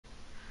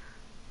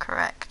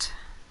correct.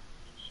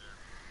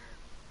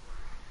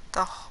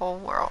 The whole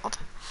world.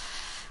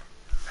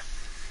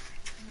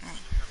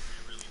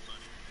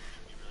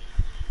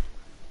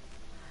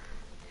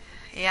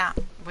 Yeah,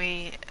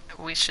 we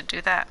should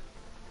do that.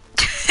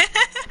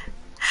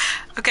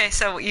 Okay,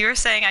 so you were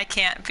saying I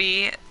can't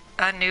be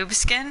a noob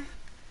skin?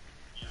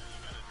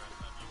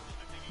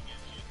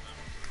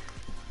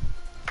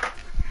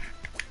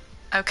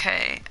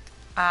 Okay,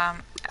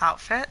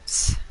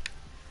 outfits.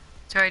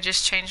 Do I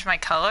just change my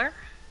color?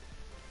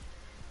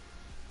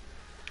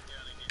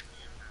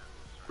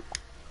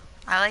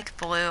 I like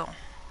blue.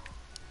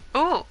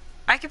 Ooh,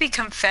 I could be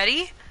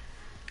confetti?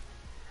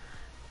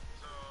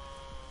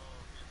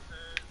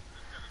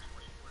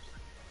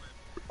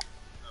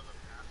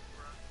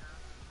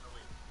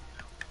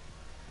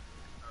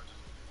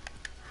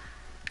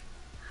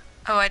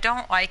 Oh, I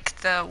don't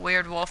like the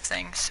weird wolf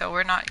thing, so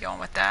we're not going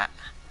with that.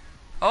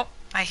 Oh,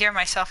 I hear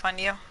myself on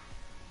you.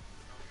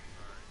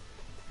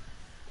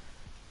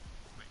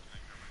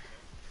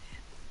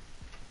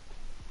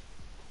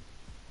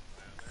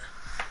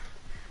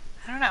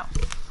 I don't know.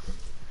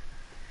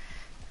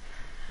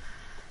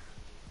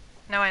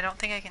 No, I don't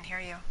think I can hear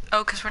you.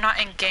 Oh, because we're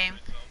not in game.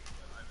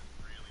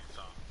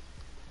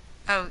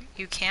 Oh,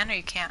 you can or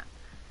you can't?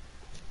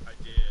 I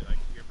did. I could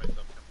hear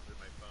myself come through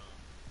my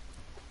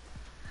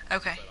phone.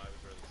 Okay.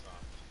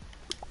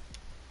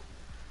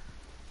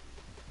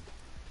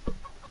 But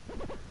I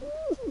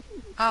was really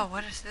soft. Oh,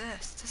 what is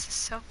this? This is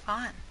so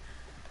fun.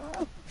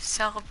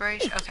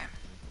 Celebration. Okay.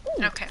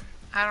 Okay.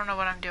 I don't know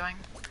what I'm doing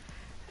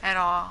at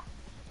all.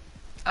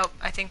 Oh,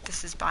 I think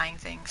this is buying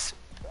things.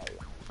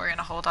 We're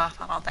gonna hold off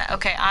on all that.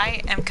 Okay,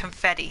 I am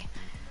confetti.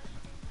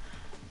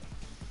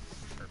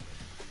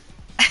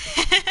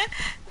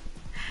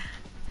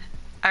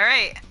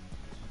 Alright.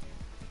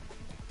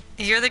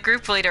 You're the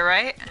group leader,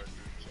 right?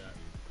 Yeah,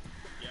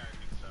 I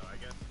think so. I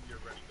guess you're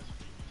running the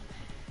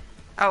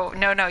stream. Oh,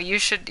 no, you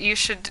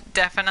should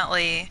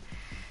definitely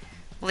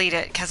lead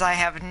it, because I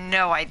have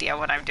no idea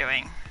what I'm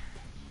doing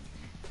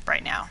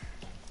right now.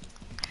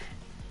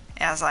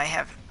 As I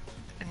have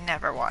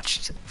never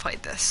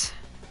played this.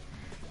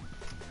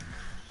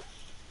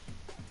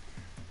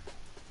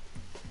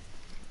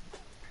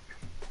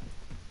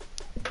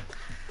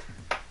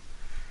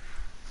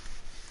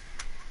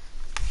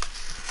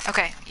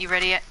 Okay, you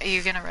ready? Are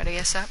you gonna ready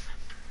us up?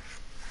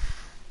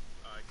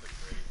 I clicked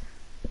ready.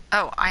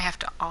 Oh, I have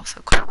to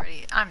also click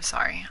ready. I'm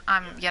sorry.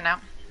 You know.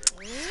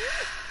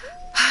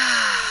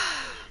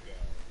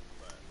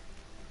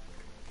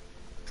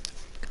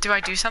 Do I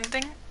do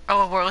something?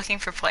 Oh, we're looking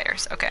for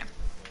players. Okay.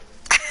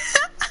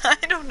 I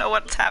don't know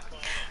what's happening.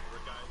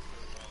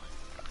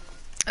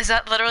 Is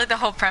that literally the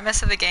whole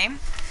premise of the game?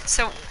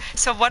 So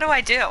what do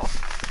I do?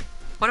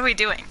 What are we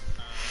doing?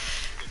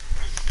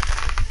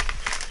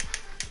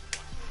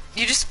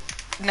 You just...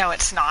 No,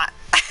 it's not.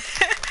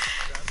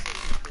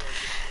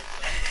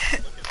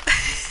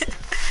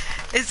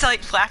 It's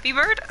like Flappy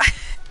Bird?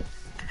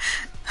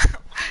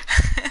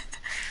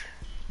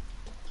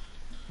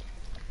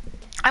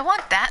 I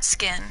want that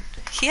skin.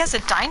 He has a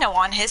dino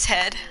on his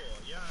head.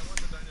 Yeah, I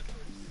want the dinosaur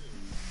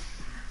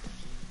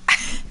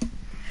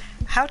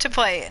too. How to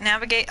play.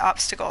 Navigate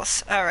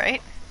obstacles.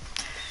 Alright.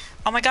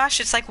 Oh my gosh,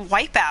 it's like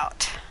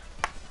Wipeout.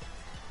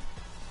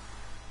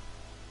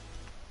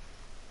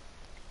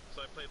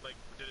 So I played like,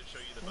 did it show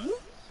you the buttons?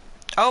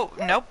 Oh,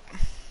 nope.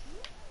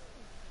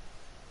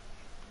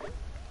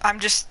 I'm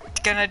just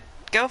gonna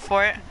go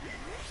for it.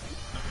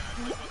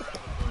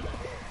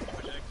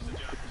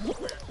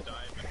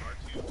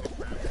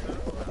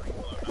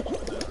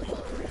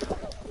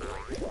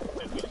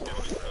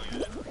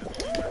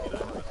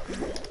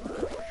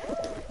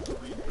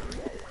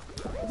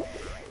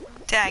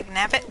 Dag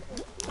nabbit.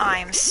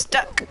 I'm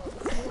stuck.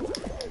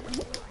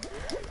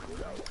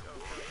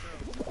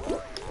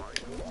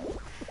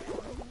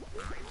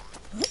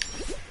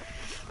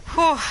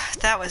 Whew,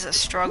 that was a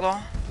struggle.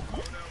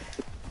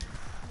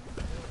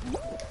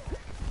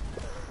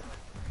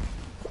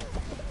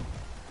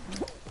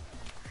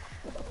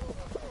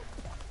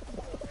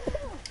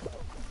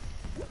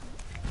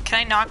 Can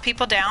I knock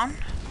people down?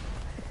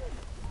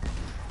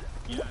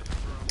 Yeah, just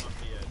throw them off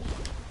the edge.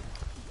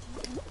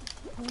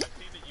 I've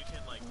seen that you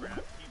can like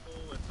grab people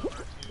with the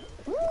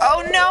R2.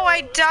 Oh no,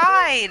 I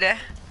died!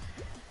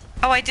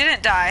 Oh, I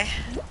didn't die.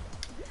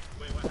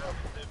 Wait, what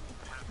happens if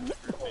half the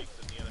group makes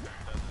it and the other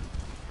half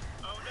doesn't?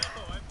 Oh no,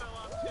 I fell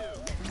off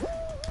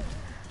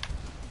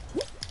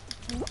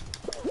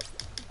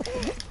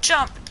too.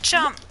 Jump,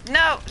 jump,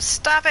 no,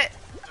 stop it.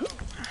 No, you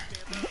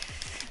stand up.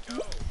 Go.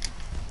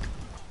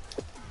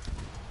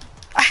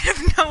 I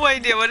have no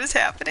idea what is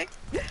happening.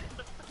 Oh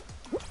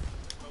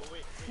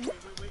wait. I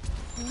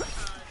made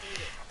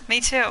it.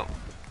 Me too.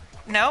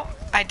 No,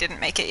 I didn't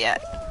make it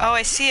yet. Oh,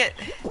 I see it.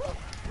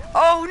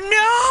 Oh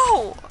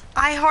no!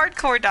 I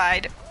hardcore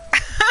died.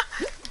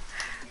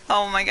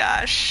 Oh my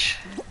gosh.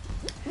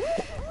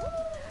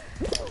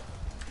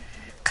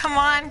 Come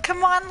on,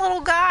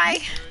 little guy.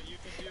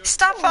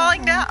 Stop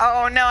falling down.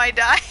 Oh no, I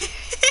died.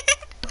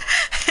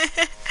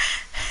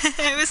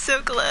 It was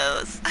so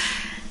close.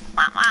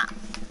 Mama.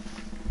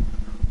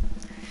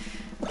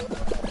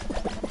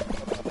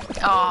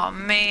 Oh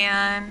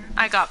man,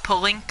 I got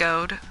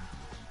Palinko'd.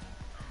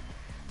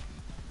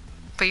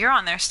 But you're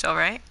on there still,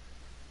 right?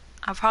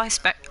 I'll probably I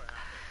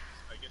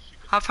guess you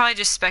could. I'll probably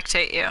just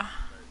spectate you.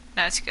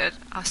 That's good.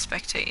 I'll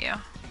spectate you.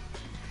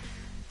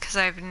 Because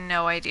I have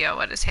no idea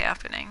what is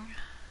happening.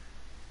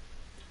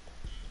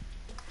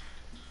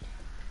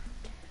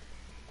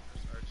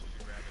 Press R2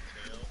 to grab a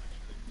tail. Make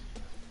sure that your team has 4 tails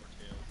and the rest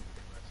of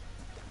it.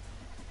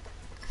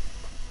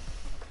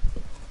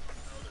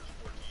 Oh, there's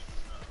 4 teams.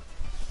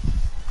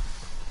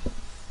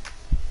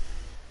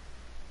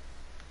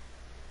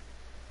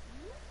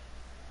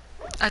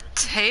 A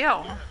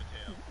tail? You have a tail.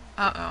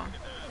 Uh-oh.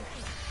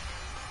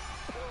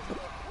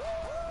 Look at that.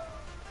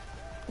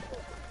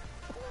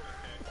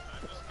 Okay,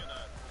 I'm just gonna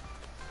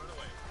run away. Run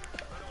away.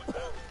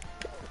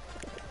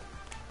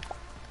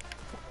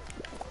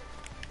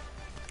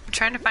 I'm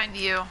trying to find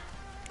you. Oh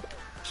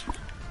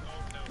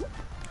no.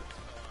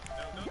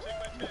 No, don't take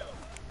my tail.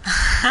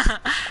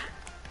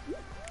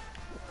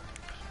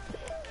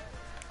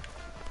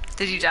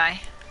 Did you die?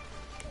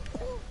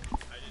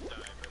 I didn't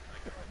die, but I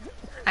got my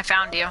tail. I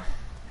found you.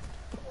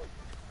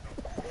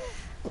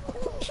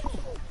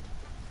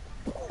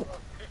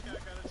 Hey, I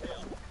got a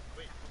tail.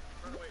 Wait,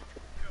 run away.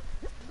 Go.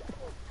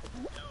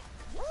 No.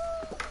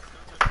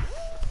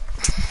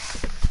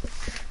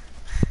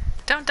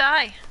 Don't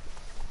die.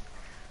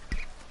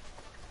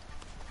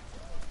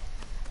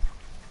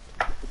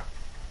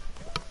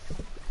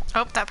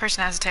 Oh, that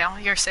person has a tail.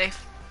 You're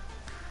safe.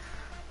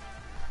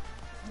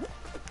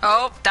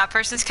 Oh, that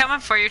person's coming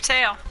for your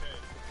tail.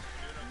 Okay. You're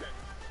doing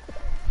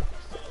okay. You're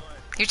still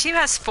alive. Your team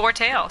has 4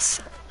 tails.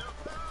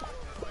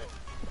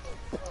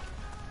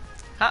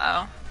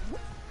 Uh-oh.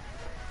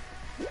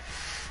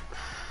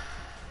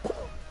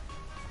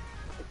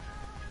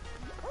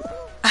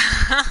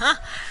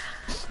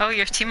 Oh,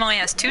 your team only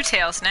has 2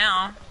 tails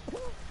now. No,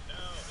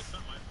 it's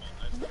not my fault.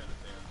 I just got a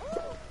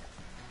tail.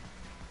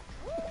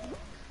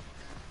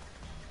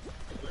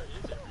 Where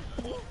is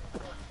everybody?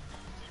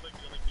 Seems like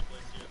the only people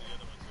I see are the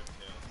other ones with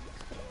tails.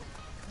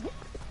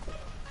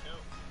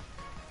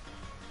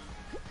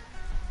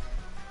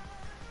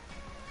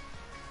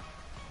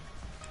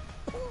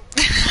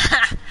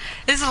 No.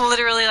 This is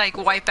literally like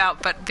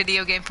Wipeout, but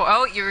video game for.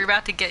 Oh, you're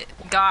about to get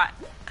got.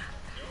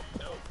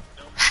 No.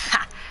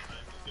 I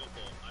I'm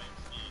skillful.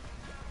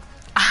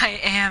 I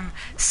am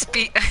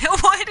Steve. am speed.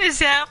 What is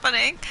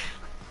happening?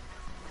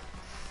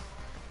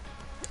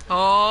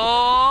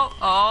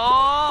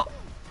 Oh.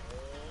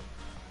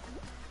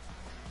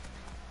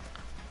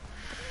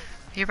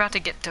 You're about to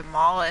get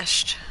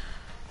demolished.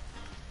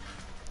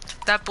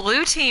 That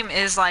blue team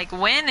is like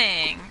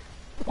winning.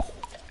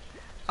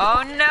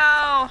 Oh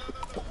no.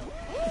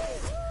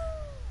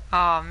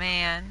 Oh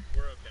man.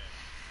 We're okay.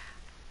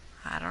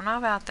 I don't know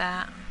about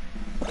that.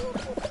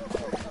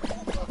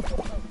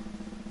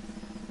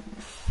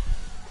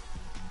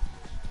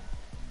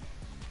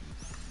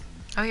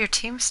 Oh, your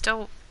team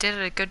still did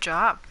a good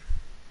job.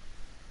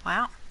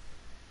 Wow.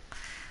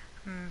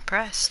 I'm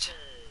impressed.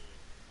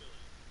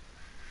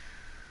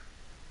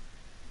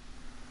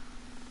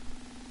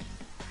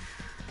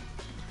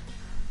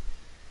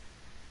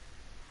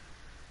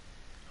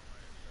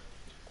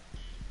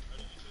 Oh,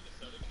 did you see the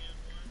soda can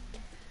one?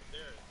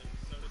 There's a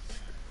soda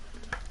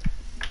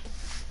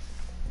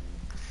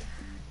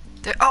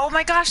can. Oh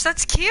my gosh,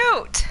 that's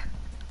cute!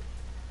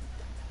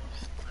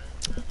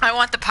 I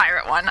want the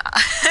pirate one.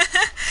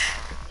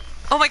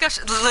 Oh my gosh,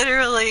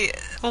 literally,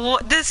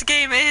 what this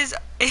game is,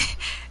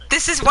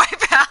 this is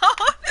Wipeout.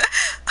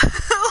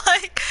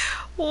 Like,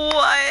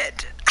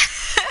 what?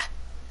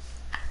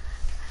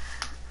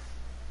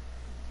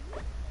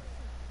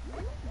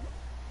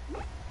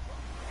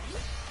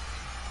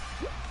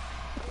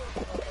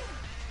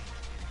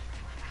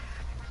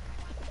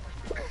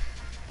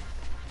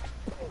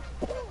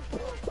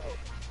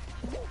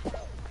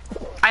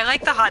 I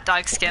like the hot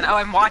dog skin. Oh,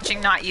 I'm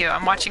watching, not you.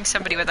 I'm watching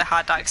somebody with a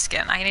hot dog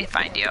skin. I need to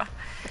find you.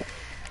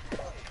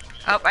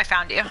 Oh, I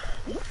found you.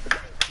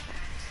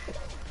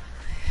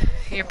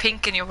 You're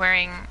pink and you're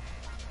wearing...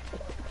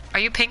 Are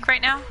you pink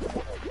right now?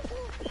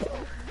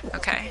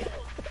 Okay.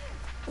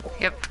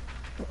 Yep.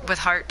 With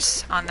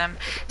hearts on them.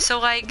 So,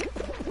 like...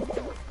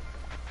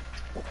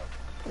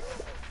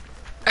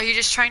 Are you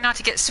just trying not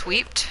to get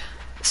swept?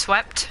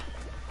 Swept?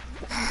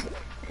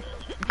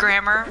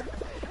 Grammar?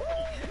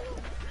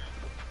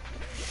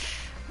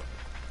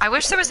 I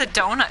wish there was a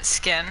donut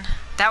skin.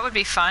 That would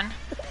be fun.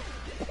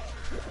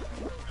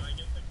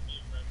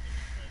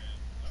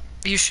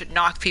 You should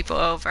knock people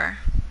over.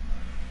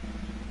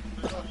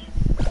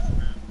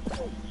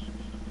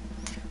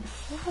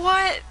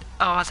 What?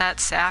 Oh,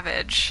 that's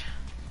savage.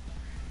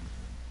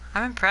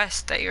 I'm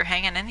impressed that you're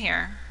hanging in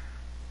here.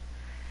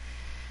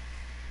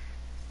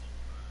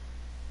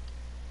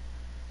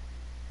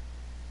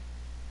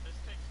 This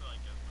takes like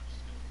as much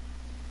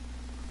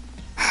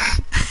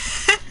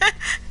skill.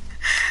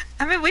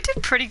 I mean, we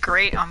did pretty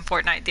great on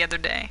Fortnite the other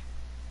day.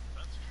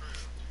 That's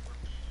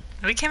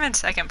true. We came in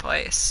second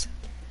place,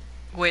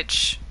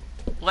 which,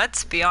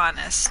 let's be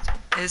honest,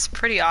 is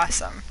pretty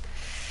awesome.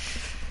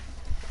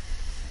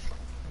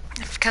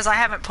 If Because I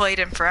haven't played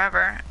in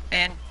forever,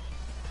 and...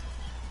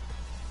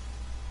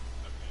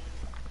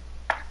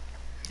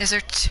 Is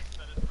there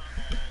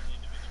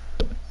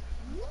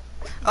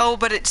Oh,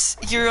 but it's...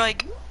 You're,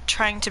 like,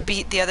 trying to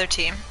beat the other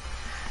team.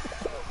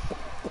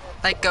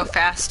 Like, go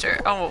faster.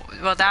 Oh,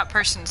 well, that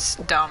person's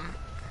dumb.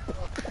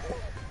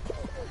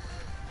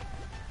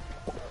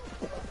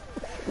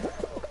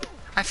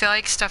 I feel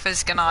like stuff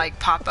is gonna, like,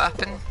 pop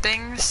up and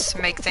things,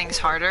 make things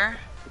harder.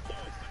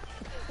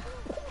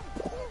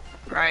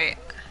 Right.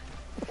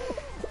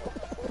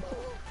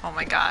 Oh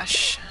my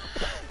gosh.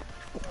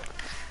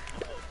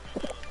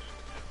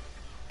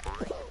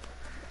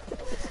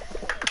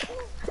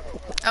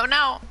 Oh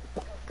no!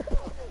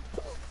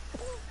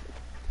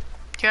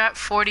 You're at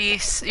 40,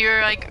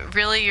 you're like,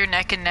 really, you're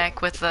neck and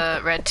neck with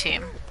the red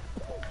team.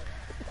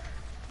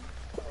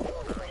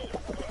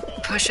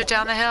 Push it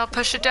down the hill,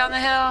 push it down the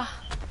hill!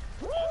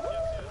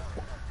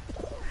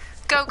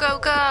 Go, go,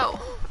 go!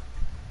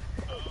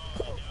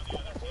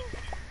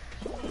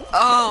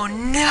 Oh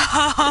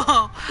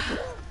no!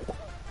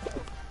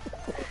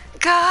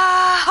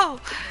 Go!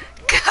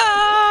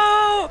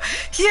 Go!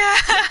 Yeah!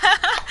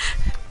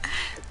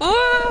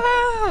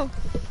 Woo!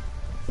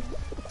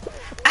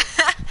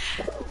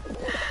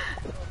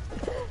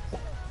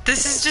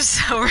 This is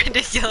just so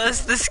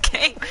ridiculous, this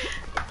game.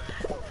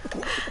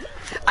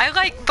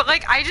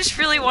 I just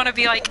really want to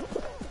be like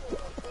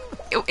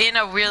in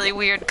a really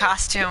weird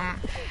costume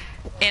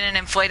in an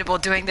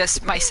inflatable doing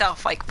this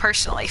myself, like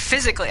personally,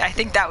 physically. I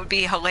think that would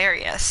be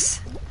hilarious.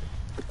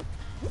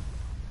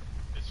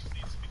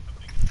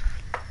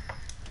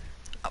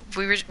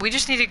 We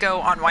just need to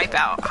go on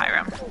Wipeout,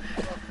 Hiram.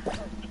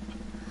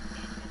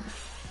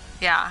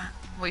 Yeah,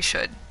 we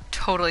should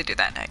totally do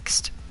that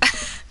next.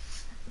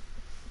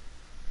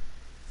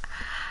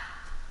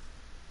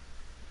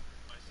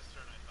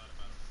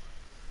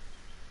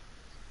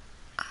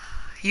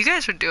 You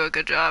guys would do a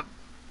good job.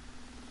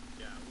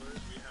 Yeah,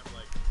 we have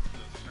like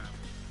those travel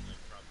and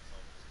like problem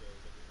solving skills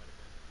that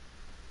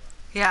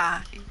we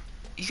might have been.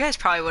 Yeah, you guys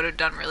probably would have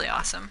done really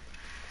awesome.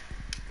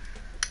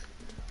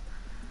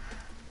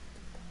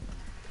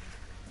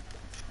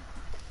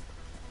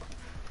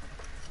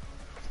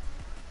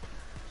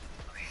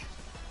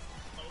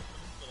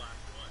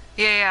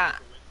 Yeah, yeah.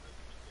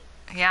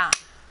 Yeah.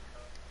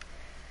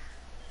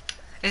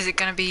 Is it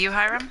gonna be you,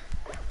 Hiram?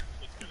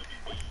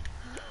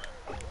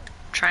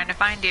 Trying to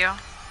find you.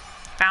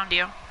 Found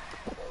you.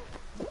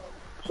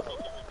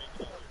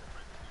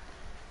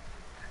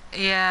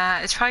 Yeah,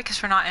 it's probably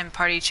because we're not in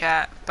party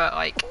chat, but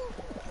like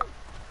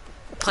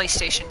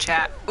PlayStation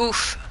chat.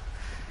 Oof.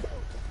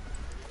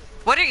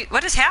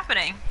 What is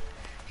happening?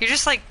 You're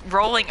just like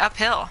rolling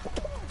uphill.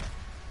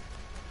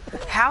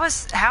 How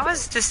is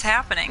this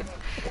happening?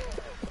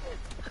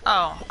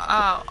 Oh.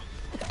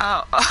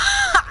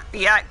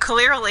 Yeah,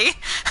 clearly.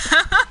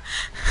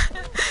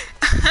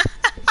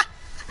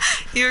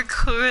 You're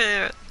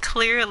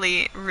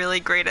clearly really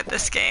great at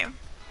this game.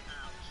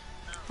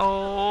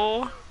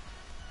 Oh.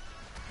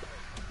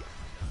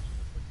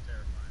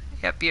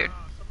 Yep,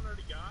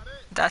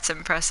 that's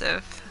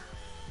impressive.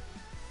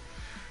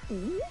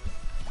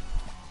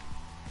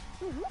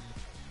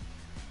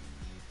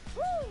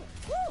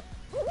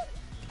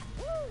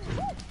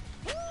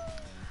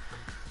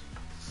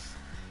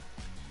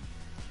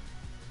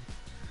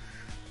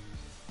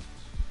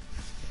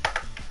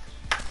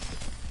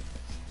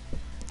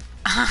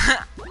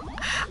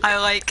 I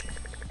like...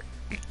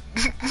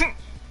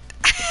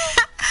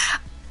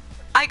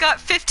 I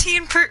got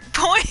 15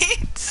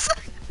 points!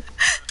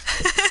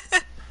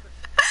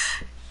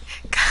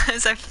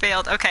 Because I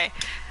failed. Okay,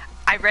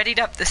 I readied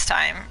up this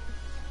time.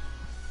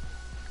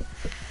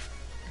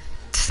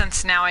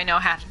 Since now I know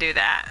how to do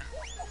that.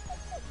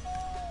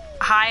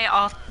 Hi,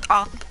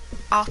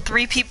 all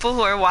three people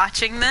who are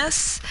watching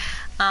this.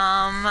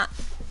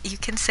 You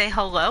can say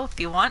hello if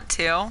you want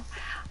to.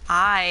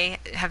 I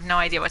have no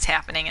idea what's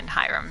happening, and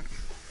Hiram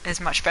is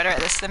much better at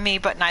this than me,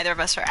 but neither of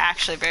us are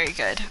actually very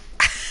good.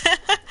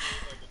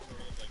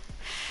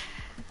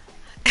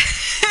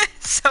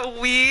 So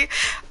we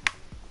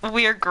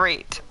are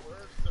great.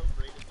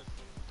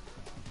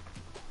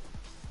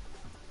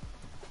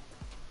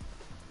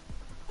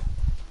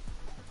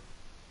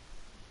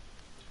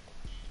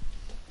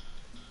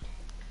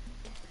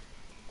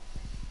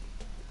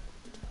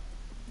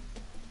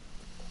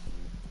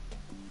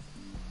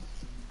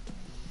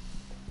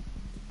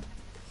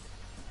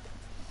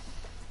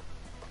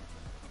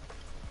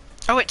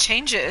 Oh, it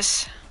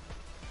changes.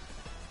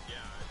 Yeah,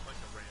 it's like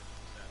a random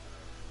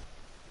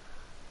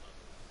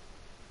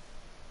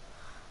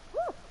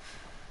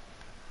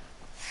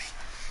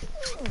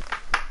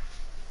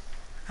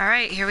set.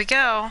 Alright, here we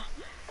go.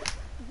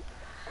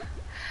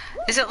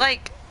 Is it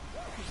like...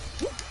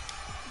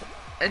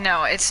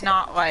 No, it's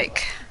not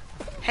like...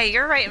 Hey,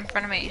 you're right in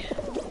front of me.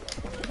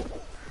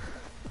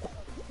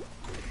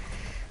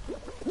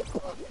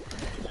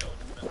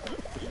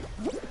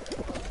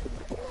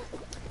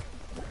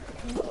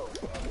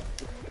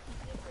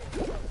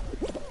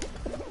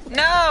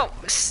 No!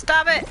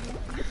 Stop it!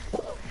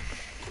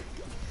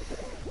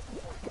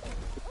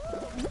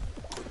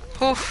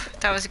 Oof,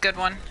 that was a good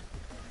one.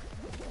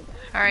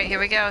 Alright, here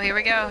we go, here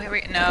we go, here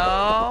we go.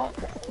 No.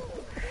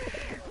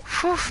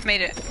 Whew,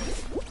 made it.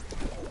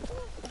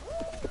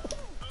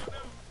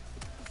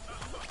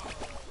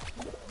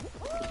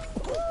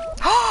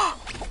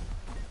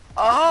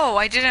 Oh,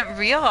 I didn't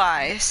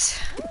realize.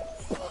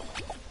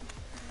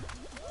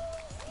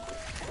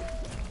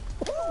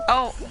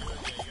 Oh.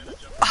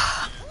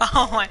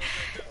 Oh my.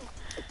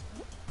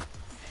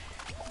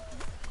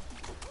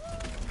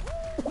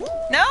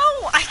 No,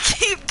 I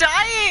keep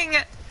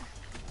dying.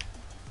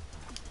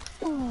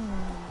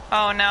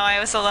 Oh no, I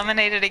was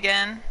eliminated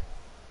again.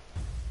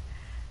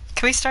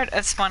 Can we start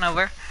this one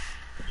over?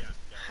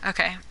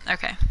 Okay,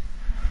 okay.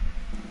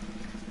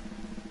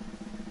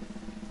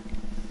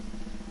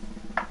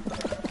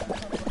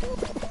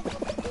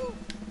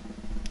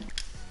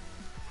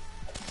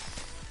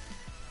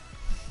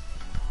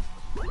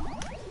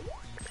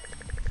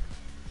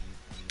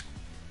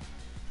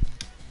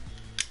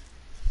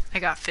 I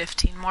got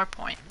 15 more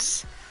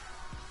points.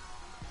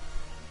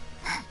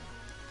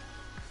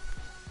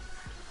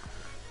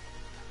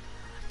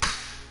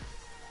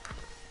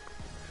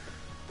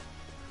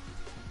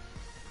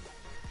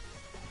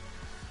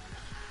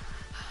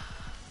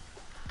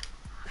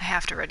 I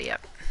have to ready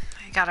up.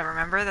 I gotta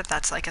remember that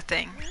that's like a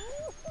thing.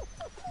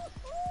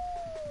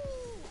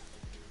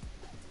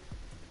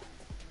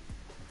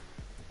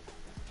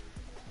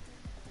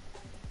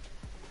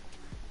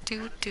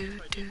 Do do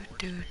do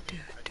do do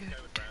do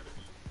do.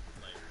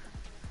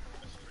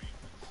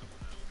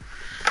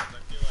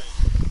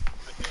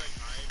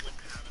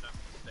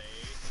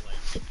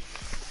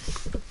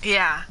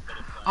 Yeah.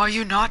 Are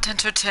you not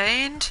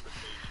entertained?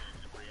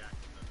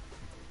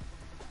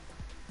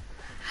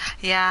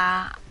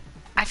 Yeah.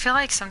 I feel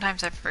like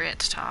sometimes I forget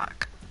to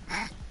talk.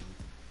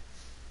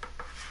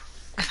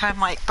 If I'm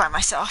like by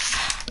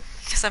myself.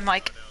 Because I'm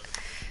like...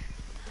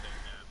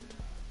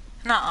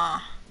 Nuh-uh.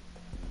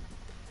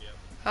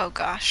 Oh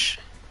gosh.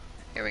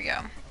 Here we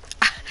go.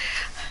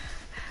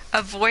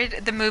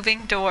 Avoid the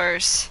moving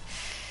doors.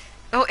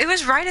 Oh, it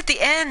was right at the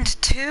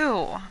end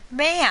too.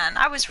 Man,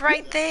 I was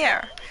right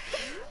there.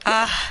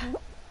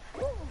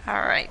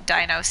 Alright,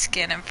 dino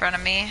skin in front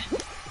of me.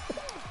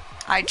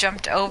 I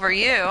jumped over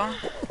you.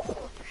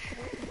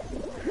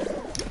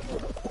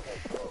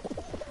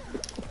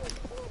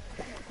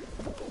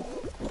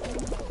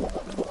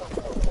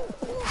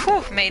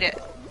 Whew, made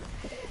it.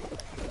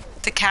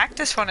 The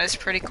cactus one is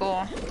pretty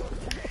cool.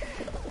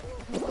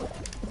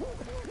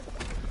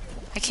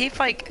 I keep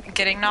like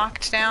getting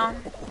knocked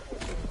down,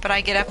 but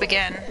I get up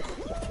again.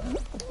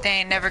 They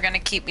ain't never gonna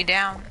keep me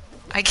down.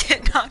 I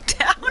get knocked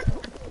down.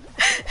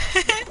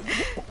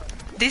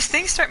 These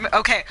things start.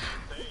 Okay.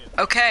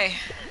 Okay.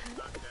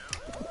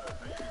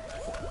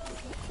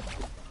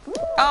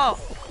 Oh.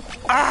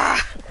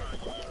 Ah.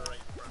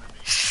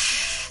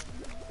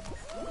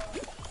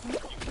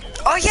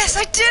 Oh yes,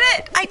 I did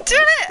it! I did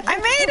it! I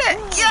made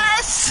it!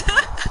 Yes!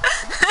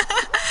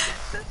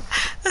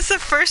 That's the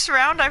first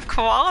round I've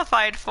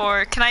qualified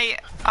for. Can I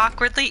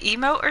awkwardly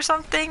emote or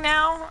something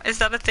now? Is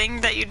that a thing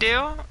that you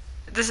do?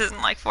 This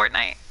isn't like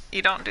Fortnite.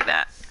 You don't do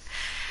that.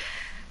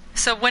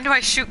 So when do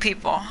I shoot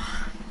people?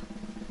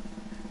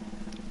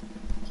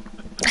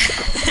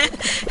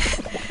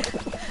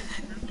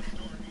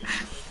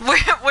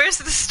 Where's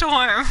the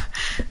storm?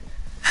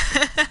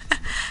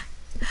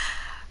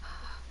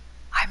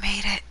 I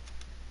made it.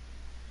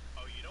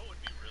 Oh, you know what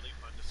would be really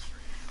fun to stream?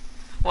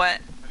 What?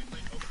 Have you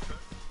played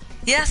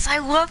Overcooked? Yes, I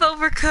love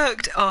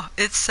Overcooked. Oh,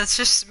 it's such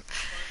a...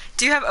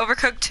 Do you have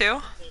Overcooked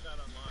too? Play that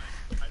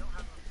online. I don't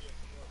have it on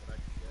PS4, but I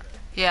can get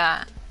it.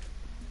 Yeah.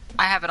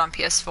 I have it on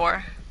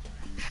PS4.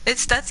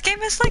 That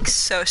game is like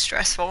so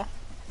stressful.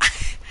 I love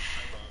it.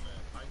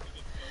 I think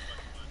it's so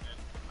much fun,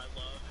 and I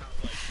love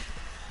how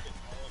like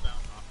it's all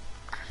about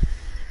optimization.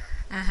 You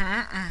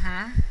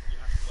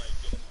have to like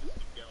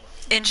get a system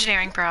going.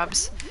 Engineering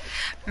probs.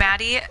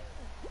 Maddie,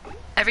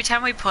 every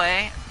time we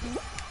play,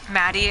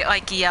 Maddie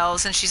like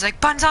yells and she's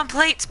like, buns on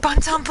plates,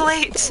 buns on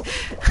plates.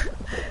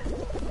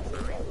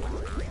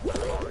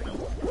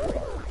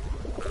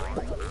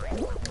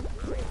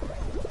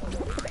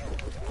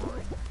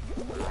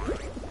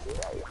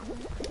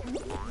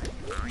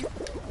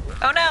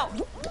 Oh no!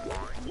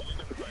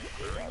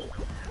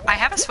 I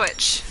have a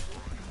Switch.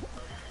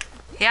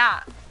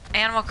 Yeah,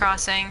 Animal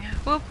Crossing.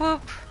 Whoop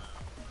whoop.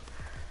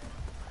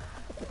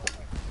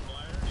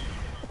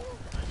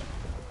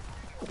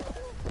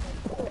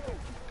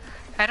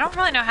 I don't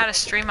really know how to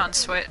stream on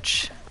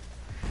Switch.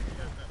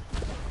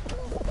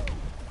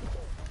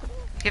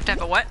 You have to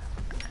have a what?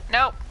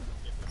 No.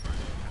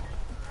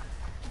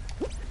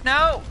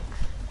 No!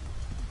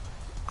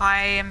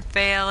 I am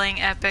failing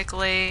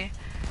epically.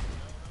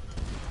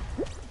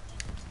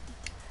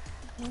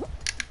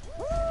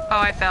 Oh,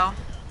 I fell.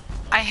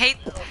 I hate...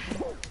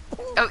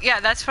 Oh, yeah,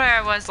 that's where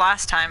I was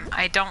last time.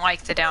 I don't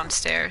like the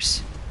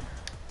downstairs.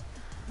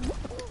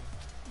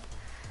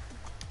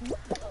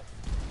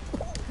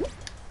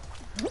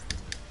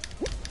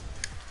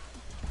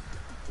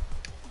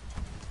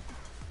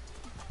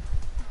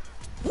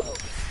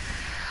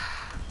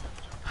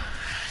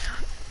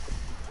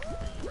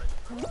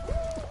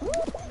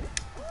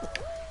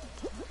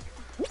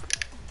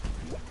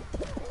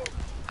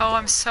 Oh,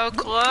 I'm so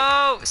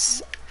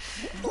close.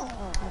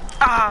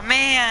 Oh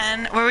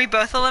man, were we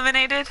both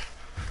eliminated?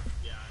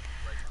 Yeah,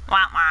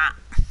 Wah wah.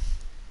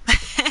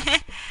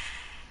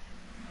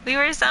 We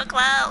were so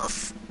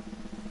close.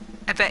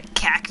 I bet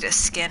Cactus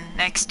Skin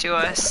next to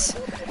us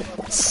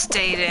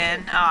stayed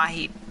in. Ah,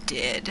 he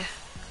did.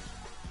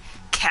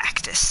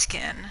 Cactus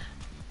Skin.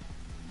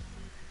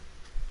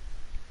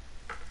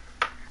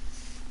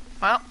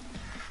 Well,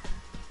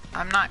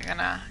 I'm not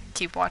gonna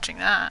keep watching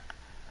that.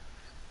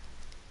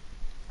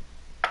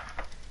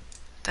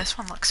 This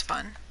one looks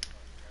fun.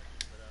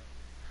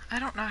 I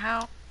don't know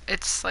how.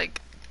 It's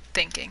like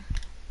thinking.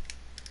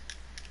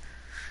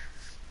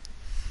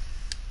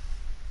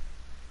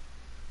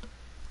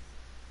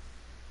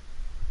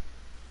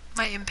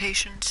 My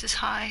impatience is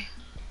high.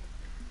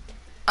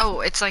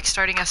 Oh, it's like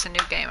starting us a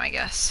new game, I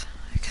guess.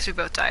 Because we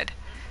both died.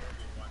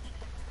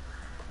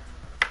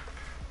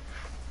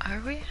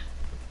 Are we?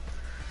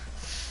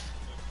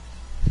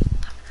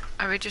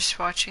 Are we just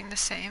watching the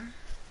same?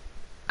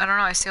 I don't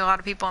know, I see a lot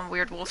of people in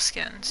weird wolf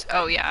skins.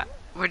 Oh yeah,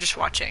 we're just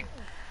watching.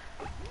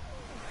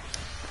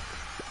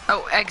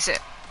 Oh, exit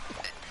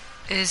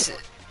is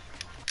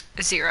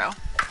 0.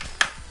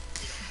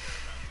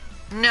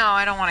 No,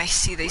 I don't want to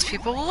see these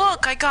people.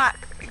 Look, I got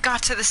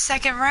to the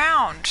second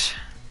round.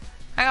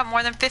 I got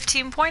more than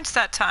 15 points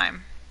that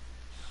time.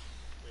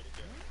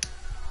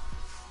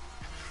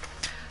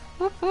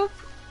 Whoop whoop.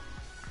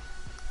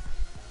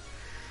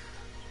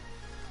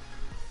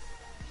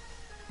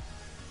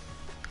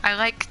 I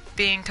like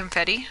being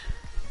confetti.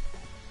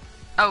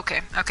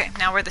 Okay, okay,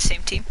 now we're the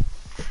same team.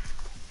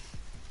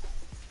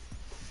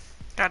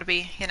 Gotta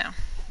be, you know.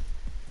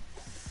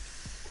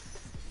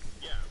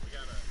 Yeah, we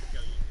gotta use the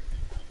same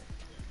thing.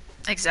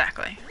 Yeah.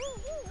 Exactly.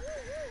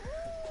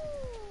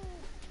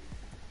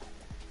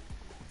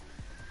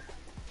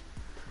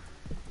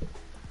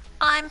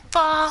 I'm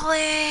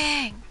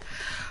falling!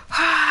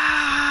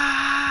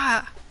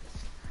 Ah!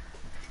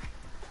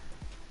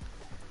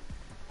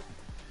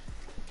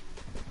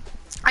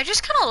 I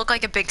just kind of look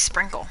like a big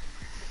sprinkle.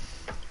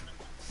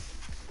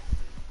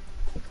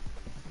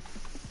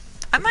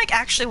 I'm like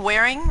actually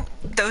wearing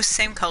those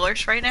same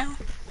colors right now.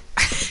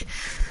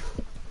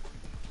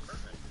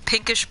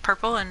 Pinkish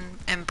purple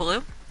and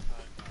blue.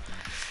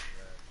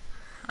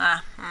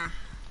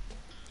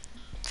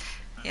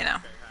 You know.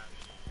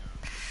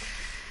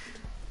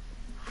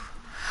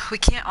 We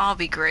can't all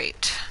be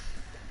great.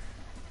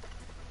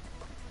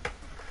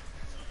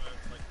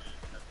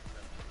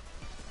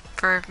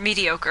 For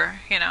mediocre,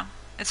 you know.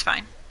 It's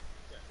fine.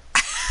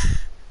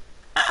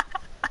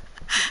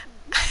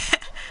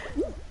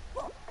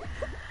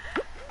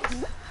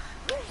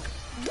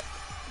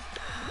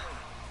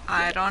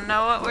 I don't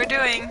know what we're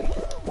doing.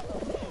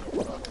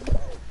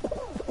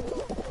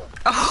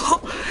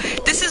 Oh,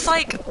 this is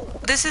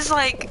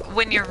like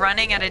when you're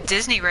running at a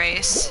Disney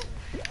race.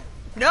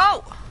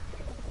 No!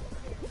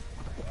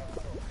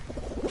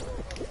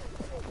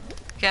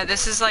 Yeah,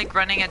 this is like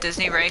running a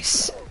Disney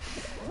race.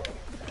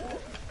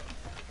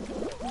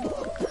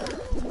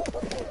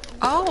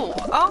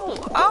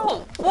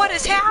 Oh, what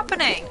is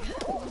happening?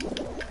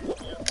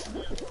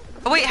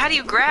 Oh wait, how do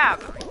you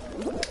grab?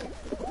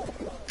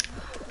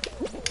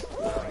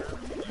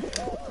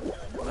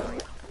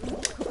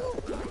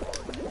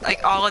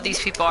 Like all of these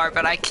people are,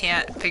 but I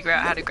can't figure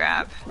out how to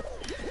grab.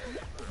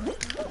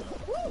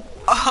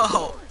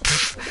 Oh,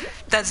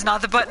 that's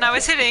not the button I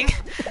was hitting.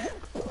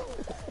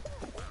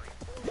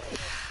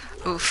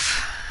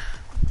 Oof.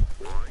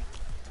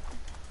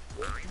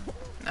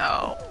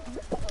 No.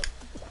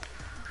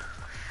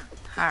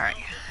 Alright.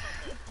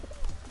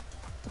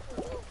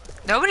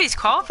 Nobody's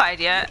qualified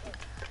yet.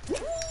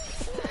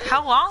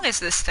 How long is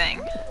this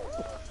thing?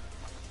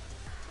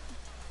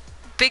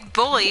 Big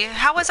bully?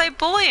 How was I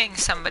bullying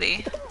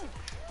somebody?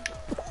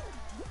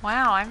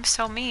 Wow, I'm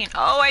so mean.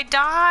 Oh, I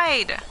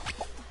died!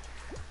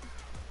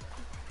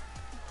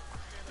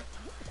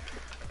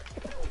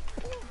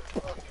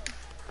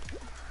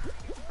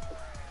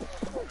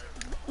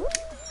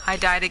 I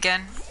died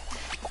again.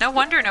 No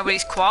wonder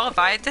nobody's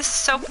qualified. This is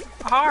so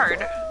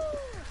hard.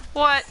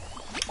 What?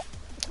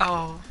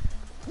 Oh.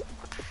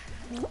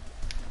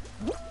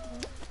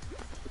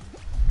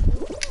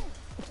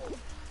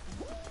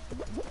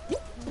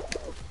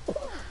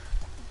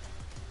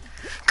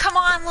 Come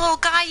on, little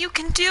guy, you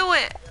can do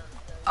it.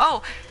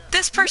 Oh,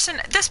 this person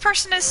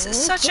is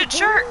such a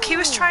jerk. He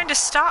was trying to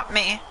stop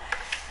me.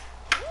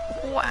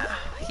 Wow.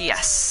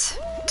 Yes.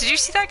 Did you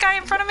see that guy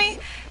in front of me?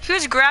 He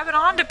was grabbing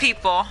onto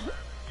people.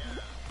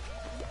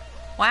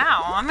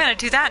 Wow, I'm gonna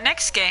do that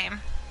next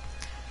game.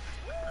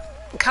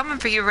 Coming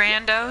for you,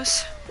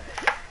 randos.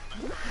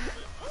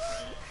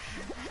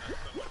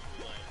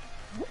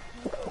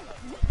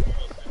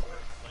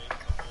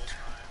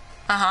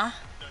 Uh-huh.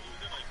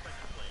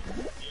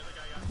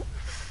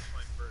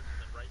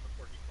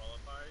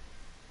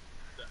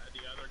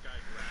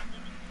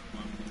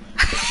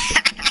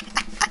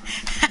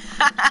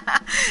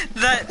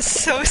 That's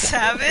so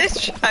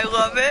savage. I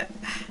love it.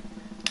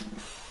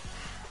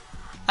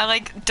 I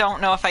like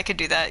don't know if I could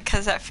do that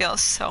because that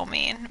feels so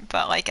mean,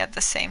 but like at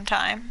the same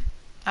time.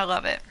 I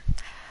love it.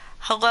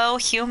 Hello,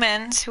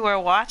 humans who are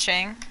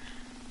watching.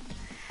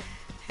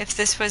 If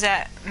this was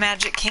at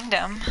Magic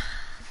Kingdom,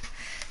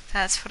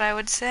 that's what I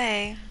would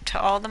say to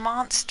all the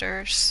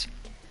monsters.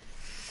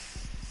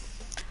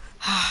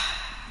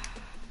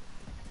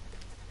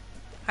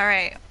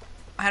 Alright,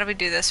 how do we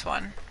do this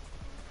one?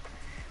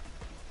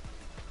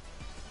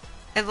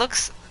 It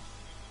looks...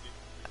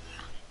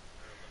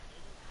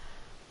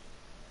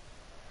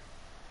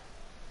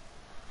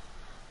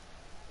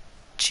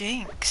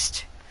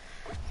 jinxed.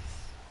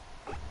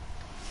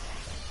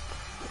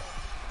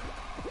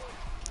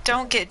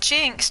 Don't get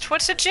jinxed.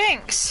 What's a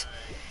jinx? Run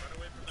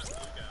away from that blue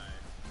guy.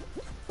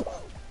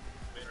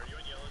 Wait, are you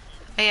on yellow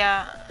team?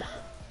 Yeah.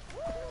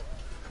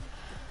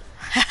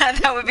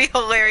 That would be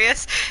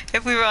hilarious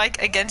if we were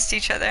like against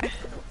each other. That's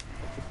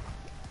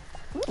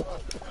what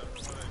I'm doing.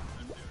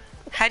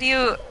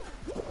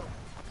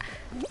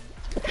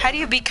 How do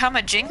you become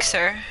a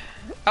jinxer?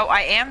 Oh,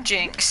 I am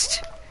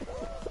jinxed.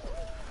 Oh,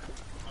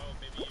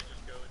 maybe you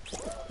just go into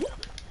the other team.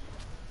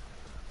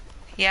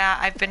 Yeah,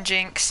 I've been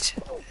jinxed.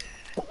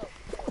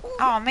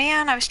 Oh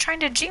man, I was trying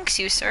to jinx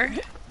you, sir.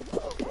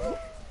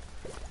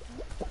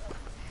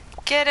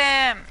 Get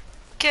him!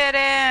 Get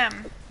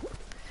him!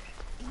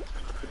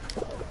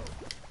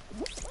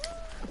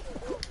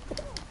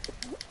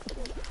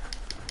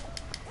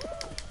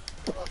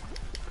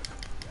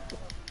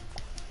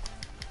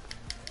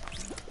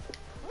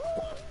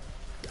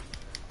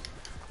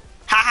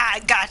 Haha, I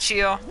got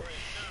you.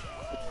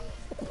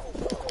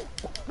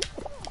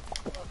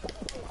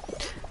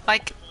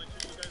 Like,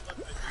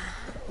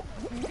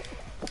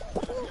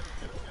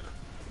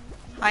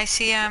 I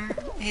see him.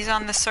 He's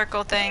on the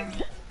circle thing.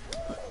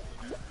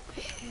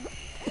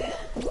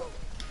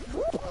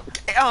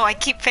 Oh, I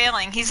keep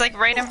failing. He's like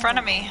right in front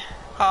of me.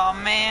 Oh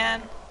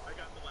man. I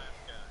got the last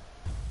guy.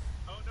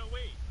 Oh, no,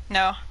 wait.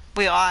 No,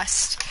 we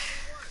lost.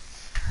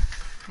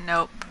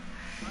 Nope. I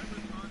was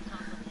on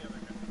top of the other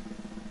guy.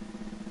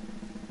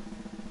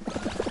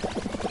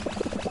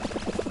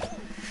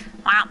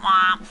 Womp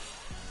womp.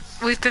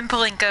 We've been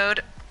pulling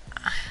code.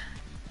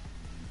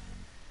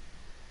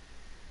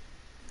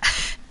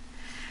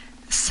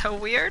 So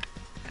weird.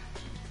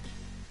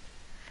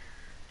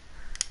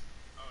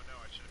 Oh, no,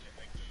 I should have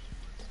taken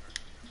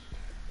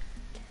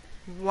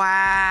exit.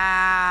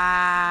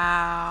 Wow.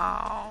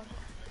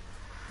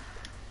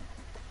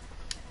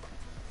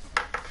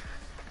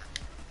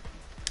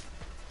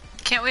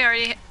 Can't we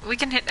already... we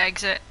can hit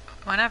exit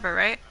whenever,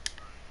 right?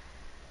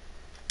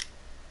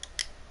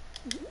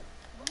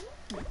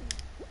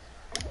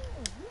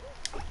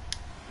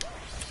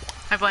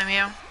 I blame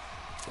you.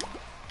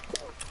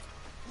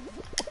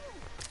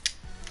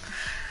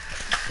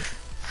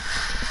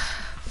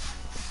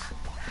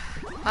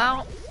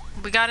 Well,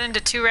 we got into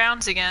 2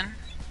 rounds again.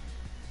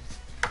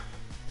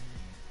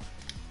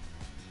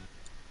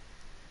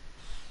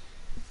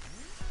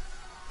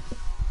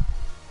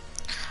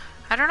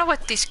 I don't know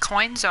what these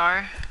coins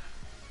are.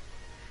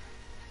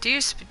 Do you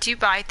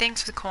buy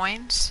things with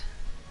coins?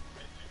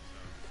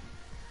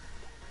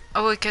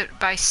 Oh, we could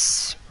buy...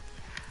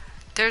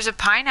 there's a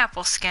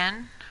pineapple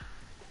skin.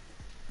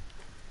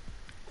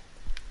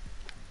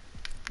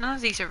 None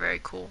of these are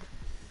very cool.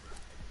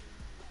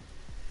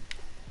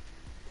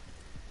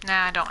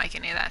 Nah, I don't like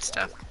any of that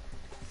stuff.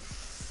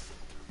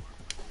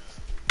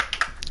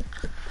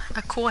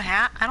 A cool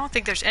hat? I don't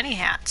think there's any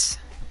hats.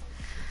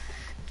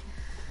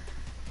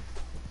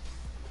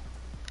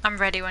 I'm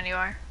ready when you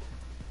are.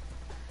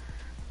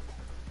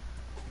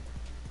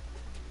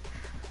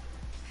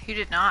 You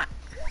did not.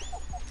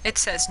 It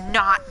says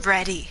not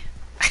ready.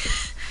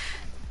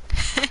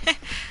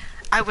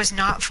 I was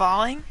not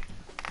falling.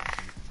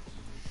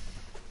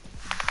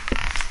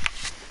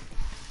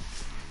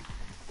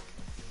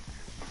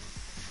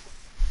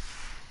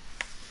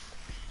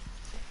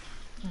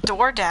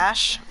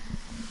 DoorDash?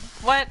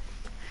 What?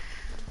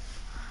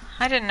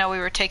 I didn't know we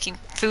were taking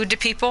food to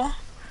people.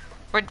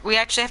 We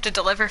actually have to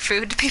deliver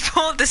food to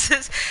people? This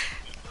is...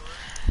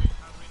 How do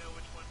we know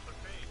which ones are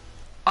fake?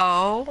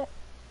 Oh.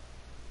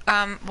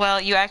 Well,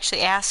 you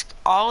actually asked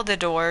all the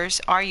doors,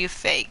 are you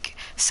fake?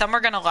 Some are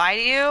gonna lie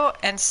to you,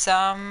 and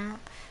some...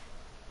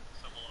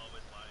 Some will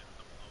always lie and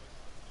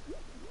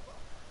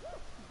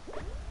some will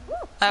always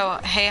lie.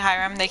 Oh, hey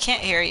Hiram, they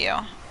can't hear you.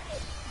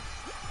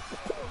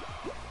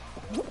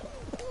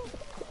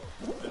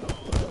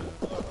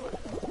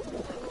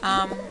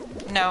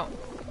 No.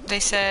 They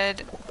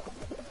said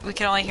we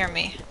can only hear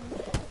me.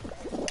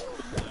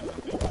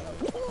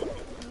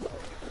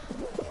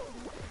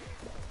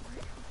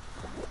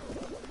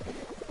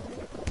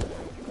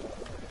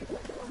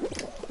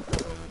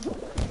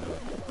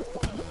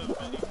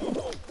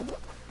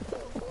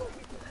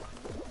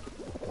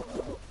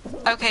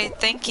 Okay,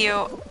 thank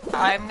you.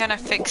 I'm gonna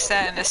fix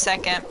that in a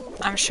second.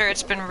 I'm sure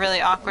it's been really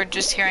awkward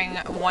just hearing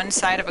one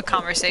side of a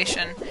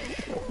conversation.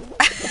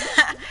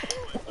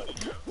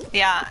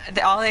 Yeah,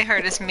 all they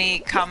heard is me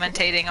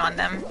commentating on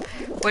them,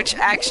 which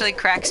actually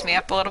cracks me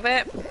up a little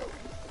bit.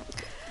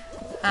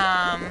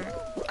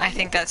 I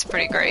think that's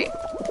pretty great.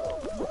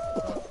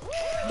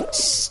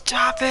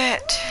 Stop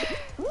it!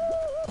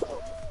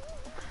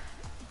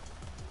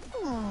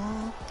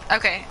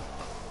 Okay.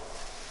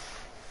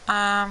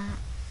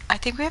 I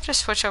think we have to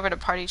switch over to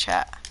party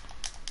chat.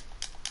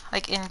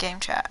 Like in-game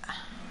chat.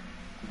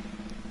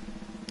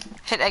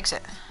 Hit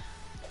exit.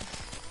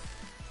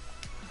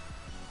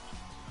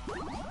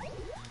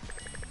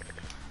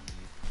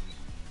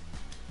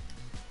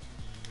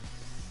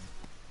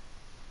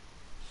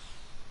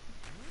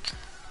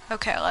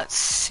 Okay, let's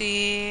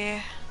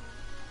see.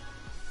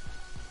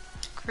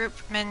 Group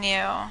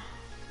menu.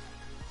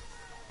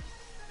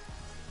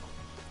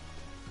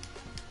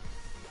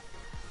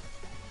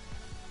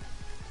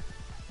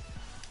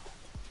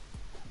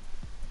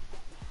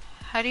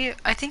 How do you...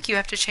 I think you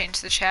have to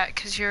change the chat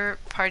because you're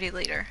party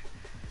leader.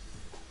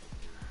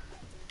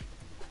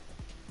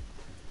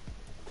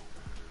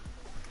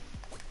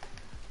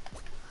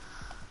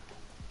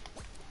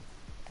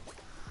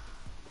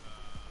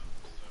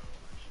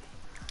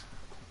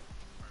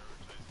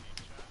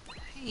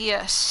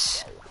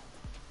 Yes.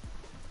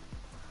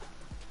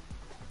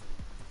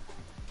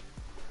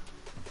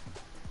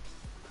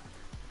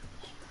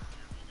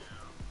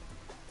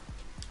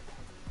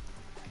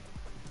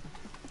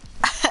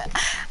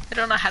 I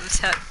don't know how to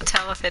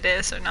tell if it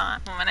is or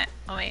not. 1 minute.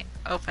 Let me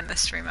open the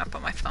stream up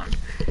on my phone.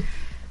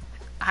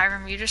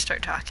 Hiram, you just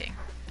start talking.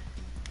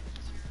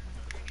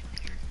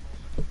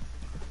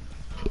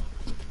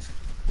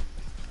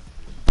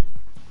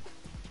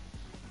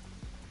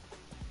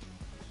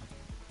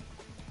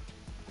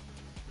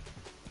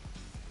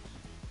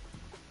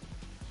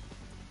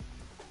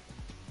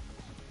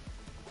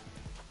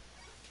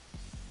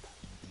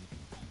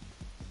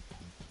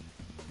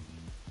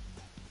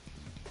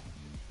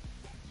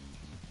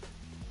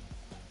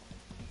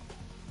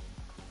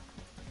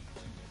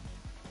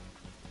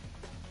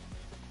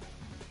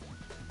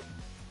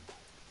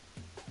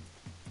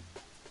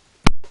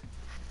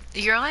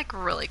 You're like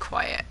really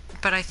quiet,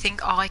 but I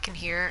think all I can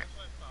hear...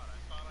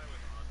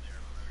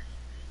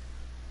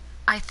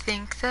 I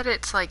think that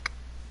it's like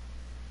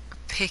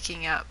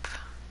picking up.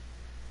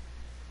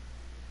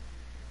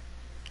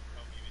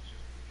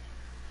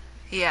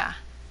 Yeah.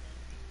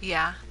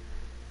 Yeah.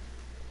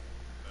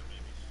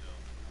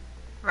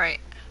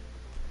 Right.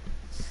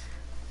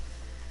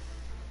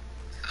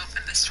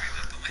 Open the stream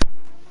up on my...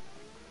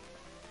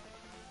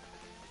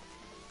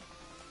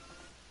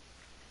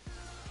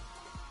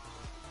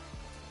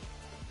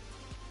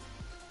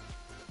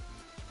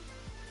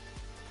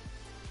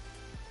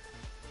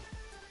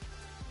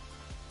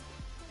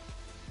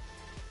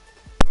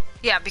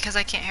 Yeah, because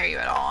I can't hear you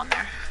at all on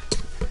there.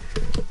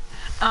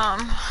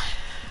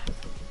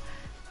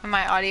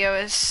 My audio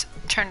is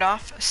turned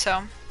off,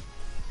 so...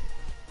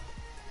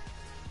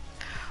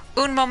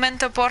 Un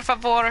momento, por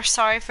favor.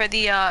 Sorry for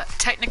the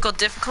technical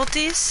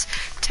difficulties.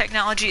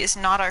 Technology is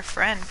not our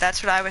friend.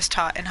 That's what I was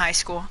taught in high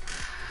school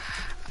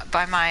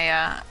by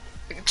my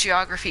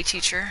geography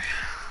teacher.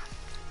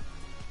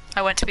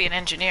 I went to be an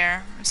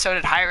engineer. So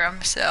did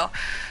Hiram, so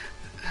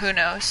who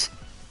knows?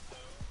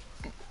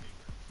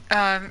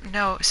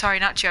 No, sorry,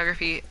 not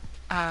geography.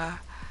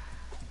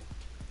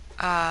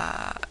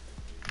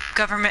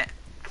 Government...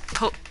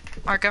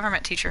 our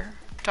government teacher,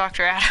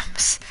 Dr.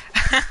 Adams.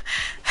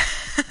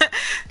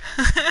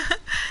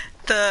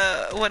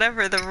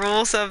 The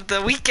rules of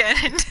the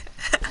weekend.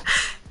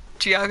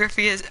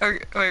 Geography is,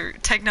 or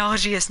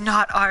technology is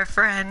not our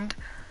friend.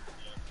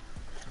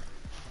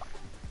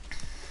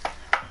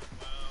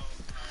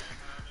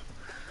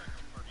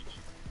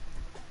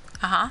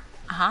 Uh-huh,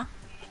 uh-huh.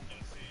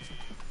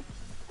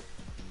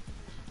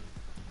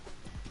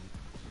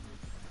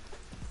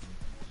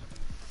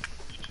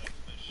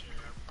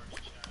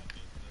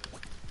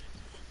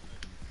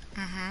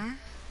 Mm-hmm.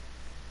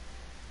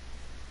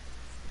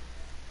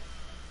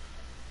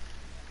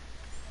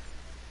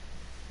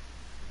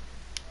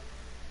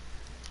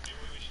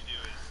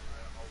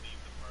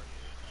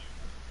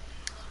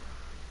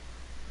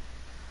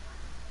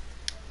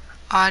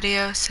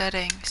 Audio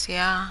settings,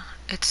 yeah.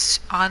 It's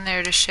on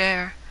there to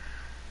share.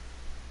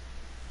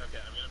 Okay,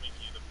 I'm gonna make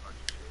you the party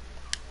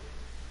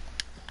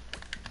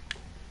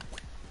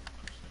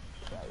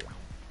leader.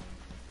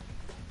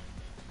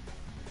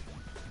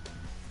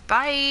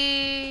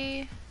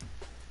 Bye!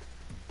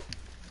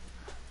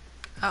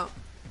 Oh.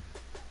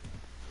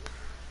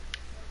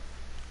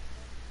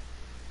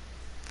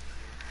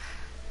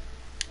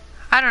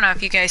 I don't know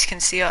if you guys can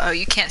see... Oh,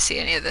 you can't see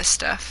any of this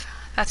stuff.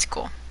 That's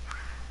cool.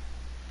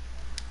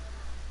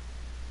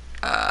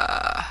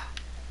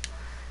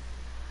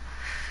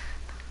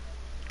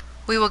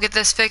 We will get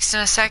this fixed in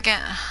a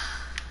second.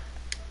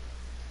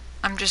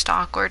 I'm just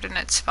awkward and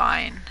it's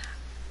fine.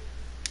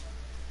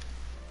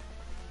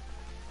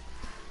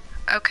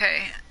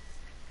 Okay.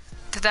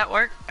 Did that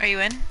work? Are you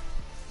in?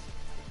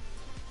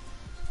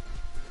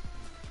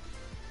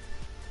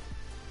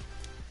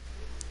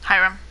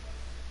 Hiram.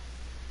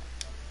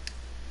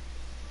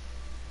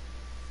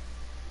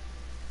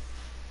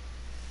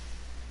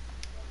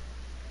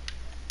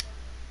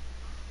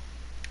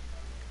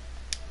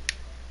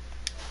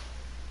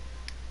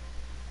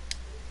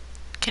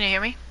 Can you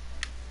hear me?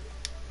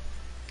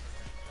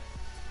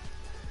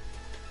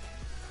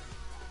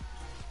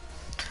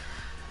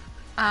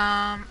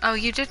 Oh,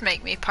 you did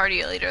make me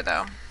party leader,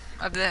 though,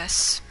 of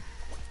this.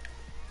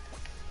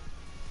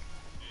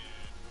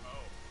 Oh,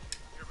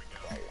 here we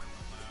go.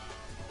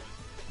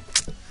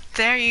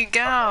 There you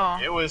go.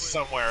 It was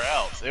somewhere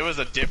else. It was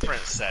a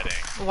different setting.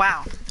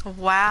 Wow.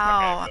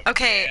 Wow. but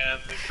Okay. Can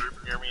the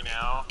group hear me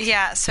now?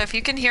 Yeah, so if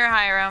you can hear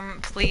Hiram,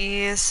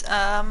 please,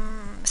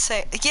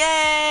 say,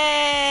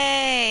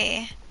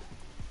 yay!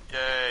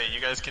 Yay, you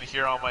guys can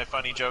hear all my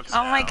funny jokes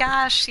Oh now. my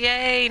gosh,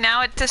 yay!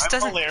 Now it just I'm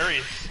doesn't...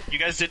 hilarious. You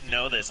guys didn't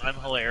know this. I'm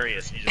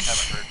hilarious. You just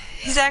haven't heard me.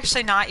 He's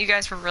actually not. You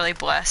guys were really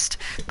blessed,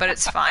 but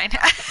it's fine.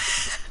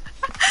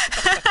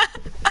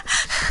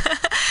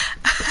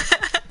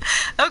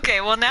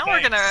 Okay, well now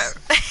we're gonna...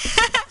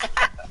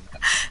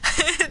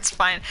 It's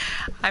fine.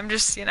 I'm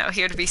just, you know,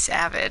 here to be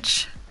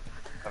savage.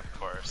 Of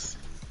course.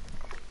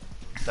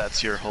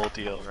 That's your whole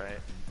deal, right?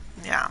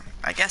 Yeah,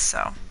 I guess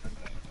so.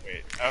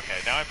 Wait, okay,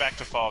 now I'm back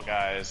to Fall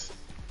Guys.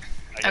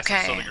 I guess I'm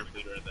Okay. still the group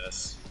leader in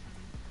this.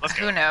 Let's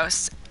go. Who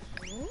knows?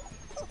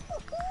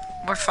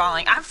 We're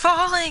falling. I'm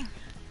falling!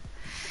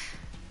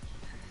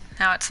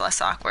 Now it's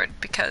less awkward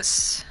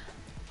because...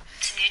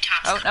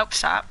 Oh, nope,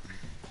 stop.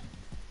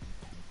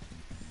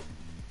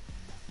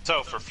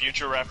 So, for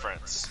future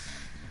reference,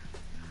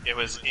 it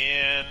was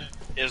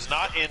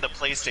not in the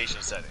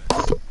PlayStation settings.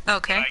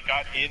 Okay. When I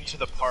got into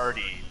the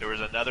party, there was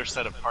another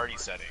set of party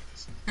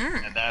settings,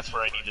 and that's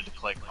where I needed to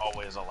click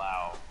always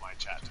allow my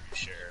chat to be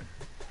shared.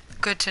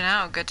 Good to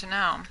know, good to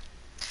know.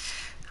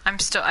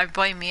 I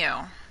blame you.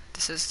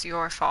 This is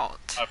your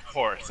fault. Of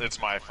course, it's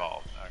my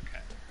fault.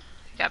 Okay.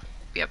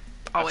 Yep,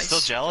 I'm always. still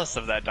jealous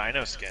of that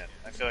dino skin.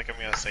 I feel like I'm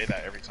gonna say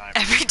that every time.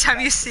 Every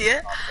time you see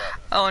it?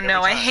 Oh Every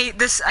no, I time. hate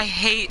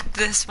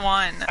this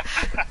one.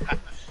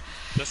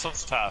 This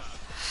one's tough.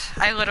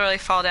 I literally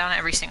fall down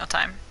every single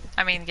time.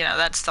 I mean, you know,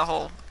 that's the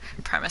whole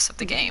premise of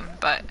the game,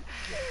 but...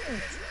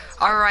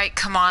 Alright,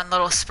 come on,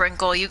 little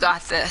Sprinkle, you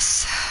got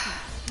this.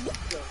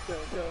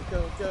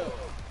 Go.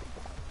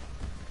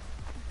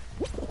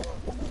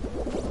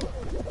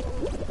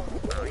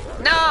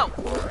 No!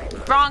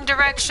 Wrong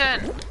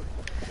direction!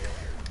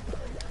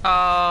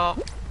 Oh.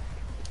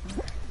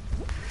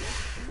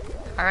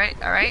 Alright,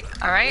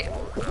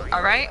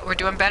 we're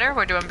doing better,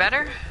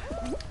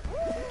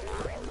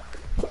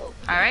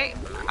 Alright,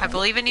 I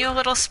believe in you,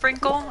 little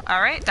Sprinkle.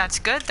 Alright, that's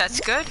good.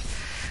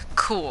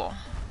 Cool.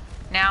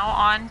 Now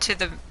on to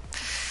the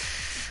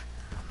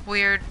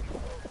weird...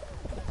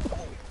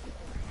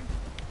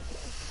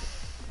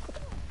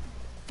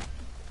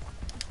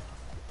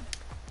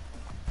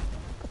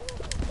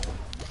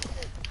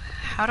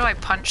 How do I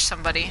punch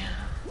somebody?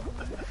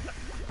 I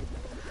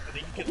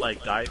think you could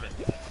like dive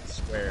in that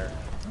square.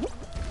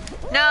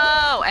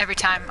 No! Every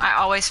time. I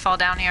always fall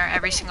down here,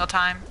 every single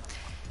time.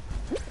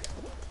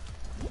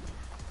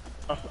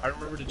 Oh, I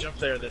remember to jump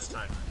there this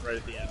time, right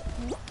at the end.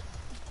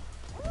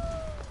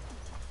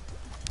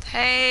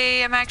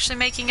 Hey, I'm actually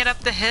making it up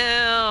the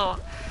hill.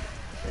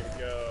 There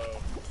you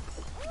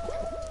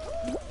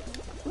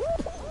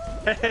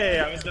go. Hey,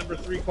 I was number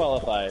 3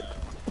 qualified.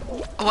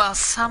 Well,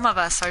 some of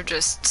us are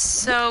just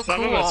so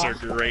Some cool. of us are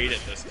great at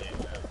this game.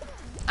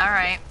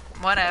 Alright,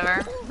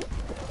 whatever.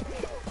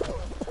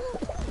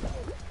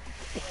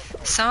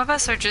 Some of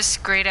us are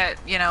just great at,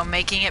 you know,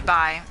 making it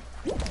by.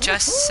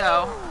 Just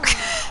so.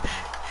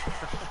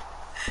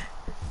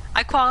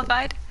 I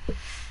qualified.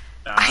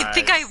 Nice. I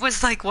think I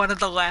was like one of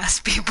the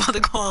last people to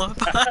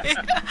qualify.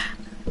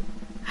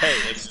 Hey,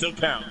 it still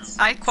counts.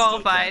 I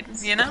qualified,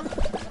 you know?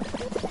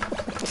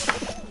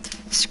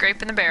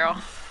 Scraping the barrel.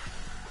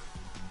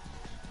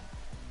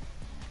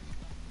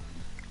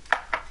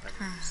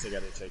 I still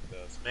gotta take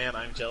those. Man,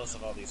 I'm jealous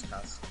of all these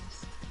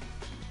costumes.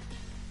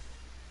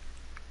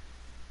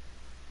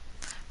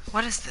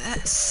 What is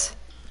this?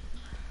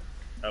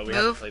 Oh, we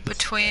haven't Move played this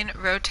between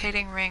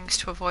rotating rings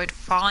to avoid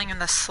falling in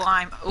the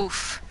slime.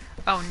 Oof.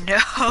 Oh no.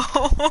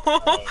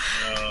 Oh,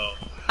 no.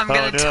 I'm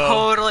gonna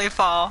totally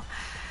fall.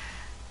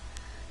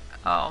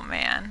 Oh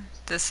man,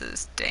 this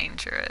is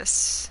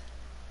dangerous.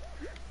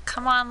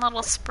 Come on,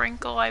 little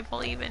Sprinkle, I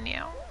believe in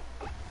you.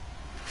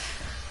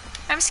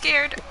 I'm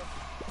scared.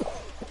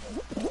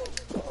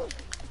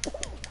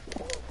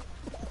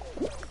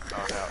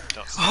 Oh, no.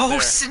 Don't stand Oh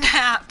there.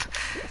 snap!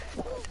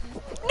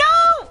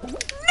 No!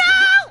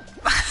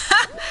 No!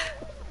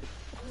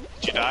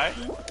 Did you die?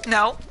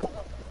 No,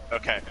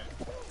 Okay.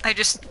 I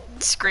just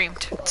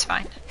screamed. It's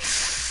fine.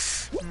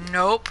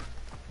 Nope.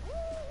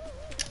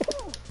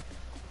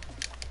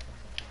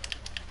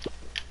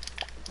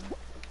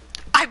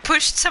 I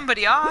pushed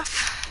somebody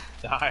off.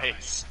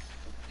 Nice.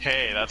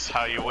 Hey, that's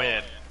how you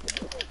win.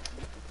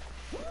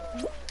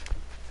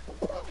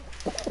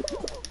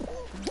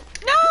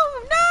 No,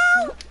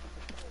 no!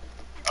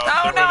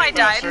 Oh they're no, I winning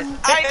died. faster.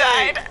 I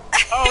Hey! died.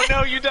 Oh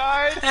no, you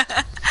died?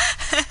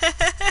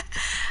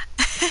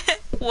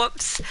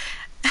 Whoops.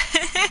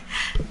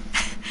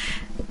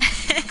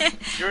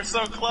 You were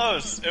so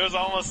close. It was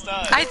almost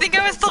done. I think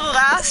I was the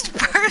last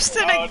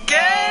person Oh,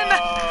 again.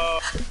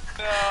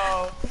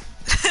 No.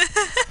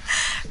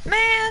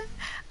 Man,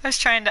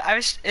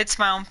 it's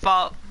my own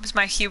fault. It was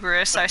my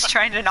hubris. I was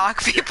trying to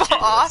knock people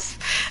off.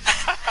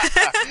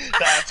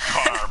 That's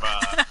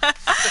karma.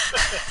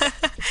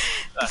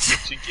 That's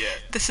what you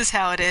get. This is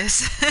how it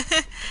is.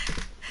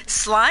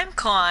 Slime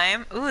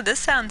climb. Ooh, this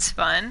sounds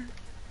fun.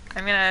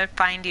 I'm gonna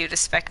find you to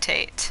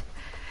spectate.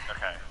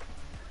 Okay.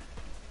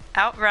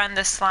 Outrun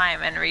the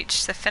slime and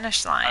reach the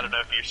finish line. I don't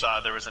know if you saw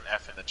there was an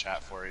F in the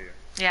chat for you.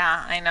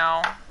 Yeah, I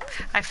know.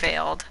 I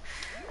failed.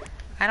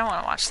 I don't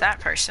want to watch that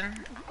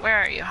person. Where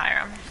are you,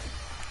 Hiram?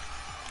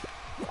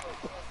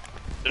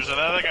 There's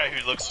another guy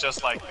who looks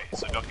just like me,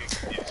 so don't get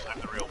confused. I'm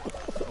the real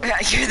one. Yeah,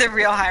 you're the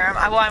real Hiram.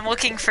 Well, I'm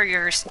looking for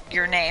your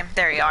name.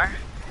 There you are.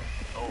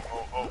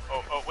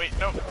 Oh, wait,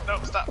 no,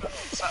 stop.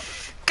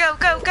 Go,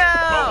 go, go!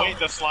 Oh, wait,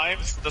 the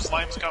slime's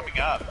coming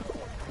up.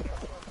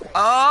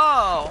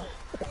 Oh,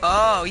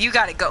 you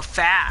gotta go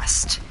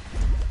fast.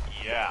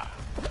 Yeah.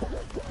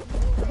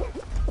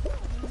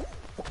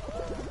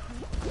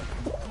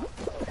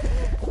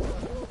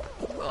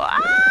 Ah!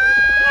 Go,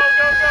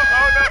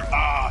 oh no!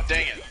 Ah,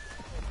 dang it.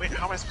 Wait,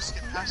 how am I supposed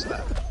to get past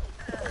that?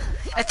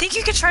 I think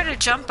you could try to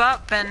jump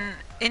up and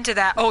into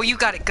that. Oh, you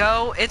gotta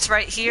go. It's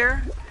right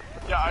here.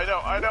 Yeah, I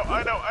know.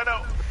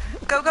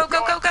 Go, go, go,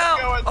 go,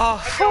 go!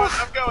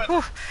 I'm going.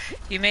 Whew.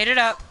 You made it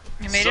up.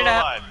 You made Still it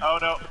up. alive. Oh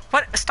no.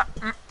 What? Stop.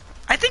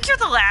 I think you're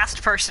the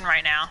last person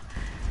right now.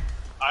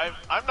 I'm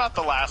not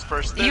the last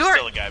person. There's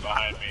still a guy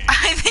behind me.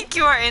 I think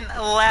you are in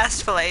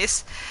last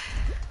place.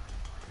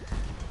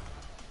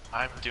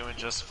 I'm doing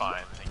just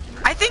fine, thank you.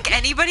 I think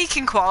anybody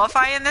can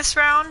qualify in this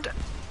round.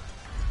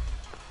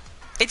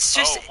 It's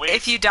just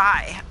if you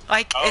die.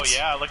 Like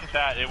yeah, look at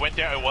that. It went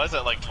down. It was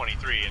at like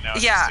 23, and now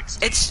it's yeah,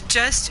 16. it's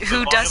just As who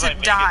long as I doesn't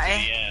make die.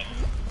 it to the end.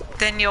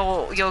 Then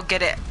you'll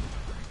get it.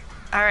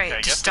 All right, Okay,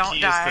 I just guess don't the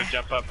key die. is to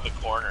jump up the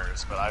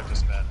corners, but I've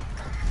just been.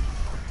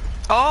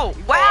 Oh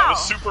wow! Oh, that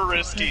was super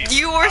risky.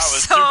 You were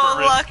so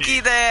lucky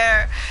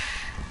there.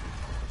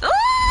 Ah!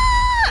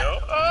 No.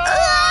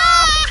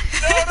 Ah!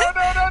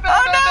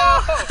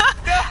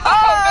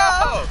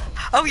 No!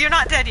 Oh, you're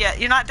not dead yet.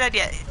 You're not dead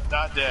yet.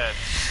 Not dead.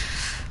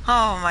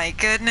 Oh my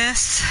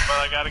goodness. But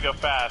I gotta go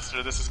fast,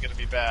 or this is gonna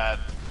be bad.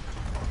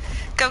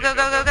 Go. No.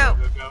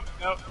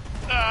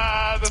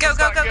 Ah, this Go, is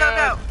go, not go, good. go,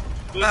 go.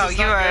 This Oh, is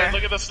you not are. good.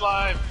 Look at the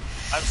slime.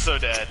 I'm so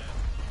dead.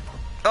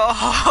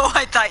 Oh,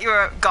 I thought you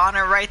were a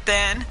goner right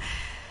then.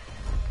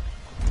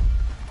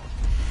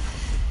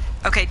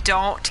 Okay,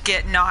 don't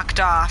get knocked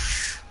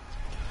off.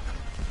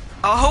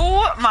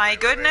 Oh my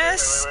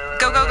goodness.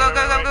 Go. Wait, go.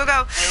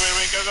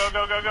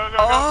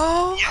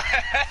 Oh.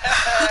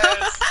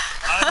 Yes!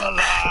 I'm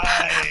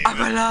alive!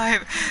 I'm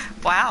alive.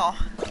 Wow.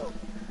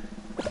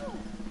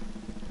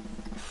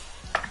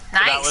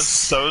 Nice. That was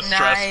so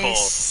stressful.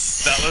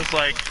 Nice. That was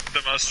like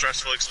the most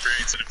stressful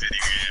experience in a video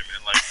game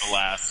in like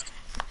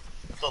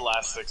the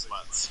last 6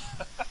 months.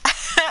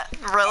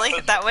 Really?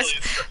 That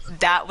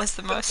was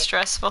the most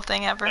stressful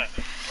thing ever?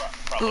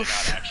 Probably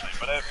Oof. not actually,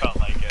 but it felt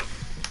like it.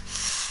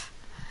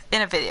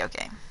 In a video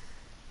game.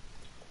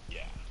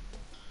 Yeah.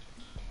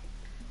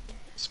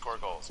 Score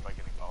goals by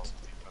getting balls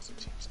with the opposing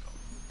team's goal.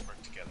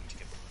 Work together to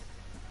get them.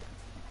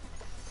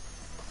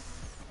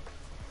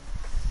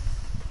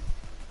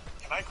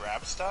 Can I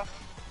grab stuff?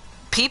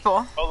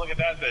 People. Oh, look at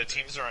that. The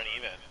teams are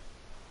uneven.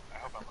 I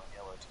hope I'm on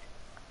yellow team.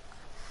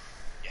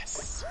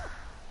 Yes.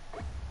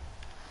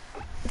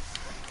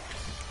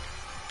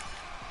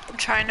 I'm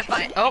trying to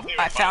find. Oh,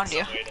 I found you.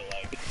 Way to,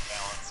 like,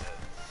 balance it.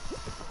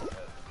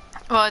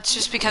 Well, it's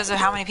just because of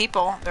how many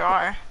people there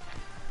are.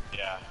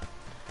 Yeah.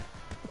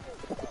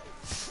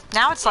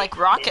 Now it's like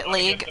Rocket We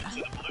wanna League. get them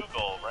to the blue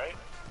goal, right?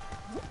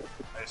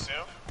 I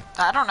assume.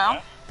 I don't know.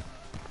 Yeah.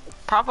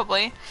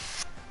 Probably.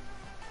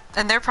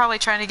 And they're probably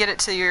trying to get it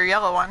to your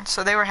yellow one,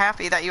 so they were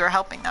happy that you were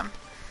helping them.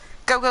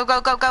 Go.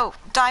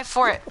 Dive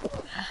for it. I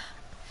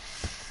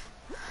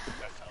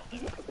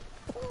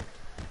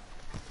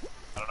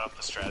don't know if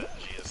the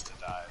strategy is to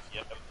dive.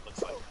 Yep, it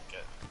looks like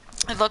it.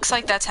 It looks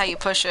like that's how you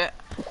push it.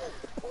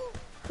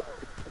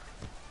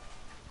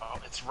 Oh,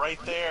 it's right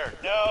there.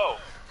 No!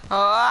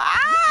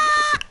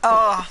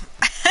 Oh.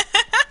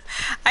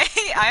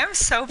 I am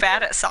so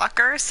bad at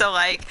soccer, so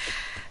like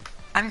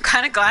I'm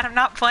kind of glad I'm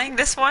not playing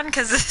this one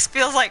because this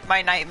feels like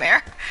my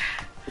nightmare.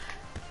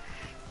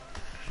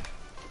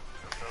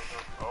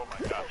 Oh my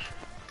gosh.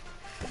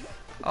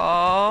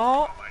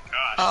 Oh. Oh my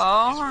gosh.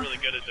 Oh. He's really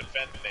good at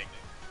defending.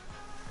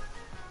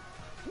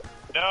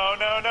 No!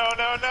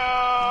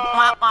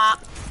 Wah, wah.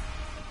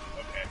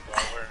 Okay,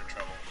 well, we're in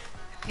trouble.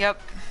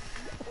 Yep.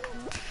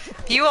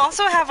 You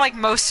also have like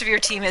most of your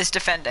team is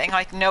defending.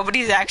 Like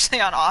nobody's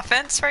actually on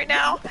offense right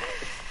now.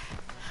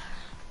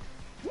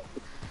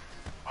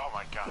 Oh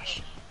my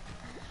gosh.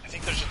 I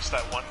think there's just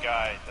that one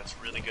guy that's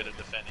really good at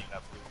defending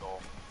that blue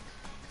goal.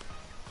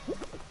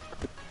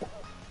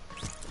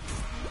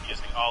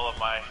 Using all of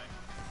my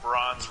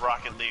bronze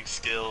Rocket League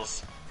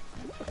skills.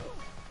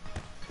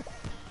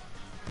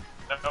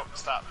 No,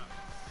 stop.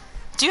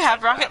 Do you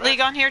have Rocket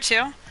League on here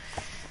too?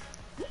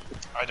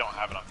 I don't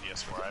have it on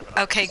PS4. I have it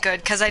on Okay, PS4. good,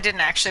 because I didn't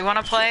actually want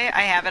to play.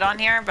 I have it on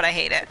here, but I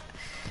hate it.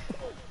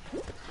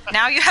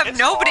 Now you have It's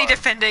nobody hard.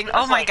 defending. There's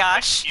Oh my like,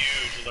 gosh. a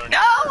huge learning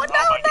No, curve. no,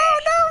 Oh my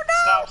gosh.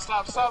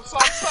 Stop!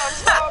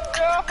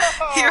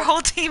 No! Your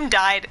whole team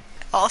died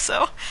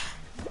also.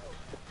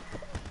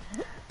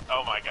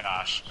 Oh my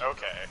gosh.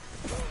 Okay.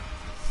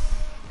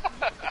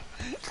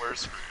 We're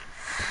screwed.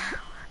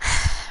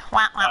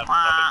 Wah, wah, I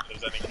wah.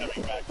 don't think there's any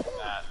coming back from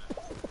that.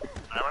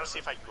 I want to see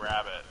if I can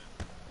grab it.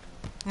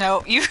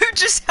 No, you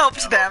just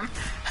helped them.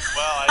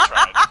 Well, I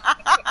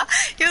tried.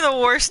 You're the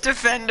worst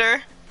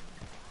defender.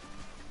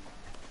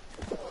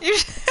 You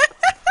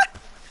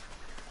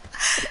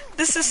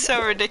This is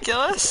so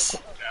ridiculous.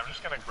 Okay, I'm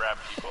just gonna grab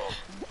people.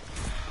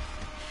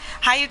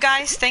 Hi you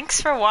guys,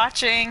 thanks for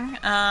watching.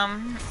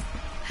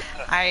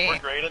 We're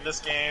great at this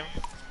game.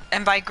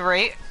 And by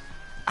great,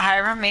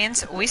 Hiram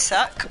means we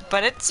suck,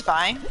 but it's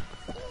fine.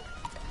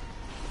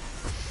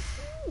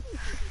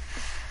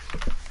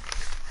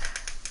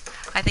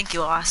 I think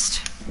you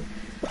lost.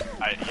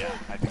 Yeah,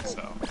 I think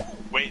so.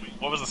 Wait,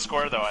 what was the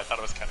score though? I thought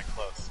it was kind of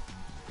close.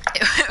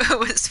 It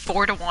was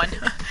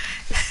 4-1.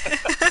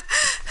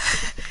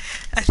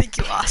 I think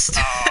you lost.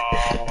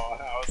 Oh,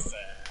 how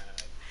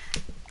sad.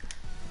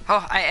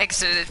 Oh, I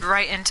exited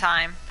right in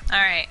time.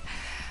 Alright.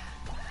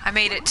 I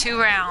made it 2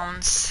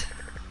 rounds.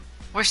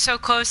 We're so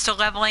close to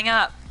leveling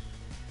up.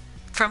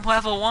 From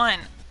level 1. Ooh,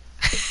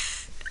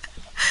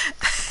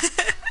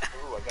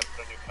 I got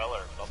a new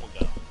color.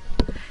 Bubblegum.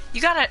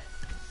 You got it.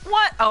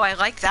 What? Oh, I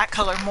like that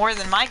color more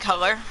than my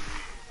color.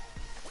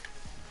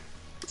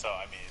 So,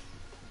 I mean,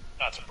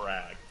 not to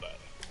brag, but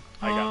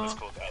I got this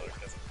cool color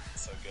because I'm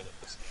so good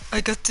at this game.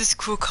 I got this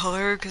cool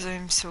color because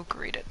I'm so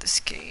great at this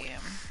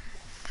game.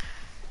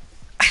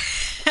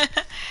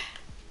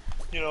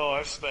 You know,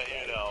 I've spent,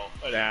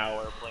 an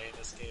hour playing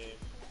this game.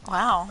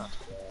 Wow.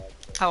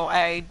 Oh,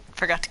 I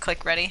forgot to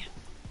click ready.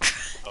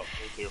 Oh,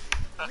 me too.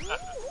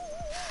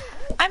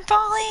 I'm Who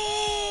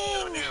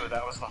falling! knew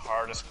that was the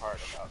hardest part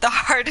about The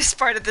hardest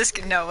part of this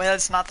game. No,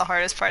 that's not the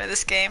hardest part of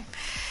this game.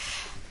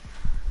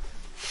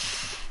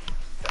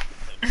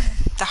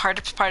 The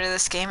hardest part of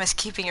this game is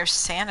keeping your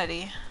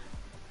sanity.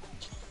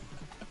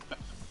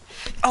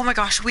 Oh my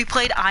gosh, we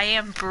played I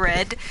Am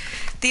Bread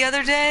the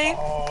other day.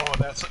 Oh,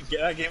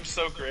 that game's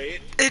so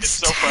great. It's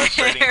so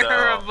frustrating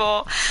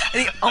terrible.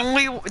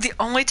 The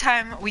only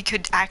time we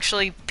could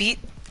actually beat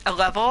a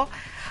level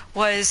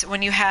was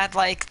when you had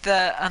like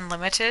the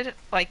unlimited,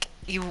 like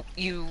you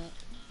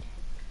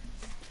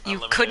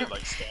Unlimited, couldn't.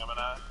 like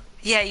stamina.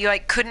 Yeah, you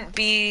like couldn't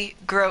be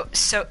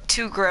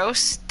too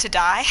gross to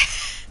die.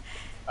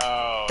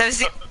 Oh, That was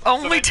the so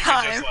only then you could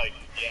time. just, like,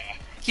 yeah.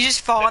 You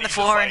just fall Then on the you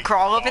floor just, and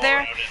crawl over fall there.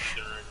 around in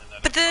the dirt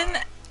and But it's then,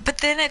 fine. but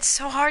then it's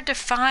so hard to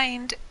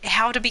find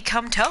how to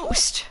become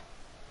toast.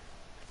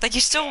 Like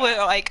you still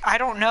will, like I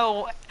don't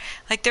know.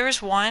 Like there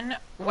was one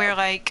where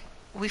like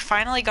we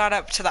finally got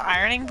up to the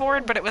ironing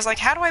board, but it was like,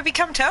 how do I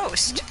become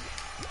toast?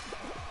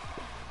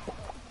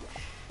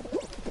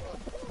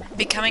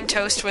 Becoming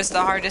toast was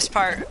the hardest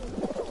part,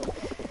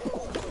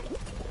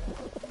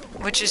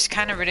 which is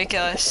kind of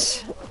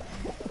ridiculous.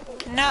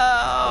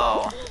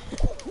 No.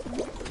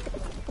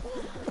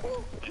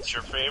 It's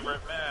your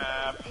favorite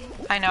map.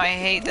 I know, I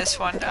hate this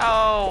one.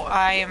 Oh,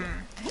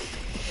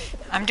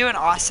 I'm doing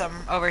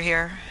awesome over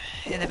here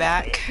in the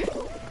back.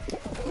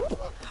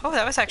 Oh,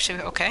 that was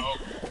actually okay.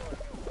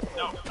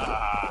 No.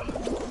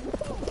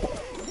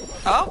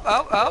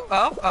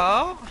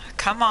 Oh.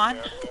 Come on.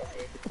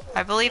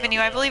 I believe in you,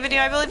 I believe in you,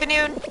 I believe in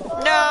you.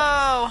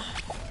 No!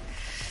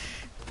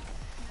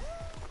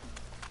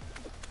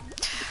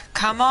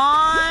 Come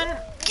on!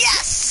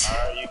 Yes!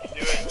 Alright, you can do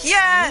it.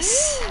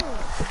 Yes!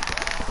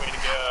 Way to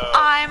go.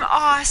 I'm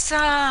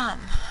awesome!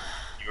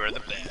 You are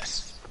the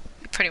best.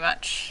 Pretty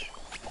much.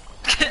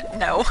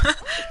 No.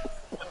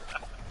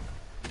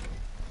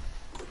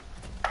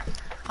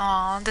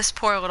 Aw, this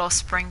poor little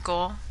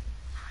Sprinkle.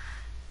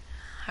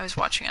 I was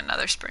watching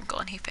another Sprinkle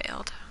and he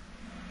failed.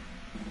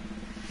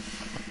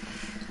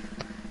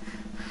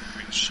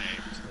 Bring shame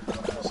to the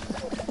person.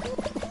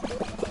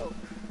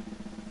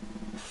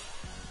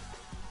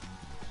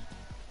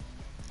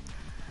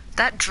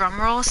 That drum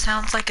roll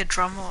sounds like a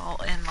drum roll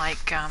in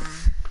like, I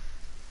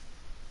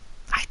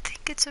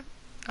think it's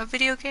a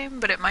video game,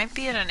 but it might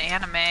be in an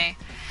anime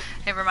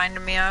it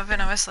reminded me of,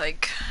 and I was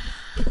like,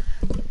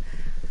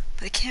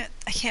 but I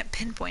can't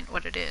pinpoint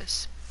what it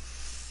is.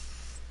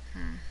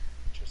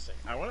 Interesting.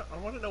 I want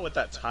to know what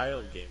that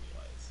tile game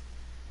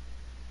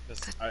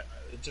was.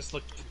 It just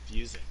looked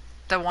confusing.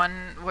 The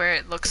one where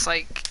it looks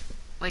like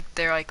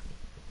they're like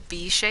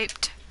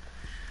V-shaped?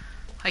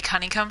 Like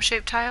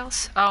honeycomb-shaped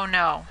tiles? Oh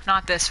no,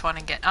 not this one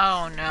again.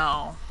 Oh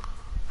no.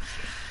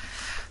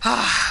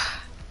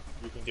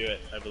 You can do it.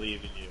 I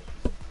believe in you.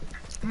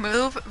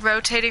 Move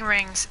rotating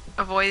rings,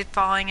 avoid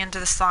falling into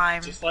the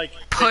slime, Just like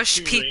push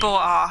pick 2 people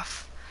rings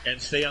off.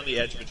 and stay on the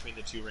edge between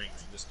the 2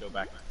 rings and just go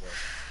back and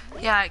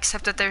forth. Yeah,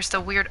 except that there's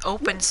the weird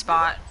open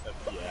spot.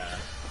 Yeah.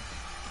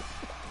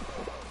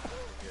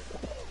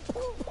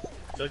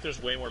 I feel like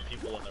there's way more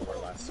people than there were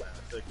last time. I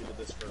feel like we did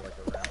this for like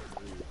a round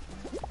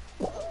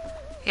 3.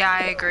 Yeah,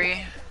 I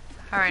agree.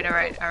 Alright.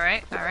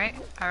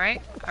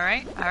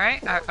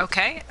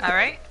 Okay,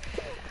 alright.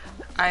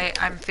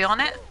 I'm feeling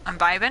it. I'm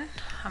vibing.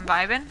 I'm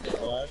vibing.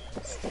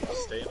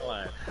 Staying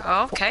alive.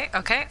 Okay,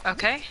 okay,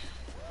 okay.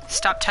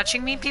 Stop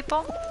touching me,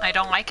 people. I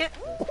don't like it.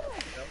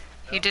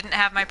 You didn't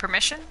have my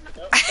permission.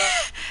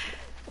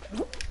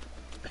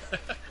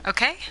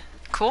 Okay,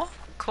 cool,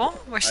 cool.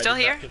 We're still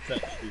here.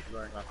 Consent to be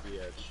throwing off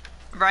the edge.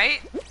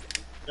 Right?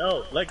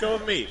 No, let go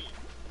of me.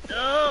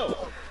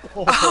 No. Oh,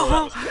 Oh,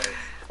 that was close.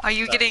 are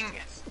you getting...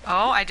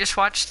 Oh, I just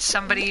watched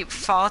somebody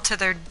fall to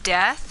their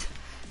death.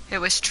 It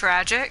was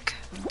tragic.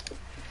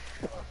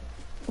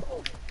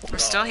 I'm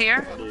still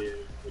here.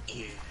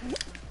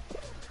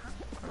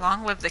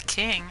 Long live the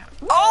king.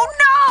 Oh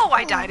no!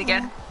 I died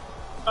again.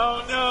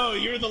 Oh no,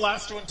 you're the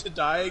last one to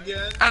die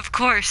again? Of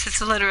course,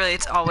 it's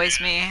always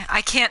me.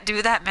 I can't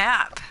do that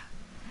map.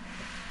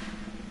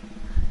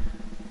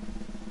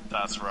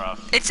 That's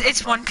rough.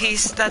 It's One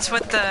Piece. That's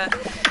what the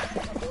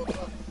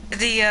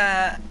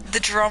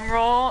drum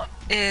roll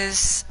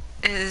is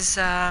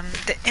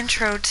the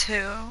intro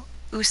to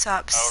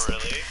Usopp's. Oh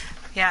really?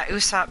 Yeah,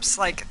 Usopp's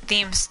like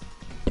themes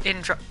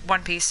in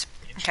One Piece.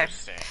 Okay.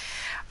 Interesting.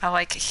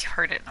 I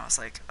heard it and I was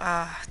like,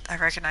 I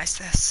recognize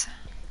this.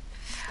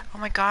 Oh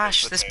my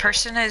gosh, this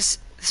person's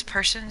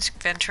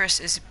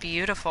Ventress is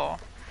beautiful.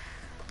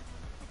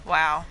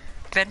 Wow.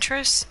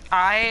 Ventress,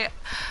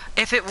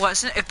 if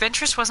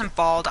Ventress wasn't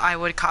bald, I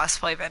would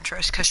cosplay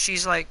Ventress because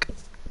she's like,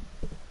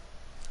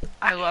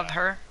 I love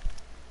her.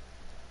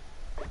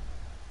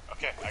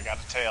 Okay, I got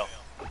a tail.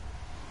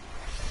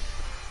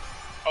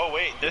 Oh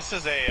wait, this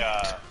is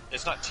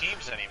it's not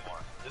teams anymore.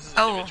 This is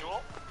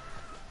individual.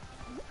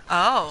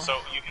 Oh. So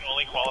you can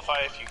only qualify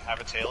if you have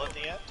a tail at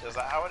the end? Is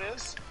that how it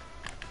is?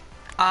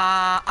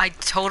 I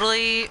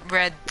totally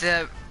read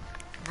the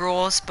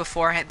rules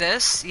before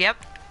this.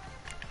 Yep.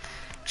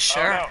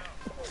 Sure. Oh,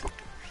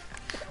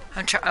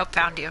 no. Oh,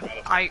 found you.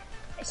 I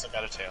still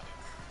got a tail.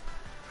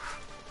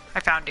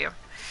 I found you.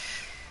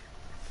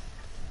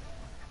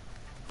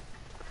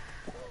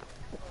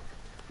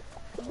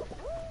 I'm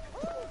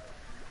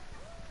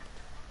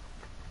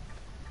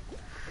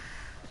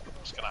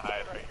just gonna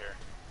hide right here.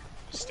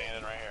 Just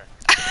standing right here.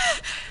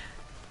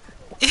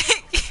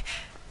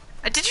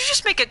 Did you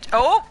just make it?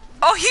 Oh,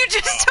 you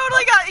just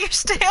totally got your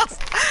tail.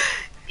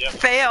 Yep.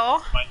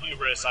 Fail. My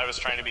hubris, I was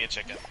trying to be a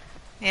chicken.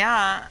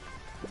 Yeah.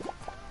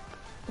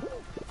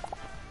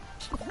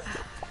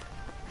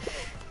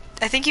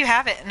 I think you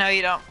have it. No,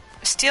 you don't.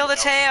 Steal the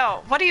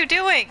tail. What are you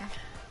doing?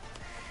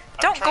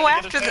 Don't go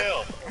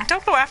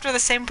after the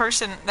same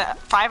person that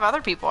 5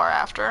 other people are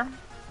after.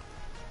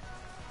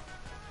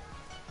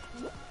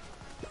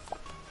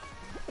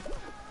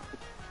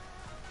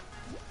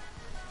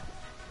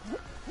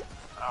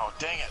 Oh,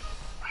 dang it.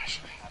 I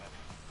should have had it.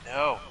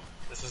 No,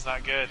 this is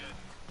not good.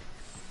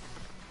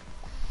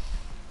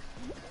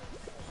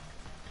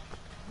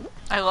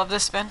 I love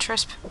this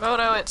Ventress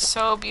photo. It's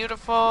so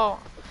beautiful.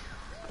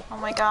 Oh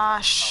my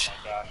gosh. Oh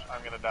my gosh,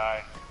 I'm gonna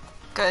die.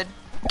 Good.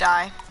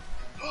 Die.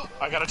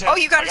 I got a tail. Oh,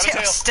 you got a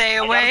tail. Stay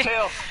away.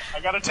 I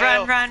got a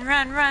tail.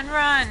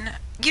 Run.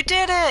 You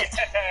did it.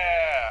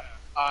 Yeah.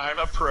 I'm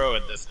a pro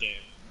at this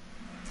game.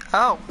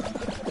 Oh.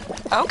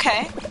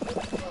 Okay.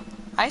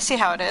 I see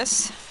how it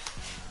is.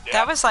 Yeah.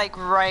 That was like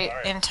right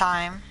in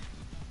time.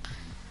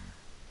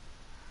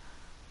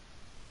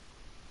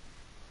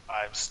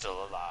 I'm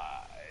still alive.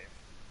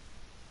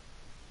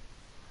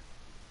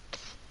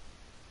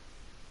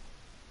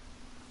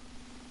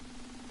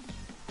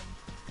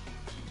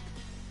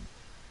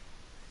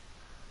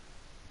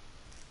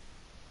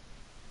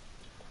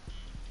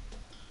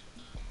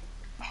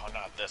 Oh,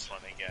 not this one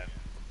again.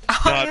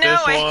 Oh Not no,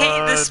 this I hate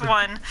one. this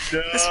one.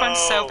 No. This one's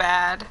so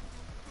bad.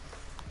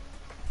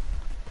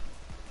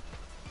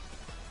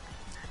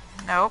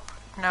 Nope.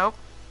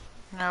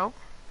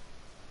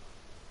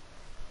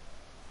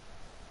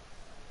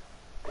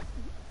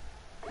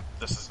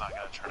 This is not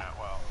going to turn out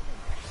well.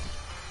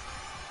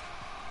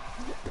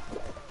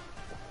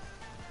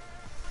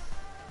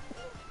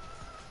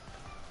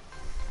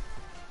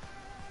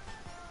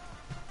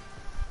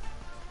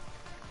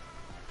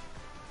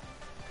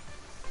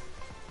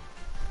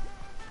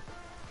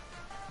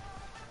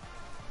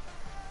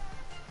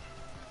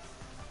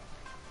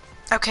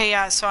 Okay,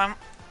 yeah, so I'm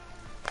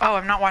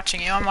not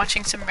watching you. I'm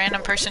watching some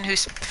random person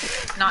who's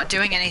not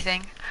doing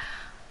anything.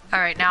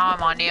 Alright, now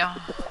I'm on you.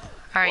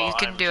 Alright, you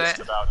can do it.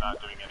 I'm about not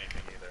doing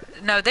anything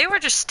either. No, they were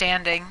just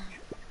standing.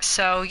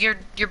 So you're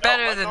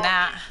better than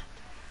that.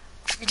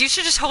 You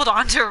should just hold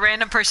on to a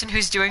random person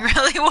who's doing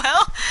really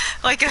well.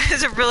 Like,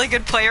 is a really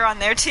good player on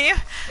their team.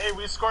 Hey,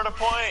 we scored a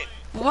point!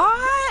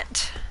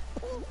 What?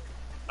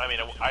 I mean,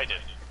 I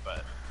didn't,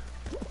 but...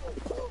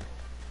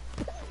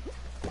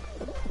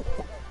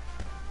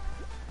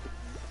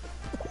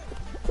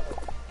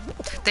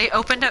 They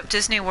opened up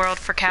Disney World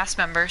for cast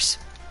members.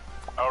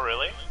 Oh,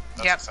 really?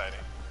 That's Yep. exciting.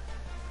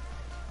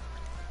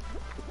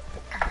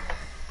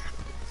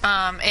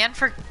 And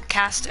for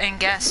cast and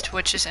guest,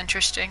 which is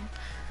interesting.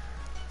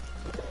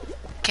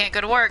 Can't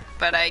go to work,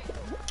 but I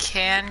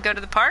can go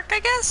to the park, I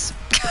guess?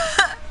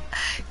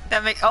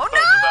 That make— oh no!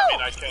 Does that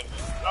mean I can...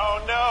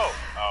 Oh no!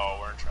 Oh,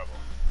 we're in trouble.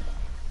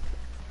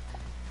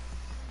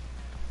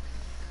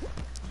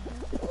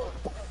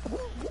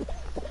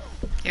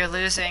 You're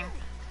losing.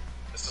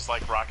 This is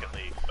like Rocket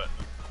League, but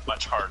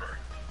much harder.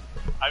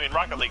 I mean,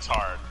 Rocket League's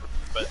hard,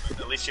 but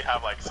at least you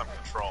have like some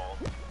control.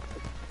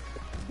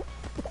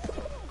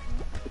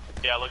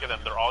 Yeah, look at them.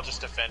 They're all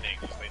just defending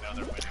because they know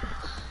they're winning.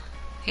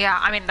 Yeah,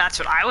 I mean, that's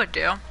what I would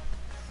do.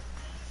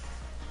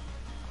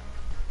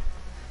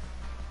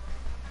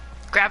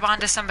 Grab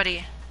onto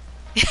somebody.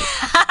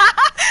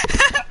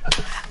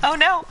 Oh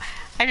no,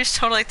 I just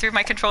totally threw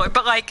my controller.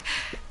 But like,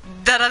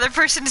 that other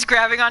person's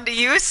grabbing onto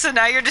you, so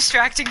now you're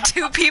distracting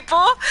two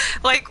people,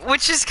 like,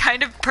 which is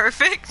kind of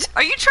perfect.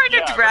 Are you trying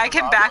to drag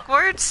him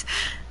backwards?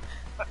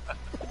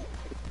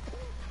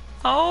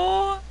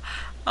 Oh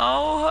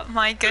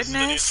my goodness. This is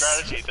the new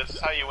strategy. This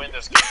is how you win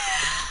this game.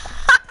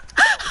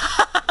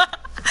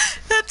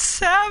 That's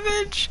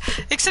savage.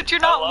 Except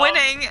you're not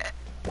winning.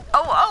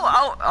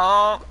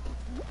 Oh.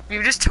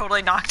 You just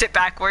totally knocked it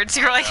backwards.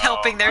 You're like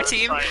helping their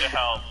team. I was trying to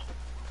help.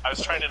 I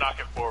was trying to knock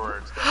it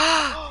forward.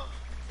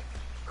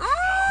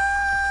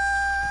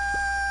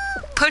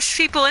 Push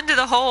people into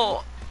the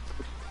hole.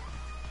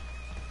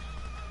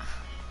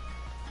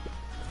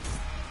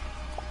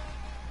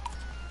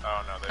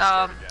 Oh no, they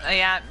scored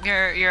again.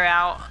 Yeah, you're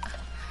out.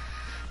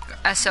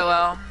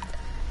 SOL.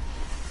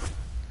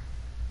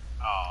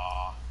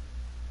 Aww.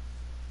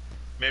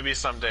 Maybe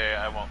someday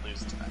I won't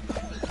lose to that.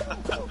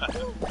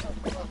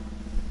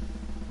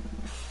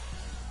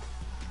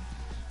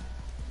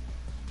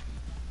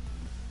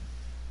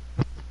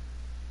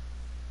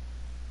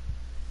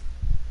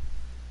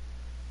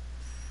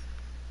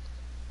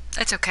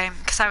 It's okay,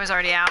 because I was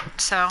already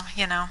out, so,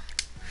 you know.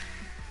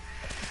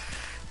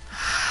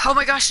 Oh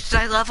my gosh, did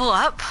I level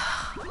up?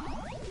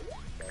 Oh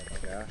my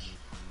gosh.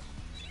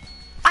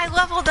 I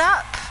leveled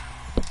up!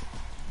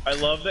 I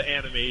love the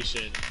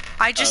animation.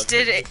 I just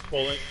did it.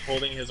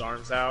 Holding his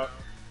arms out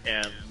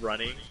and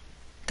running.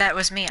 That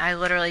was me. I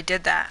literally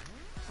did that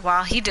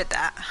while he did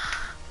that.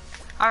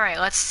 Alright,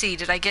 let's see.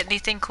 Did I get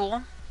anything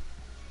cool?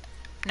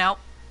 Nope.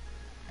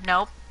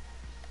 Nope.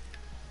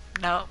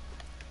 Nope.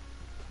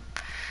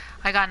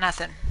 I got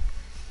nothing.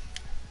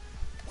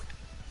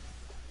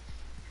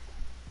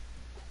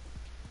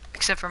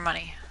 Except for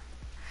money.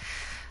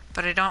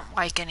 But I don't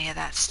like any of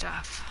that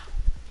stuff.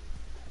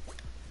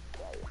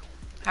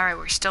 Alright,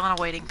 we're still in a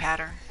waiting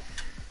pattern.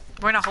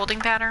 We're in a holding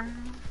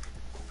pattern.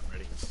 I'm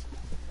ready.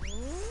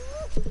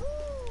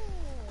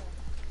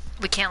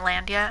 We can't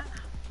land yet.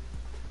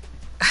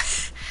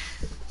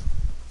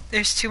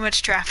 There's too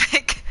much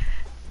traffic.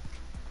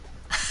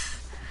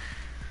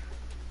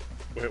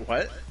 Wait,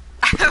 what?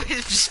 I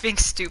was just being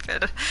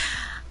stupid.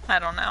 I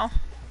don't know.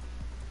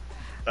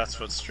 That's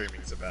what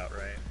streaming's about,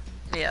 right?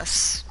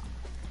 Yes.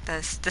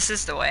 This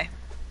is the way.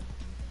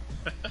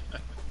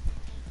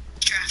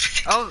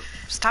 Oh,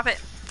 stop it.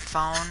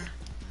 Phone.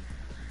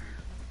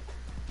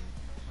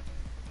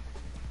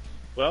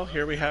 Well,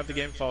 here we have the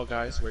game Fall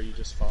Guys, where you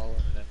just fall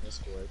in an endless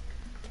void.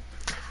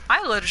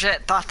 I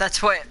legit thought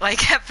that's what,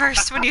 like, at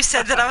first when you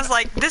said that, I was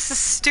like, this is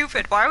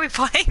stupid. Why are we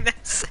playing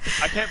this?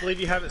 I can't believe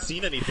you haven't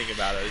seen anything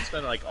about it. It's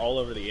been, like, all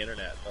over the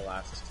internet the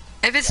last...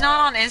 If it's not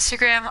on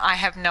Instagram, I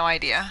have no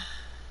idea.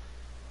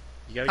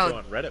 You gotta go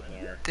on Reddit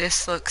more.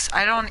 This looks...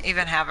 I don't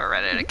even have a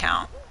Reddit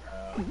account.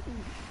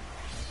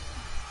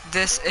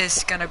 This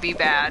is gonna be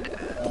bad.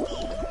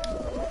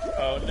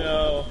 Oh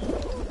no.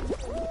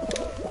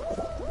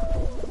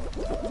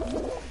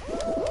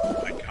 Oh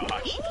my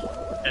gosh.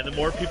 And the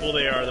more people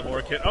they are, the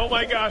more oh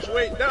my gosh,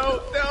 wait, no!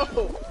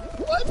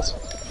 What?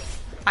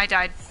 I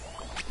died.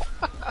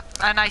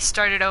 And I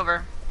started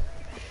over.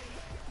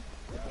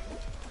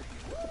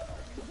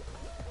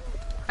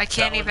 I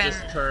can't that one even...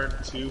 just turned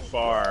too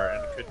far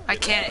and couldn't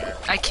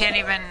I can't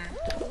even...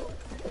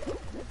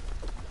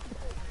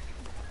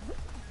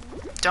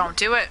 Don't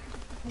do it.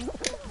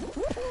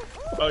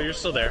 Oh, you're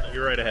still there.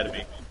 You're right ahead of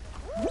me.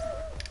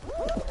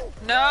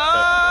 No!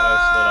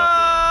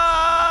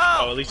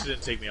 Oh, at least it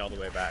didn't take me all the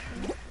way back.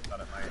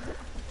 Thought it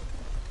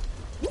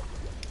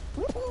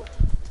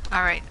might.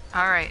 Alright.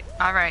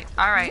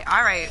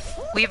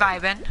 We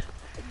vibing.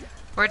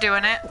 We're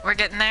doing it. We're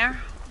getting there.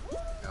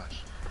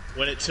 Gosh.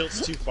 When it tilts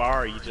too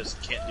far, you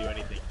just can't do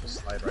anything.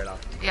 Just slide right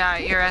off. Yeah,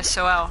 you're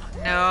SOL.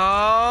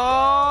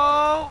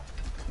 No! Oh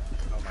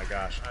my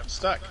gosh, I'm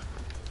stuck.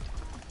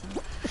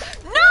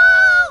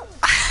 No!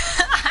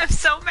 I'm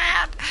so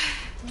mad.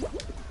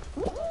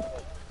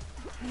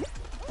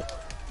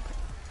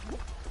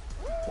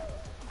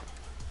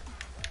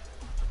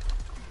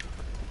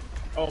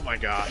 Oh my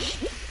gosh.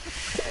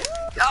 This is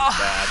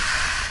bad.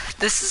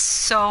 This is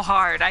so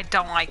hard. I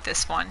don't like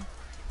this one.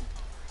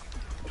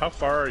 How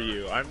far are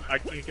you? I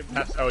can't get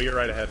past. Oh, you're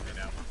right ahead of me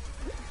now.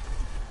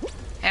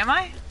 Am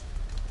I?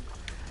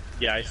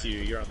 Yeah, I see you.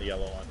 You're on the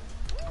yellow one.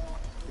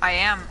 I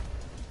am.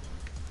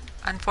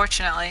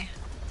 Unfortunately.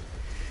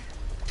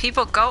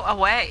 People, go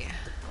away.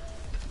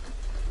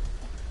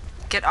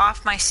 Get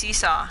off my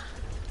seesaw.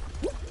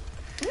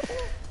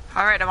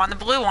 Alright, I'm on the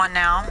blue one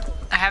now.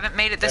 I haven't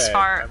made it this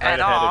far I'm right at ahead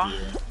all. of you.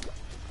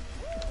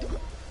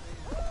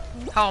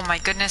 Oh my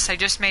goodness, I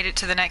just made it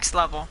to the next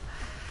level.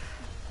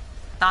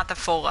 Not the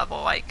full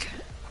level, like.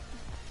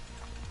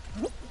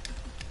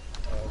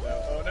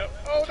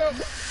 Oh no!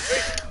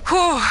 Wait.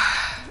 Whew.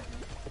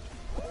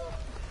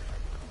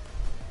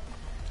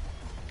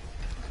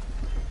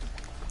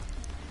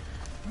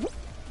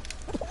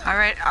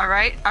 Alright,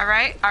 alright,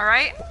 alright,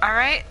 alright,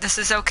 alright. This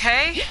is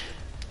okay.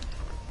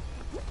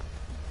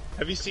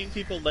 Have you seen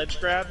people ledge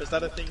grab? Is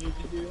that a thing you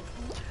can do?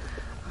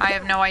 I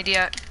have no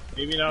idea.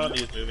 Maybe not on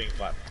these moving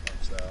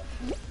platforms, though.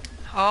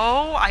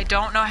 Oh, I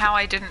don't know how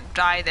I didn't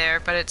die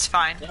there, but it's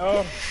fine. No,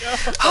 no!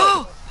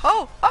 Oh,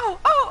 oh, oh,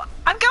 oh!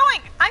 I'm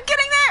going! I'm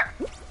getting there!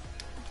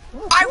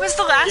 I was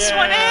the last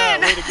one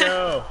in! Way to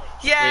go!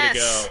 Yes! Way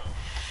to go.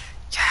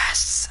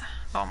 Yes!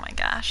 Oh my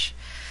gosh.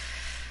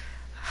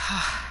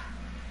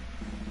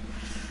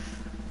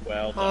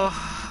 Well done.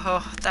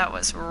 Oh, that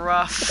was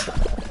rough.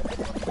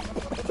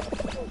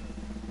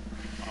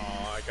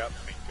 Aw, I got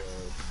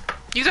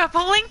Plinko. You got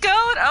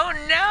Palinko'd? Oh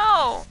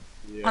no!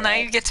 Yeah, Well, now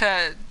you get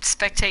to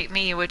spectate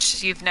me,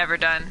 which you've never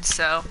done,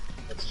 so.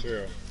 that's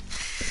true.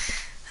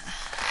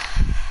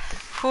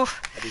 Whew.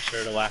 I'll be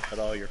sure to laugh at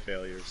all your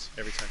failures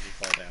every time you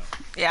fall down.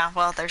 Yeah,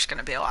 well, there's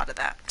gonna be a lot of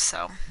that,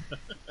 so.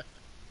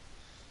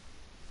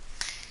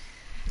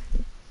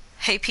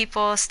 Hey,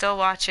 people still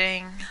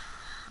watching.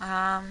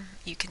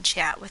 You can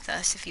chat with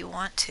us if you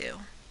want to.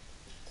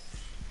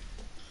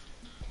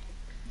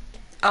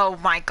 Oh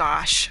my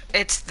gosh,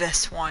 it's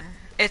this one.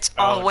 It's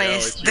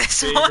always no,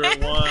 it's your this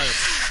favorite one.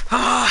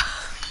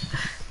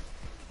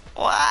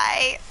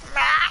 Why?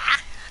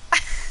 Ah.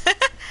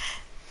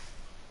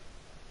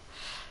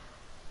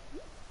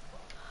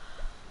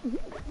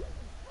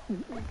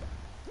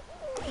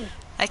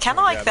 I kind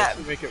of like that. This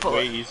would make it bullet.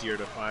 way easier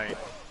to find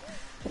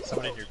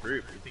someone in your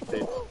group. You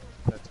think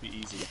that'd be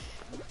easy?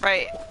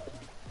 Right.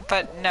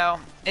 But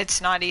no,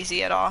 it's not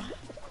easy at all.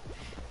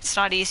 It's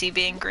not easy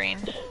being green.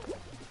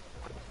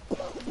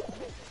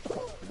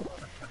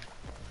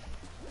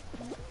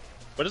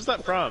 What is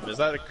that from? Is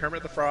that a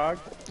Kermit the Frog?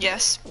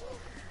 Yes.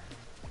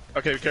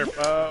 Okay, be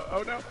careful.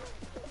 Oh no!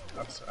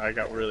 I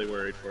got really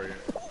worried for you.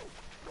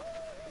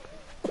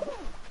 Oh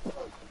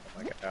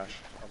my gosh!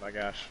 Oh my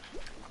gosh!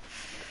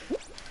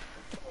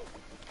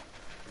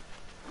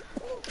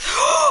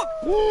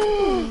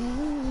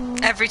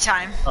 Every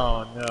time.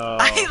 Oh no!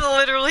 I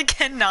literally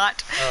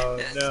cannot. Oh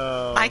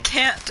no! I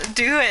can't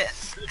do it.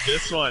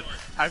 This one.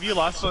 Have you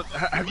lost on?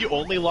 Have you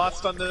only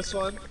lost on this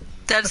one?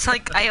 That's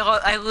like,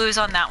 I lose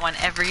on that one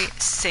every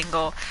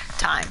single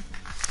time.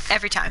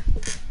 Every time.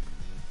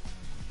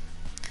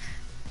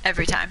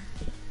 Every time.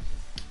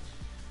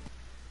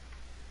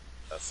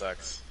 That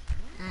sucks.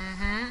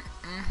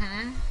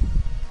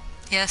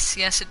 Yes,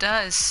 yes it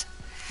does.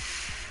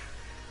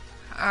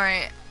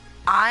 Alright.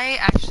 I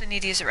actually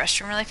need to use the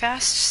restroom really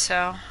fast,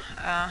 so,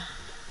 I'm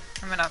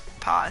gonna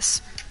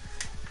pause.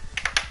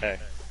 Okay.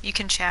 You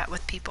can chat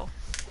with people.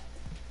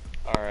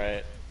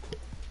 Alright.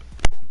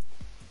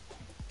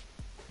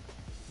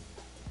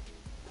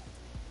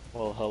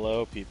 Well,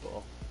 hello,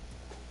 people.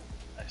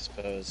 I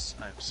suppose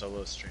I'm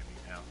solo streaming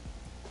now.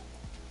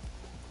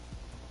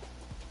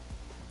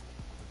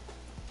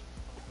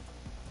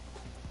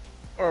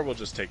 Or we'll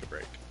just take a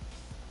break.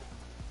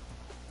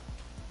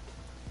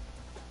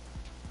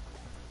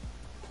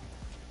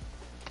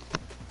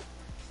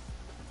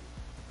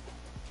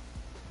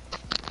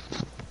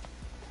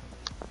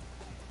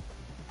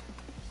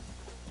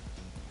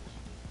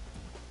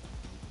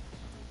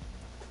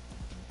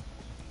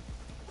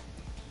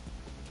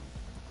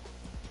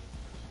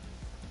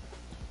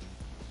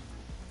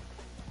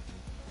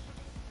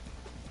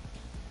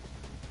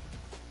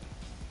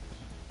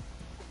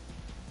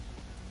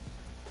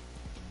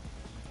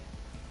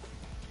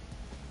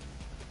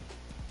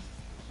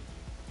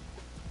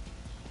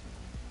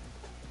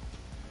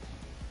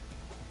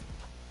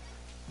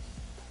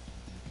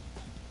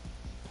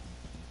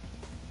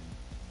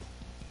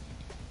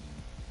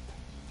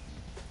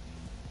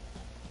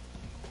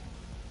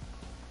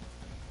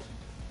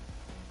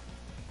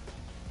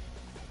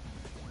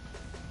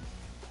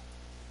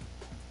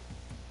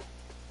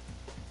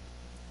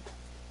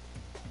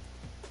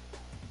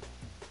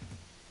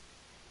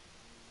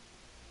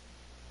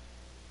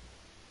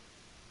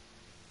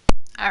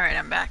 Alright,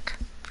 I'm back.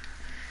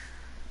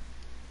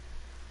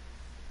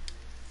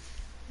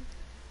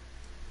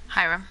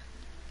 Hiram.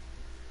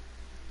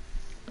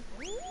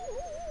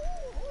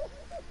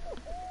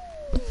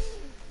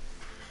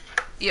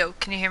 Yo,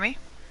 can you hear me?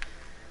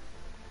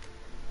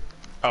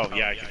 Oh,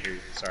 yeah, I can hear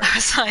you. Sorry.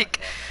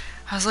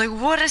 I was like,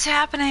 what is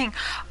happening?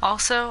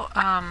 Also,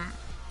 I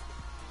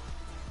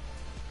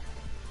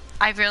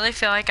really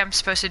feel like I'm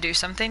supposed to do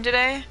something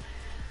today,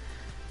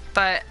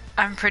 but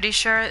I'm pretty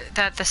sure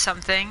that the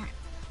something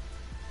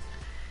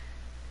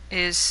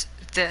is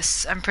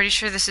this. I'm pretty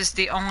sure this is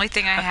the only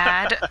thing I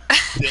had.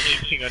 The only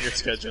thing on your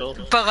schedule.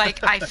 But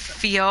like, I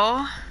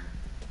feel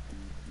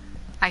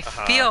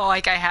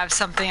like I have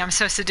something I'm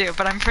supposed to do,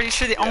 but I'm pretty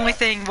sure the only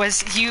thing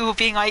was you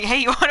being like, hey,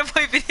 you want to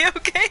play video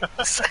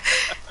games?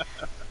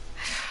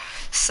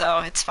 So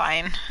it's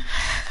fine.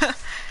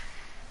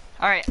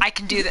 Alright, I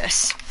can do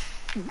this.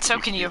 So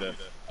can you.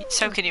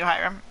 So can you,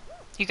 Hiram.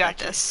 You got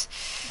Thank you. this.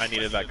 I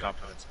needed that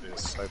confidence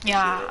boost. So I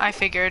Yeah, appreciate it. I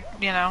figured,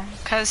 you know,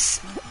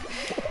 because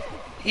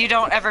you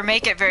don't ever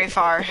make it very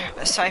far.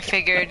 So I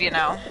figured, you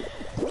know.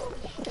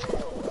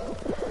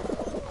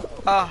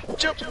 Oh,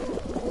 Jump!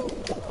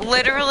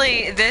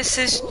 literally, this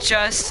is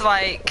just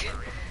like,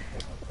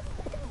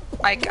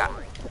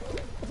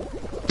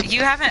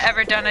 you haven't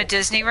ever done a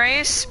Disney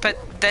race, but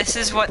this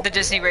is what the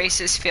Disney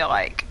races feel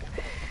like.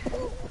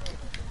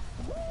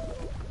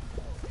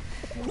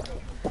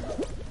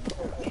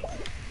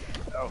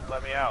 Oh,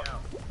 let me out.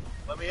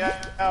 Let me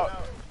out.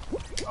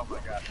 Oh my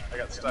god, I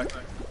got stuck.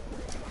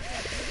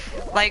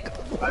 Like,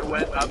 I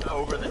went up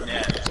over the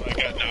net, so I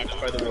got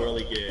knocked by the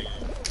whirligig.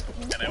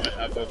 And I went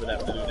up over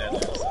that blue net on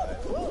the side.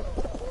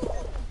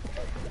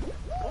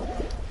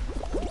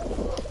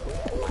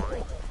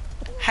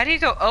 how do you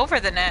go over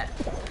the net?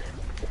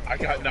 I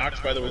got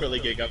knocked by the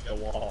whirligig up the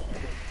wall.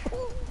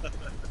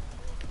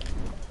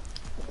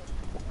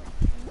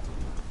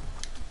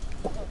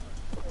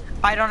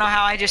 I don't know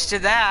how I just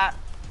did that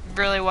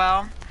really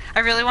well. I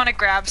really want to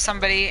grab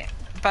somebody,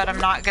 but I'm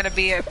not gonna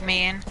be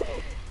mean.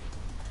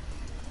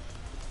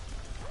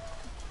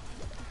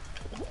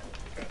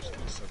 Gosh,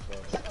 that was so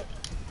close.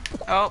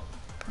 Oh.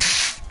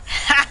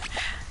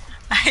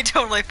 I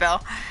totally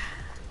fell.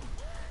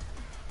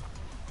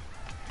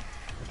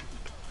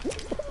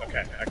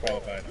 Okay, I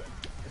qualified.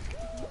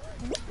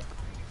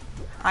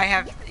 I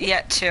have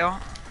yet to.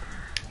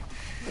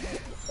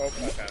 Oh, I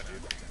found you.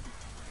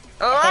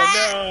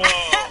 Oh,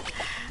 Oh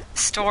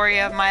story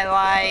of my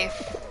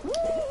life.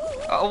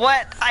 Oh,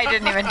 what? I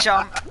didn't even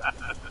jump.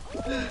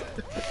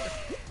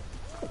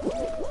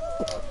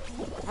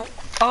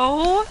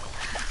 Oh.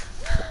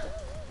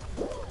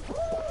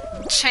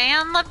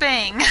 Chan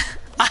LaBing.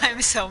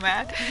 I'm so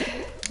mad.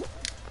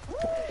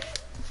 no!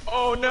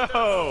 Oh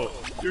no!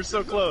 You're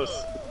so close.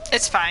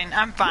 It's fine.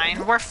 I'm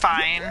fine. We're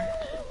fine.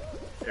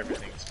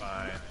 Everything's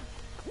fine.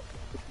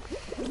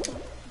 Oh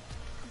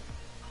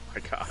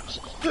my gosh.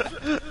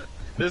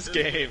 This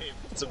game,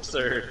 it's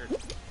absurd.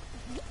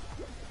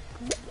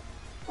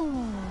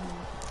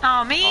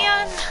 Oh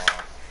man.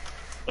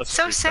 Let's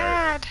So restart.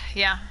 sad.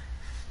 Yeah.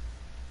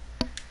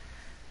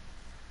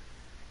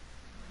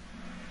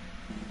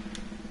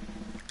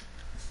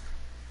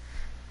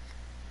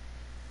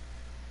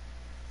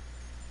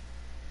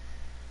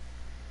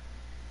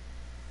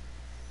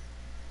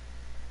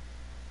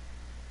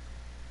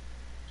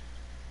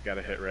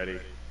 Gotta hit ready.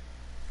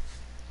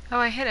 Oh,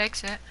 I hit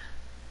exit.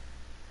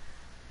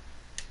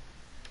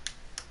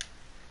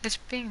 It's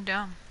being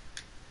dumb.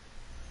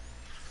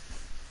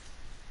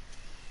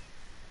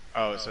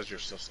 Oh, it says you're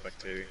still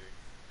spectating.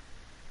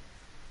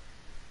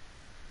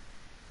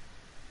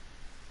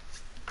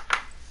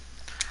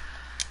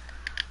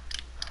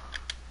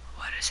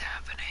 What is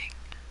happening?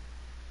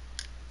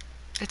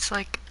 It's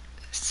like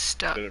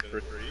stuck. Did it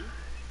for free?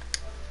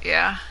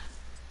 Yeah.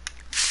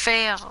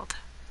 Failed.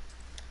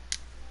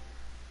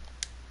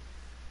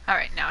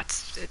 Alright, now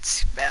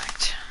it's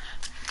backed.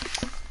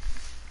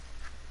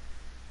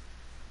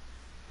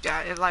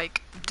 Yeah, it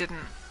like didn't.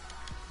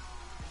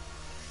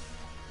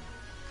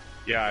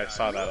 Yeah, I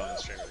saw that on the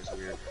stream. It was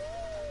weird.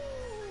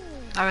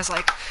 I was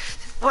like,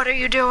 what are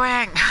you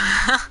doing?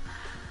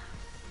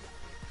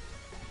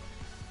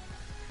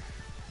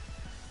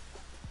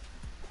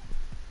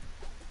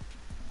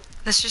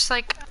 This just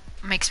like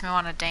makes me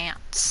want to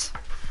dance.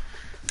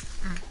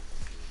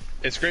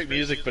 It's great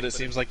music, but it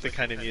seems like the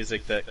kind of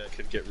music that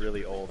could get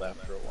really old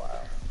after a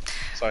while.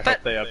 So I But-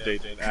 hope they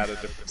update and add a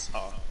different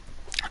song.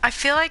 I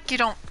feel like you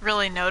don't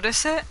really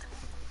notice it.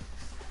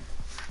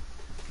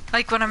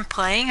 Like when I'm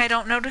playing, I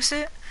don't notice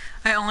it.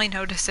 I only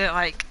notice it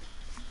like,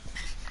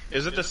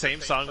 Is it the same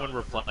song when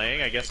we're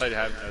playing? I guess I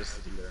haven't noticed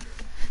it either.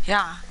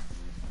 yeah.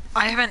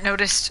 I haven't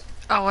noticed.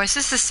 Oh, is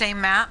this the same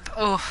map?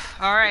 Oh,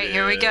 alright, It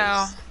here we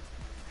go. is.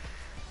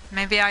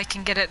 Maybe I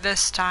can get it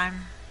this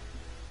time.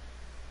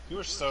 You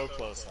were so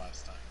close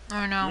last time.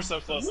 Oh You no. were so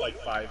close like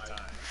 5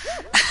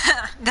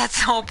 times. That's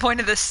the whole point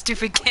of this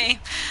stupid game.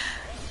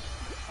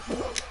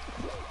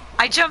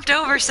 I jumped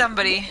over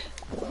somebody.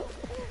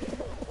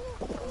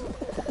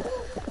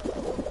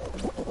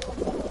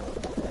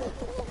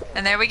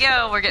 And there we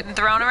go, we're getting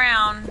thrown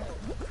around.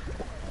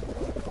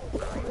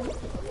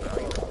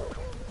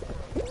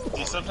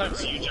 See,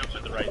 sometimes you jump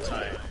at the right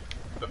time,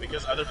 but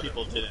because other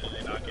people didn't,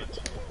 they not get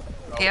to.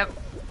 Oh, Yep.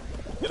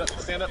 Get up,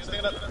 stand up,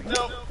 stand up.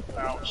 No!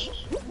 Ouch.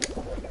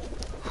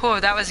 Whew,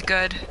 that was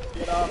good.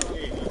 Get off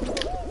me.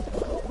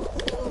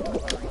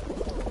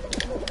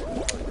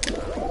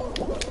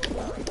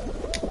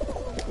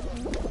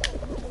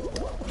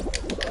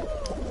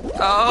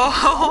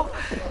 Oh!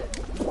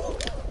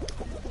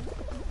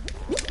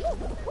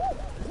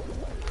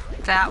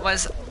 That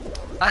was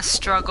a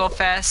struggle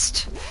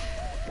fest.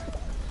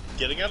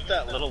 Getting up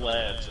that little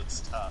ledge,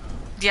 it's tough.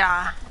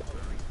 Yeah.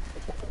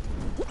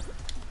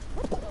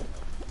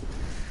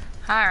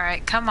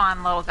 Alright, come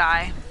on, little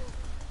guy.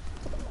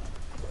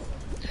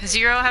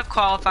 0 have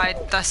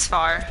qualified thus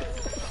far.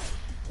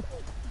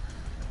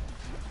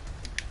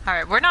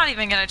 Alright, we're not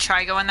even gonna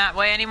try going that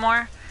way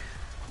anymore.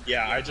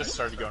 Yeah, I just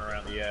started going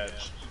around the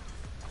edge.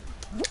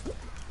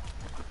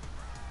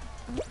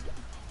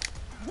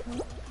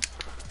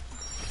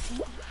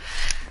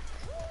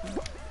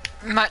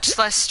 Much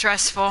less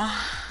stressful.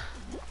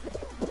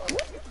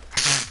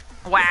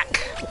 Whack.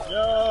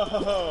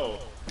 No!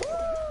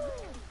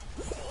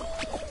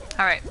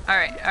 Alright,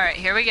 alright, alright,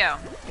 here we go.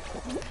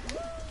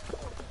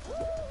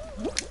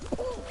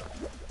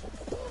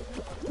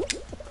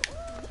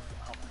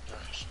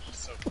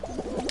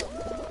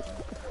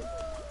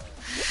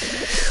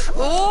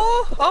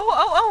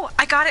 Oh,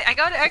 I got it, I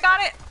got it, I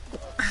got it!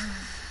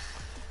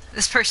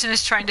 This person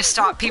is trying to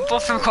stop people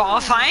from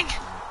qualifying.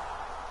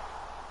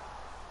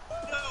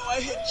 No,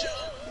 I hit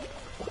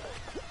jump!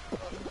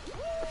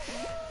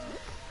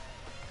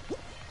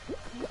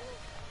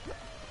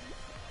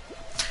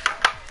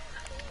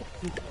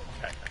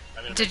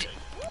 Did you...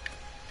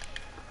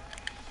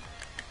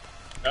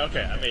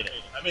 Okay, I made it.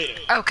 I made it.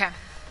 Okay.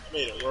 I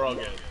made it. We're all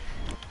good.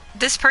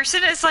 This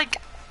person is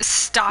like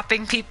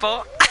stopping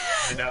people.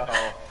 I know.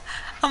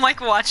 I'm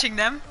like watching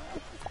them.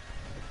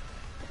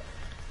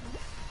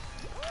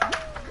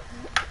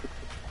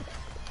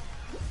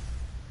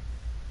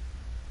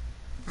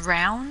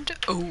 Round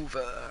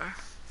over.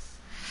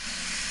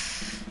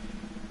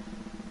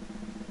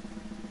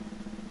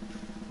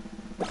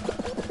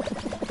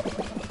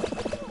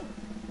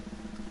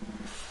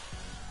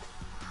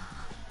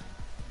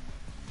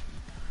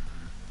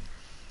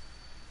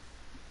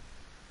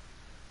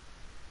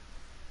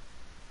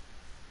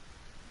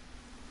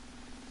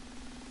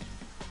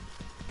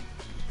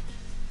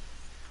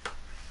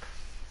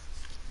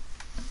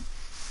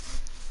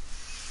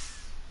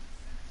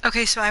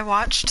 Okay, so I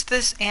watched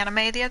this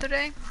anime the other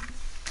day.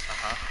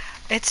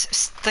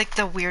 It's like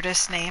the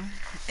weirdest name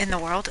in the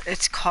world.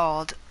 It's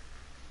called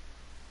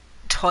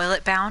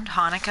Toilet Bound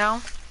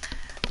Hanako.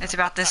 It's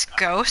about this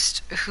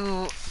ghost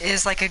who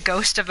is like a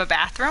ghost of a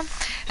bathroom.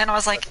 And I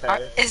was like,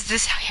 Okay. is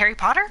this Harry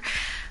Potter?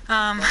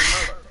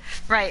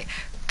 Right.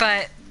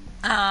 But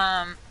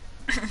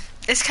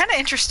it's kind of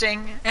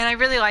interesting, and I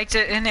really liked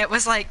it. And it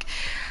was like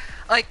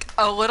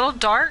a little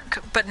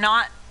dark, but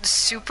not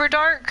super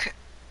dark.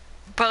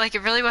 But like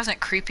it really wasn't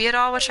creepy at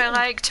all, which I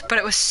liked. But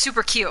it was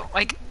super cute.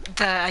 Like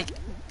the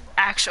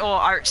actual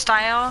art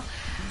style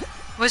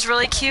was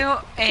really cute,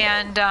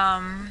 and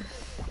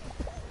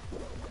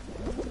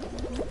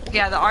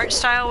yeah, the art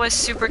style was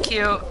super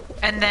cute.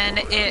 And then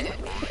it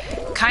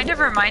kind of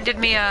reminded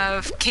me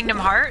of Kingdom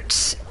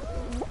Hearts.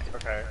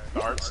 Okay.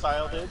 The art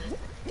style did?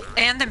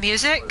 And the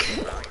music.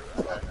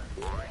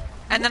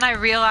 And then I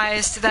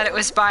realized that it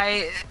was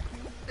by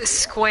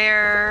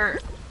Square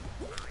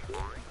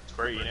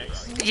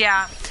Enix?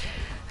 Yeah.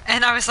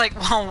 And I was like,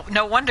 well,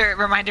 no wonder it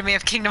reminded me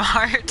of Kingdom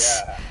Hearts.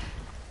 Yeah.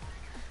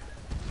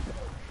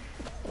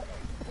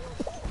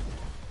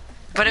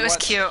 But it was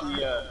cute.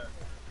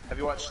 Have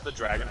you watched The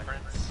Dragon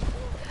Prince?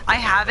 I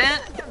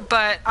haven't,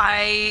 but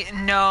I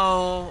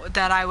know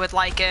that I would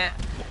like it.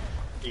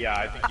 Yeah,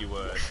 I think you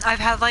would. I've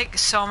had like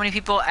so many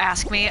people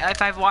ask me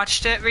if I've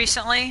watched it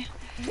recently.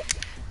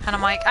 And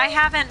I'm like, I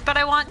haven't, but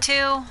I want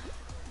to.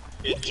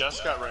 It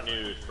just got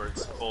renewed for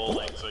its full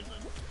length. So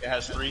it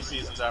has 3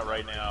 seasons out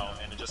right now,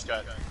 and it just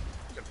got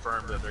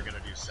confirmed that they're going to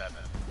do 7.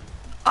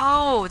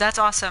 Oh, that's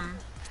awesome.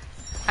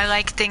 I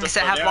like things So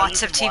that have now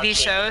lots you of can TV watch it.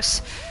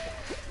 shows.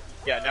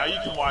 Yeah, now you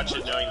can watch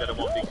it knowing that it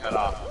won't be cut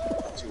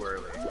off too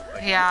early.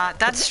 Like, Yeah,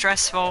 that's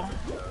stressful.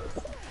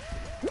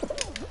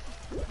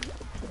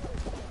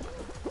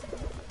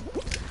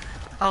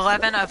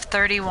 "11 of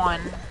 31.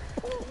 I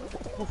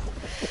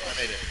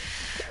made it.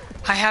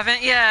 I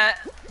haven't yet.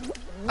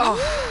 Oh,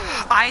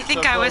 I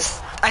think I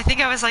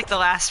was like the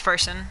last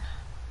person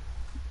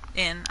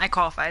in. I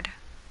qualified.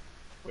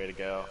 Way to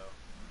go.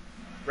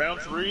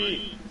 Round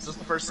 3. Is this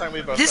the first time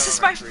we've both This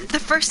done is round 3? the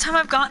first time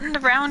I've gotten to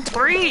round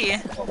 3.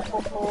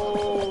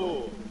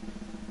 Oh.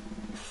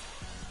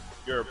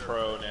 You're a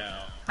pro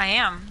now. I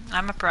am.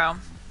 I'm a pro.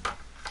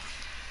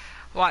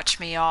 Watch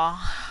me, y'all.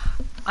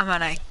 I'm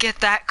gonna get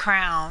that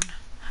crown.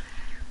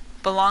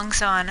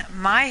 Belongs on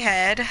my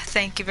head.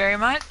 Thank you very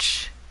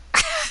much.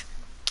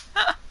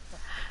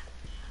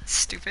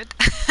 Stupid.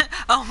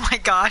 Oh my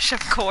gosh, of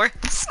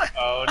course.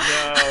 Oh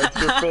no,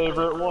 it's your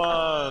favorite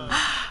one.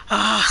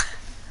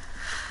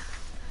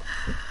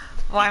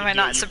 Why am I You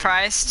not can-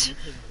 surprised? You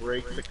can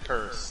break the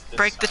curse. this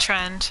Break the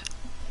time. trend.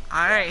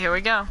 Alright, here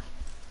we go.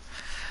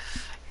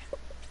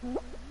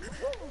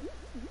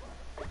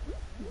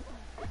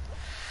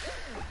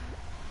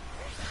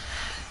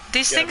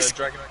 These Yeah, things the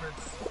Dragon Prince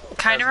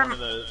kind of has one of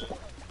the...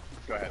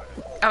 Go ahead.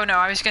 Oh no,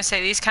 I was gonna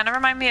say, these kind of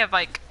remind me of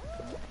like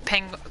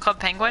Club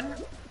Penguin.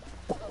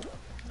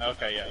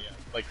 Okay, yeah.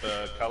 Like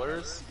the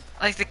colors?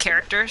 Like the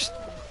characters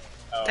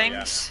Oh,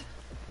 things.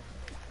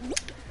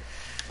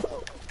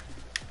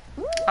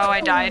 Oh,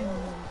 I died. Yeah.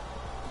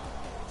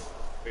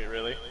 Wait,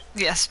 really?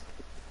 Yes.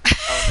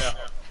 Oh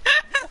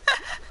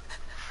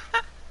no.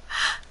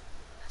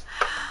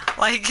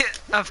 Like,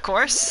 of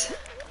course.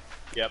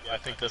 Yep, I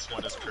think this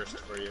one is cursed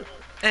for you.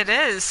 It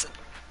is.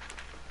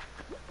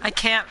 I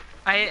can't.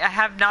 I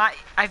have not.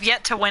 I've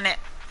yet to win it.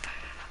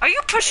 Are you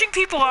pushing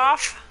people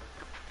off?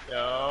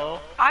 No.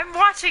 I'm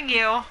watching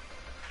you.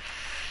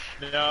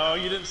 No,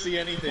 you didn't see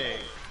anything.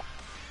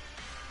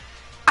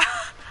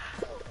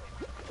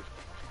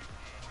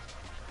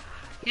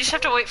 You just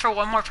have to wait for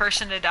one more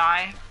person to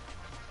die.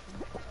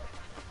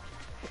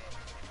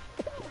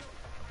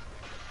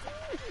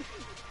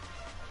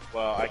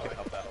 Well, I can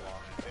help that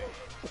along, I think.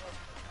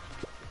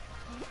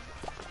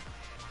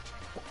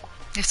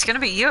 It's gonna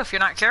be you if you're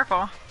not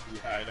careful.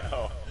 Yeah, I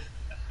know.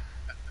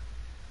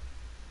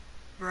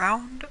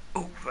 Round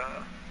over.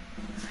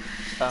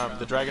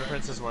 The Dragon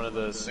Prince is one of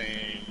the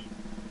same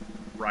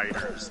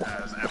writers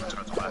as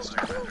Avatar: The Last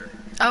Airbender.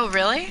 Oh,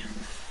 really?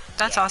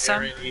 That's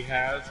awesome. Aaron E.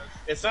 has.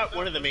 It's not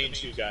one of the main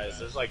two guys.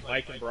 There's like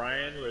Mike and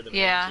Brian who are the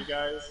Yeah. main two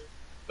guys.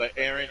 But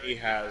Aaron E.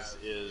 has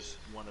is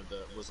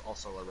was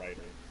also a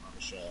writer on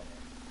the show.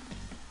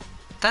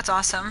 That's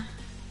awesome.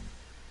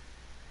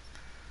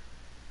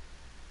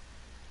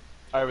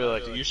 I really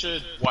liked it. You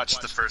should watch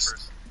the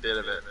first bit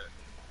of it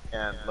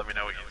and let me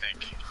know what you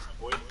think.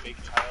 Avoid fake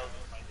tiles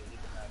and find the hidden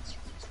paths.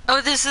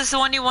 Oh, this is the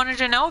one you wanted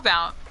to know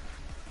about.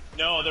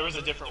 No, there was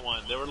a different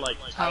one. There were like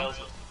tiles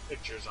with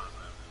pictures on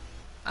them.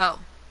 Oh.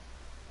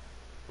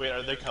 Wait,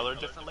 are they colored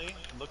differently?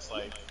 It looks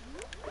like.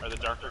 Are the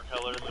darker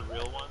colored the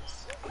real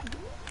ones?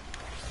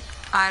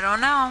 I don't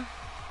know.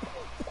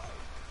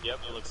 Yep,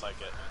 it looks like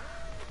it.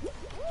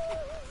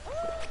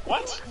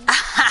 What?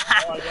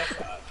 Oh, I guess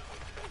not.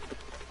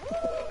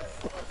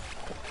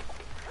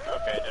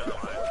 Okay, never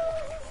mind.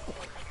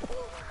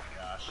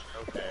 Gosh,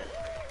 okay.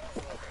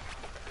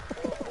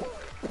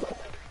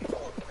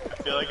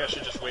 I feel like I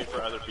should just wait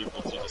for other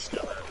people to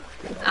discover.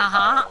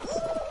 Uh-huh.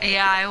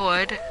 Yeah, I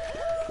would.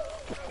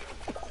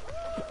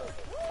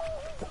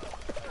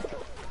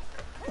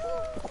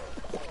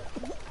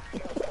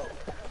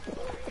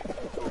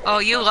 Oh,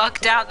 you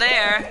lucked out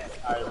there.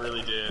 I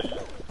really did.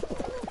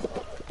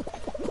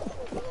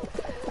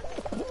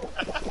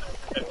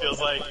 It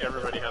feels like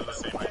everybody has the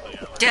same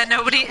idea. Yeah,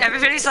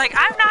 everybody's like,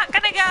 I'm not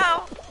gonna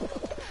go.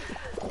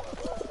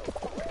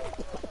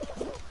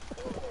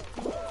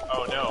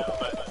 Oh no,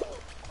 but...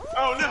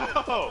 Oh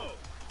no!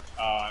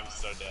 Oh, I'm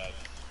so dead.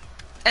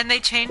 And they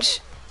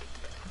change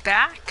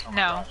back? Oh my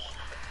No. gosh.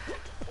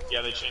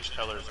 Yeah, they changed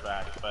colors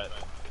back, but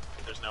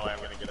there's no way I'm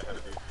gonna get ahead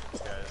of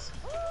these guys.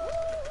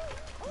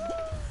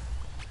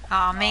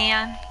 Aw,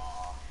 man.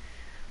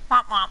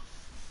 Womp womp.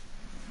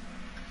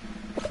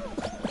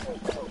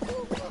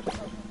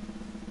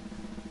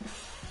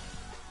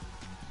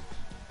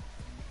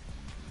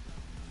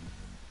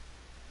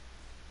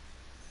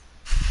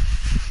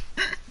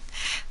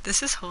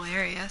 This is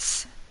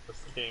hilarious. This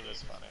game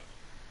is funny.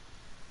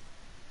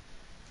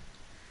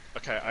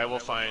 Okay, I will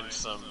find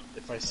some.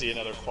 If I see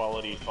another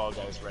quality Fall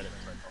Guys Reddit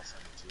thread, I'll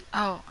send it to you.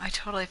 Oh, I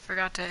totally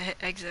forgot to hit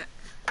exit.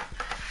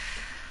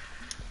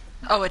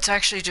 Oh, it's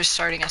actually just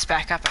starting us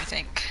back up, I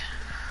think.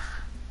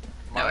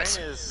 No, Mine it's...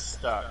 is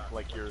stuck,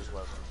 like yours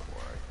was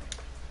before, I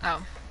think.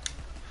 Oh.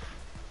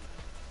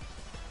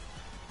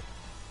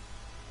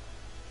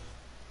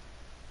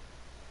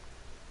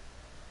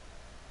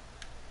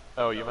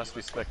 Oh, you must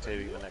be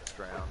spectating the next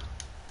round.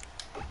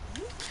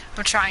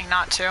 I'm trying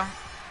not to.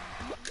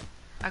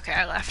 Okay,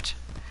 I left.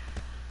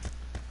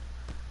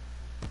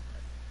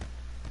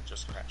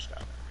 Just crashed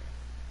out.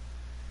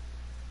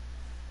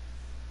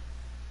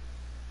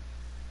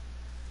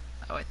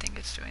 Oh, I think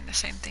it's doing the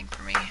same thing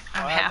for me.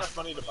 I'm I have half. enough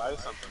money to buy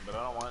something, but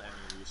I don't want any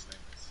of these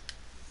things.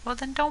 Well,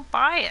 then don't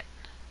buy it.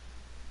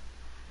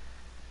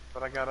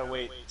 But I gotta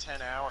wait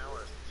 10 hours.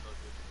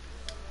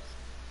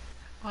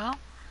 Well.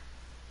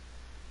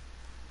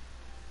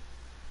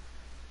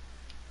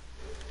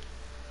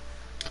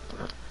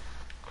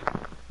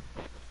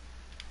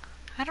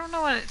 I don't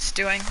know what it's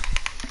doing.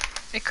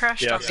 It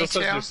crashed on me too.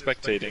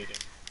 spectating.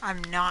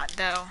 I'm not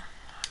though.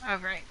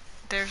 Alright,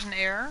 there's an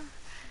error.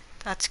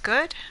 That's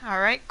good.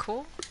 Alright,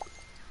 cool.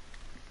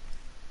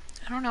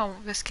 I don't know,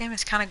 this game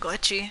is kind of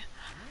glitchy.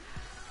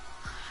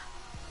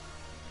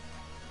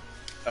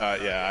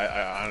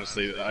 Yeah, I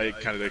honestly, I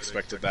kind of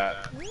expected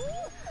that.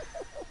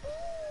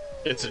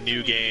 It's a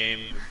new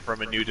game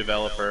from a new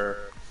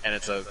developer, and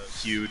it's a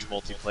huge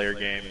multiplayer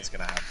game. It's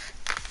gonna have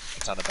a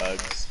ton of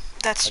bugs.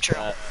 That's like true.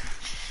 that.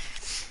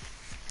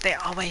 They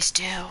always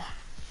do.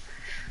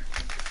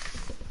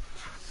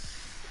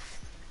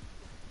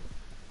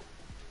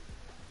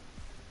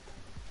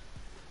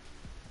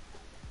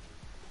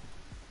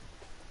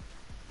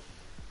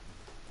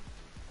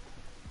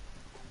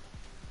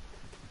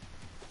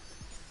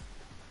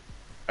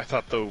 I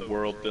thought the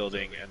world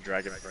building and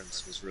Dragon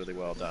Prince was really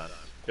well done.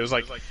 It was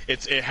like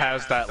it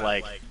has that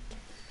like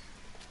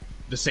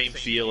the same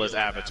feel as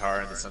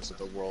Avatar in the sense that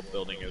the world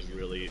building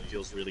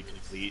feels really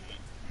complete.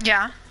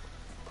 Yeah.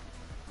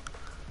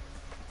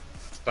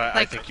 But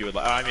I think you would.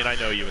 I mean, I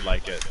know you would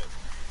like it.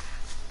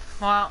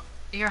 Well,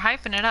 you're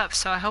hyping it up,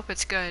 so I hope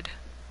it's good.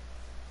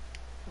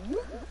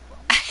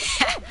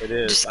 It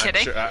is. Just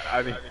kidding. Sure,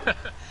 I mean,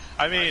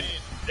 I mean,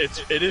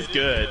 it is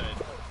good.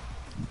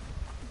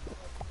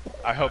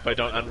 I hope I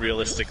don't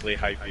unrealistically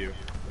hype you.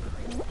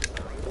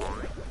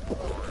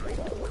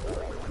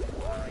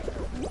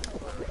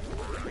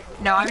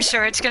 No, I'm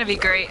sure it's gonna be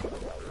great.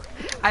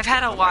 I've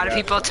had a lot of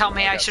people tell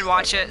me I should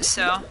watch it,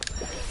 so...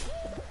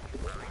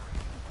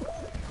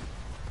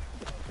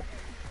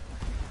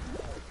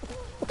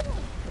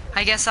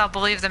 I guess I'll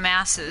believe the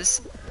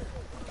masses.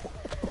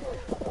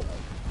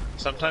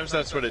 Sometimes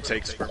that's what it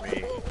takes for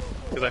me.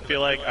 Because I feel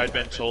like I'd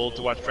been told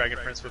to watch Dragon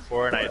Prince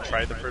before, and I had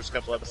tried the first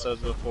couple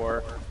episodes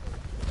before,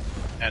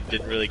 and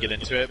didn't really get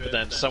into it, but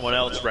then someone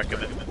else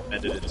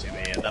recommended it to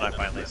me, and then I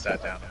finally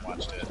sat down and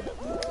watched it.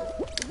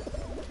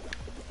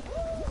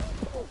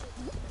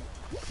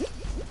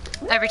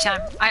 Every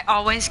time. I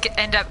always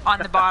end up on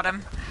the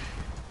bottom.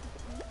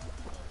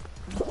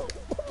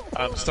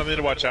 Something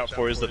to watch out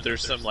for is that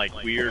there's some like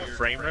weird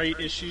frame rate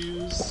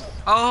issues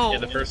Oh. in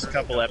the first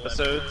couple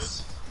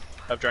episodes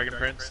of Dragon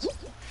Prince.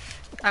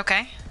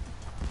 Okay.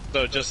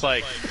 So just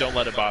like, don't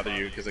let it bother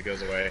you because it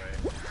goes away.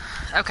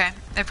 Okay.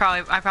 I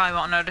probably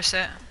won't notice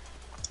it.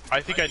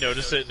 I think I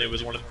noticed it, and it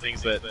was one of the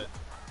things that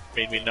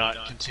made me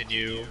not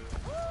continue,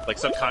 like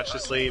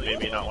subconsciously made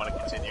me not want to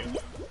continue.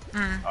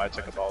 Oh, I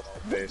took a ball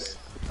to the face.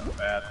 Not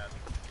bad.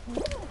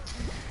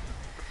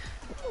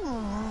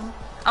 Oh,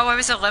 I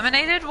was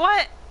eliminated?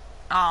 What?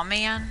 Oh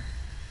man.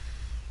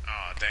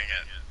 Oh, dang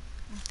it.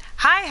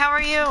 Hi, how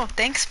are you?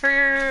 Thanks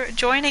for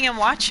joining and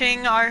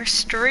watching our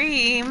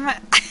stream.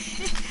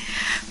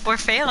 We're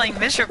failing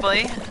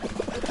miserably.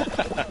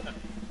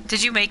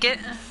 Did you make it?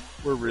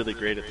 We're really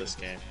great at this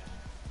game.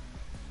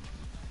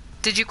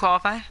 Did you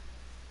qualify?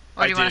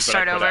 Or do you want to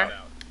start over?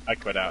 I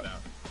quit out.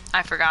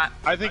 I forgot.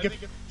 I think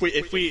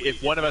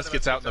if one of us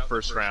gets out in the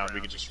first round,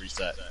 we can just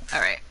reset. All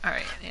right.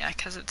 Yeah,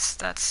 because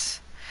it's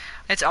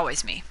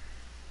always me.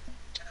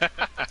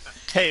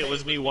 Hey, it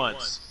was me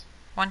once.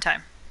 One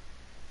time.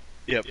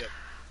 Yep.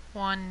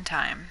 One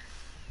time.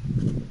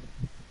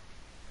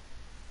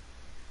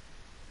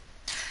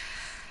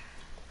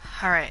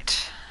 All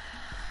right.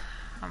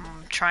 I'm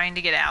trying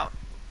to get out.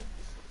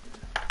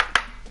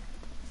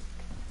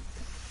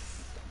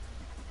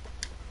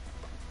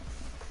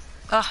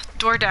 Ugh,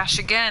 DoorDash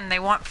again. They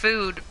want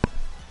food.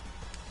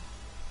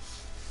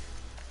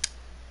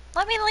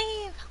 Let me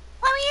leave.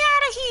 Let me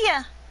out of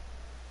here.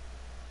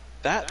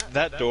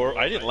 That door,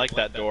 I didn't like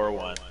that door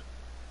one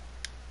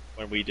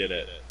when we did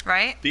it.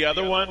 Right? The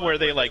other one where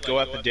they like go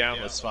up and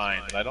down was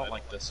fine, but I don't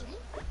like this one.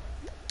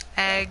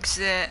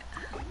 Exit.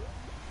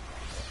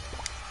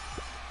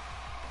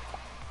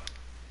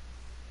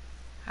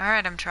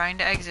 Alright, I'm trying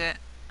to exit.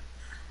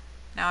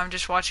 Now I'm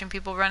just watching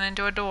people run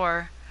into a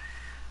door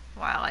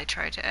while I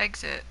try to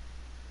exit.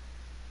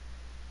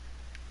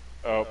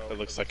 Oh, it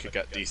looks like it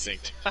got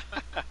desynced.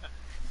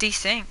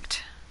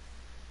 Desynced.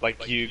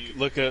 Like you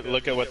look at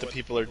what the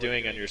people are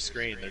doing on your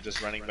screen. They're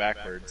just running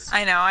backwards.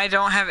 I know, I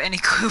don't have any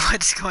clue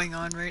what's going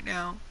on right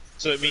now.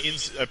 So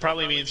it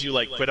probably means you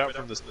like quit out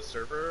from the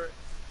server,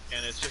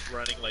 and it's just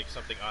running like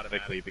something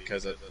automatically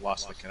because it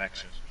lost the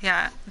connection.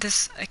 Yeah,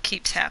 it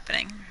keeps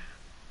happening.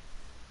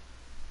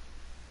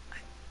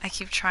 I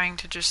keep trying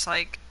to just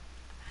like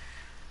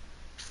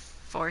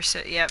force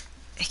it. Yep.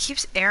 It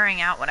keeps airing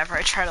out whenever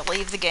I try to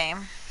leave the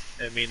game.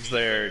 It means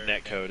their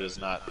netcode is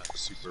not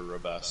super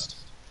robust.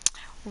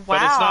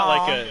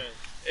 Wow. But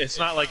it's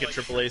not like a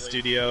AAA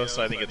studio,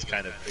 so I think it's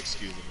kind of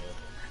excusable.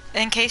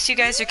 In case you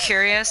guys are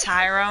curious,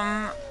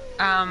 Hiram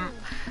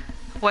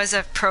was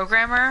a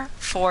programmer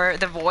for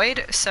The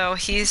Void, so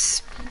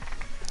he's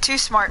too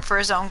smart for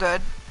his own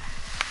good.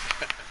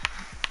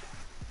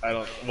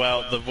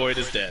 Well, The Void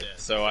is dead,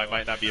 so I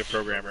might not be a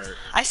programmer.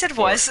 I said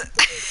was.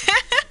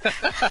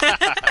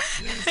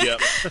 Yep.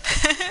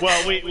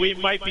 Well, we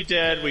might be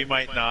dead, we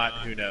might not,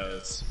 who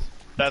knows.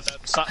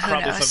 That's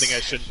probably something I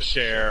shouldn't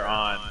share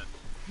on,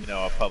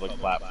 a public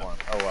platform.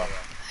 Oh well.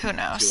 Who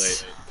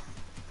knows? Too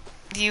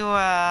late. You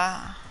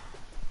are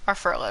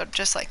furloughed,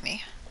 just like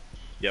me.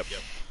 Yep.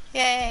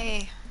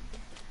 Yay!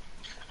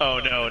 Oh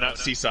no, not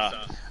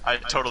Seesaw. I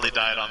totally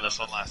died on this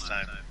one last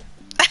time.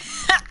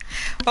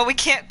 But we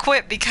can't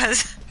quit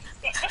because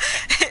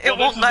it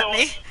won't let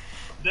me.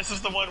 This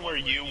is the one where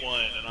you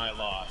won and I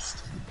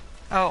lost.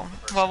 Oh,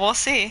 well, we'll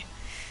see.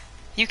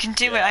 You can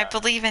do it. I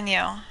believe in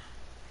you.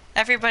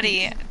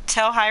 Everybody,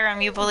 tell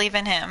Hiram you believe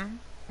in him.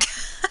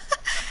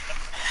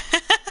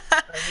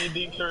 I need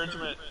the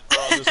encouragement, or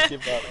I'll just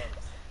give up.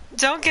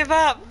 Don't give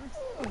up.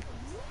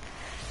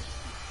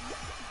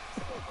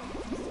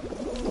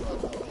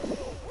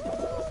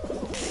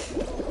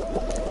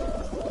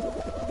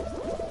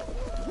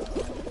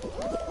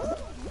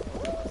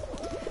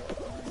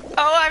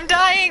 Oh, I'm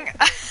dying!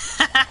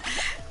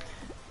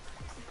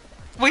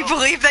 We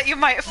believe that you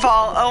might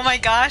fall. Oh my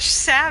gosh,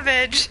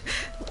 savage!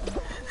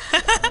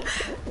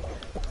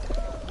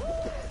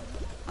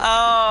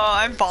 Oh,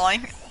 I'm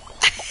falling. That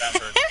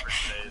hurts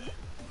for days.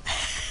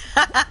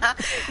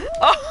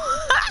 Oh!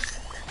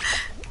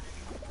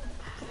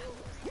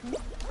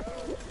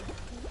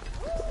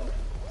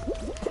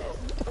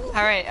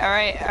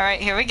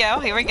 Alright, here we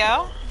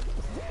go.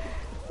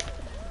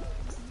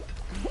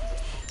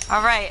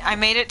 Alright, I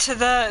made it to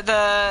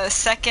the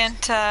second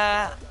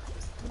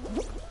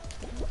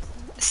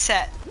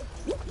set.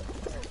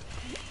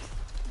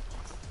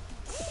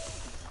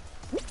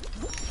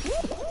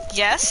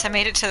 Yes, I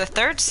made it to the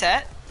third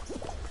set.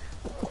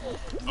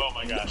 Oh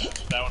my gosh,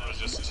 that one was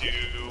just too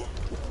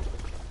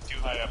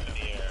high up in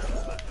the air.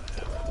 That's not gonna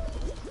happen.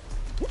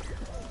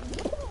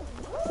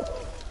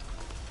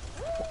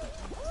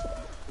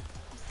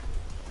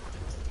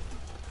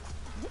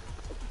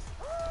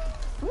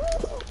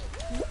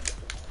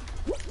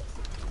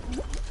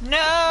 No!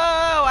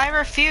 I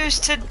refuse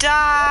to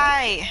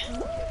die!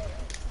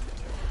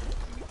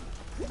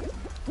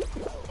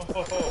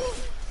 Oh,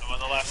 I'm on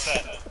the last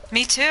set.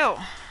 Me too.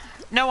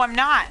 No, I'm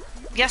not.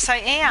 Yes, I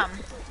am.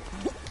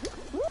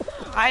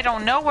 I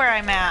don't know where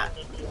I'm at.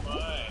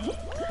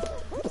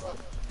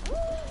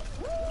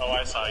 Oh,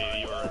 I saw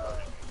you. You were right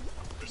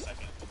for a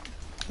second.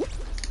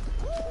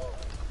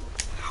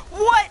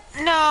 What?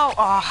 No.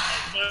 Oh.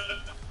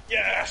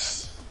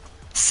 Yes!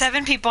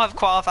 7 people have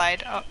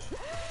qualified. Oh.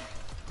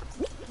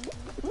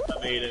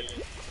 I made it.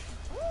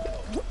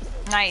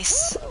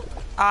 Nice.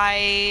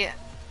 I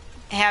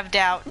have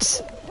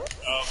doubts.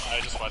 Oh,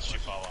 I just watched you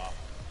fall off.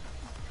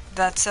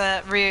 That's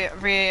a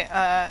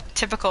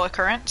typical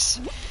occurrence.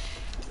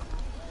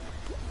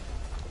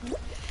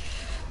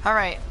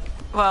 Alright.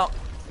 Well.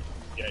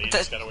 Yeah, you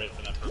just gotta wait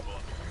for that purple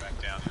and come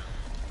back down.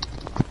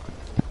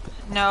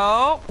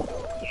 No. No.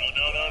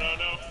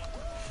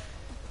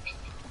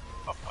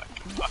 Oh my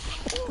god.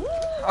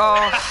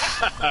 Oh.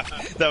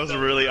 That was a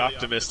really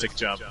optimistic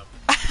jump.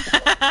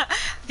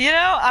 You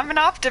know, I'm an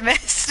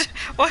optimist.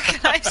 What can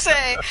I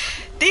say?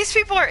 These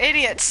people are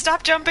idiots.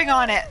 Stop jumping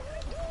on it.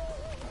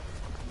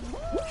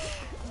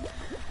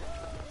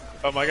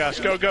 Oh my gosh,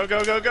 go!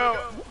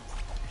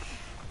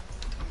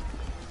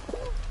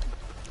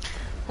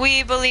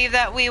 We believe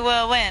that we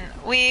will win.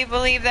 We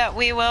believe that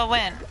we will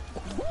win.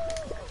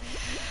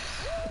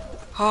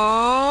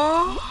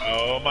 Oh.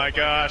 Oh my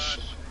gosh.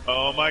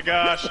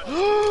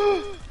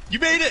 You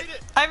made it!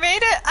 I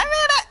made it! I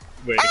made it!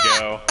 Way to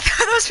go.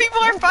 Those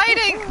people are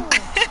fighting!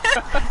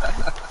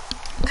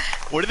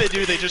 What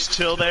do? They just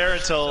chill there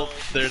until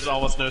there's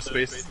almost no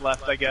space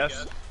left, I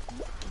guess?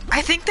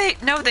 I think they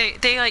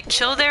like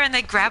chill there and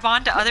they grab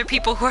onto other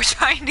people who are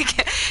trying to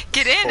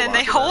get in and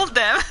they hold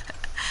them.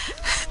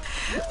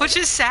 Which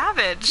is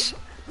savage.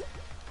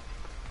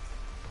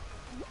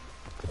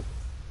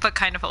 But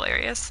kind of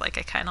hilarious. Like,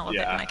 I kind of love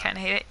it and I kind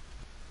of hate it.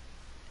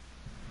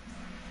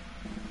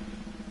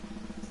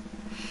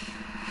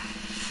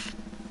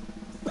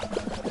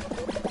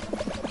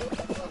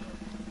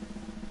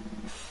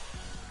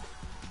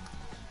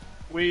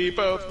 We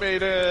both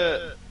made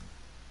it!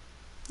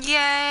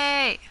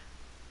 Yay!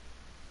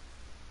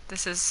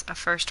 This is a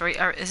first,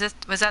 or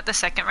was that the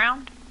second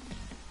round?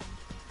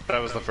 That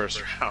was the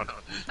first round.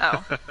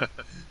 Oh.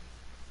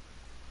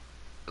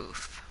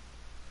 Oof.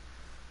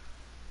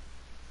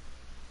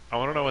 I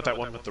want to know what that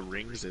one with the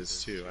rings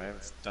is, too. I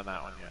haven't done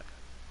that one yet.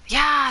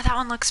 Yeah, that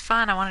one looks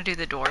fun. I want to do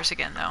the doors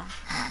again, though.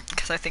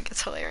 Because I think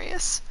it's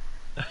hilarious.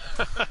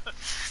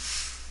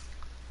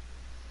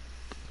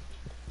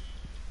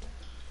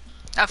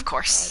 Of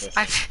course.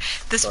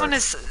 This one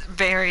is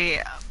very,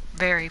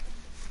 very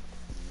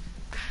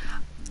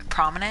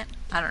prominent.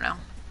 I don't know.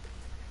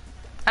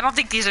 I don't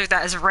think these are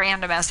that as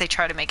random as they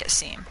try to make it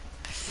seem.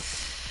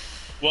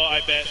 Well,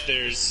 I bet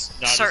there's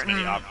not as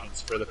many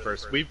options for the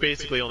first. We've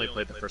basically only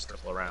played the first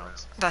couple of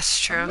rounds. That's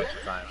true.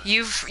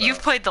 You've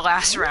played the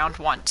last round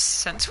once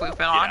since we've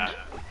been on.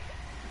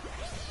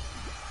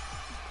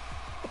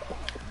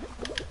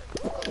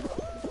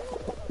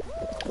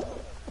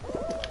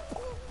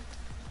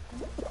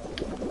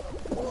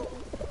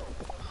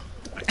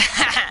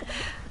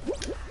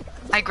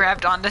 I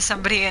grabbed onto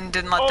somebody and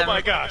didn't let them. Oh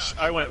my gosh!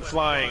 I went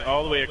flying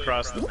all the way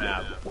across the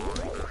map.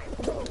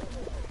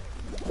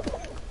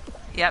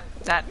 Yep,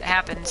 that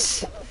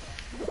happens.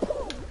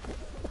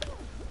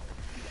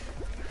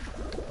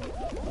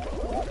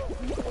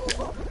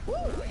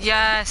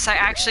 Yes, I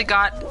actually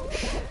got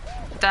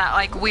that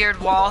like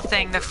weird wall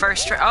thing the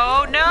first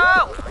oh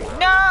no!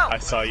 No! I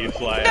saw you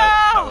fly up.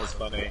 That was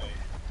funny.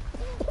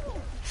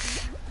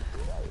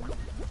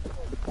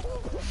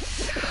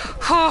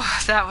 Whew,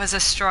 that was a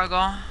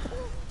struggle.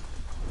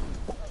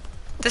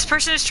 This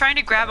person is trying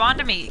to grab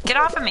onto me. Get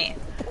off of me,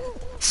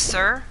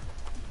 sir.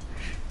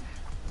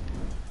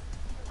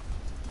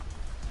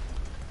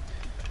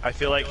 I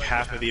feel like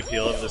half of the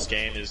appeal of this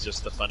game is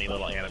just the funny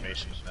little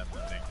animation of them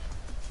running.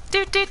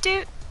 Doot doot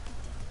doot.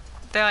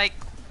 They're like,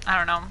 I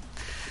don't know.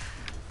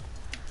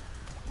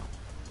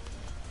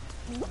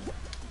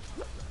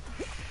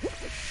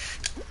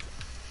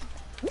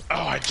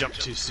 Oh, I jumped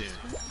too soon.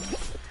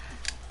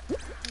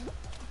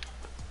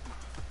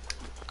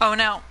 Oh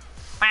no.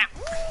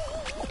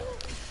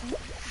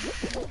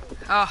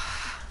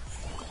 Oh.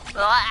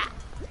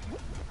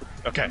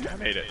 Okay, I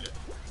made it.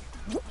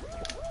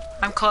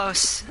 I'm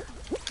close.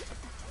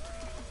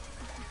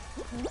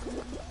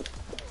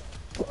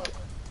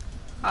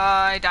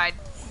 I died.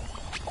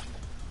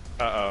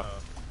 Uh-oh.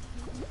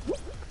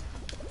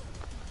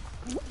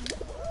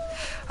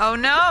 Oh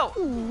no!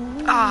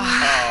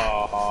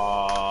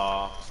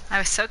 Oh. I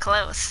was so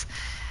close.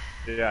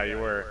 Yeah, you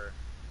were.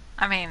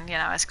 I mean, you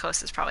know, as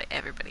close as probably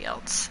everybody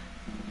else.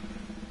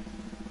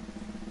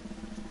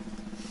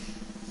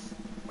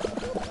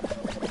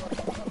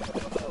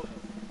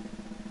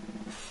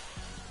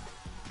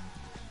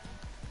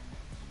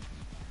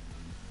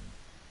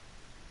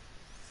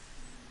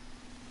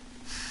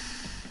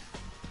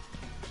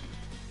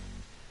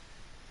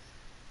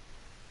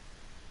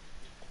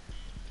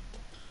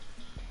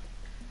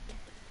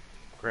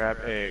 Grab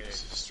eggs.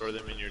 Store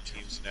them in your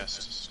team's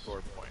nest to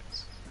score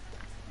points.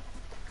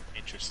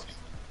 Interesting.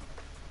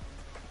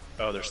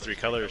 Oh, there's 3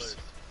 colors.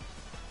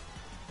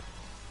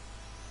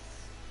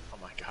 Oh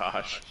my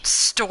gosh.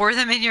 Store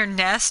them in your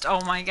nest? Oh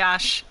my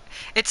gosh.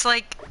 It's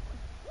like...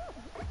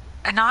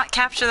 not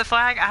capture the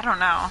flag? I don't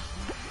know.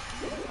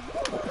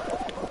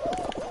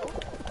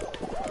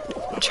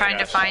 I'm trying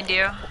to find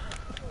you.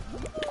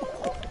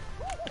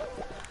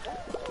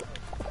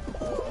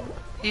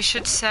 You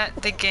should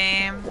set the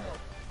game...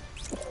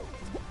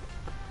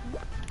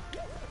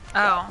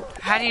 Oh,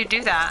 how do you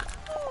do that?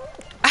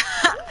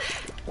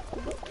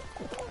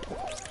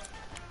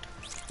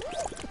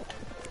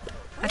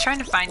 I'm trying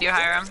to find you,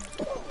 Hiram.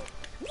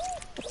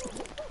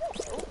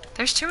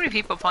 There's too many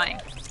people playing.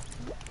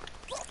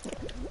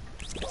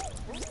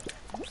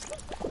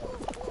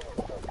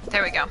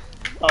 There we go.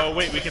 Oh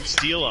wait, we can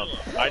steal them.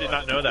 I did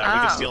not know that.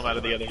 We can steal them out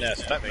of the other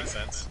nest. That makes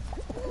sense.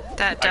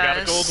 That does. I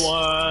got a gold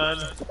one.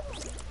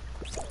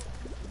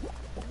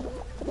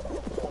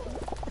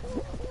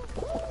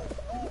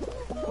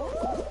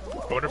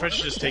 I wonder if I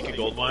should just take a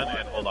gold one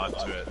and hold on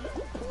to it.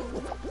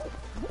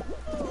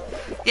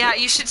 Yeah,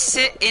 you should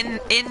sit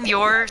in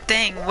your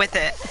thing with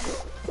it.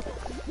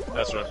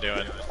 That's what I'm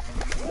doing.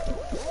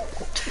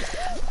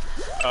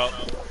 Oh,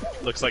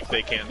 looks like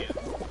they can.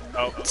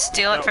 Oh,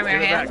 steal it from your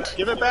hand.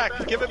 Give it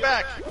back! Give it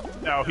back!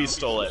 No, he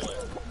stole it.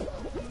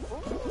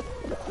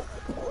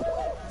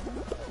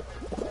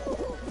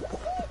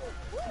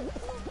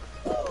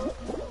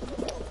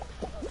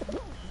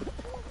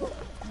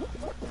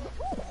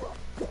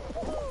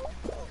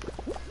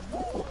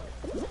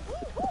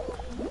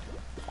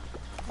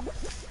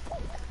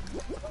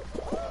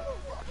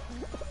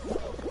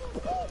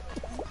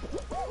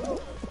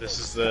 This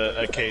is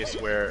a case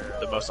where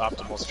the most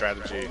optimal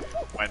strategy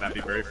might not be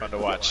very fun to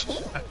watch.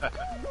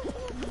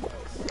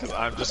 Because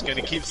I'm just going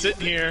to keep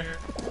sitting here.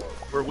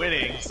 We're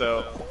winning,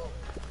 so...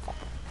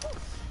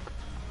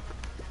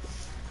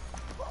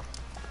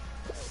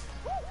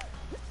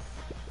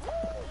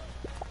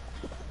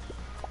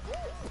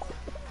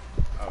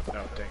 Oh,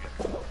 no, dang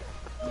it.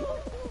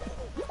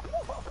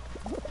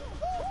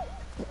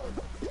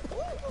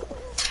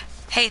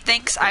 Hey,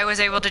 thanks. I was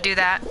able to do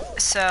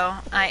that, so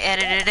I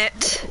edited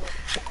it.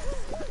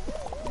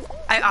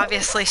 I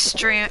obviously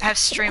have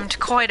streamed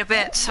quite a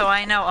bit, so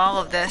I know all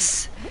of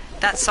this.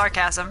 That's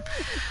sarcasm.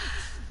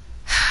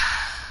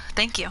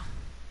 Thank you.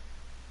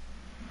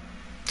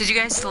 Did you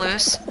guys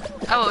lose?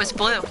 Oh, it was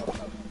blue.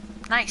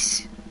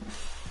 Nice.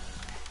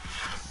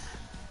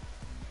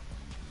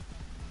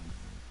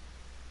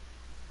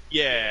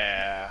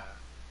 Yeah.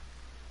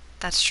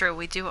 That's true.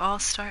 We do all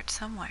start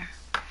somewhere.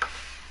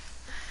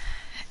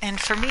 And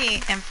for me,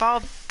 in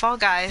Fall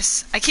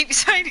Guys, I keep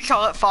trying to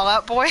call it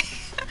Fallout Boy.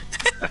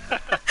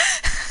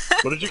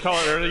 What did you call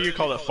it earlier? You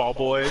called it Fall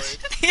Boys?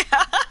 Yeah.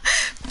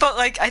 But,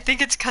 like, I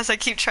think it's because I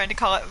keep trying to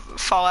call it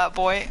Fallout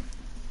Boy.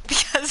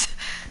 Because,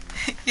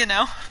 you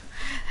know,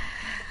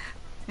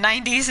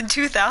 90s and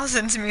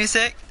 2000s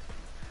music.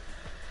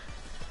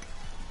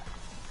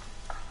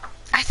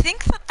 I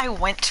think that I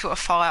went to a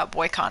Fallout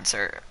Boy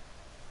concert.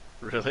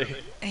 Really?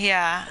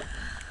 Yeah.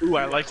 Ooh,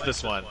 I liked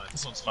this one.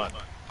 This one's fun.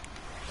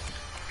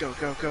 Go,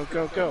 go, go,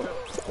 go, go.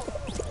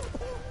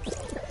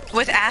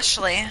 With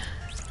Ashley.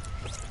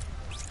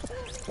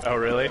 Oh,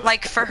 really?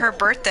 Like, for her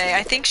birthday.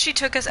 I think she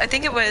took us... I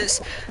think it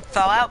was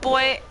Fallout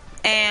Boy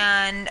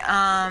and,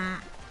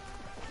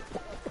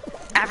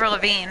 Avril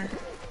Lavigne.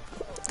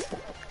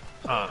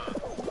 Huh.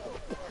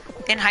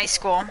 In high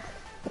school.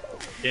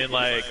 In,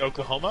 like,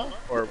 Oklahoma?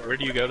 Or where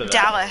do you go to that?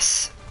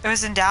 Dallas. It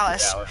was in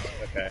Dallas. Dallas,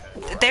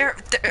 okay.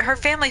 Her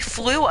family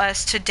flew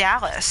us to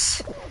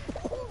Dallas.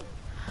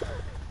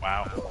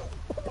 Wow.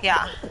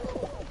 Yeah.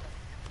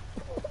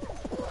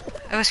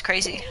 It was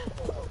crazy.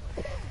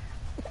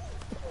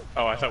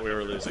 Oh, I thought we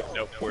were losing.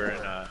 Nope, we're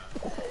in,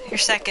 You're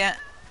second.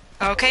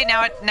 Okay,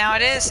 now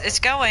it is. It's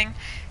going.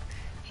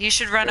 You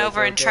should run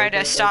over and try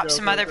to stop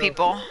some other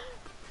people.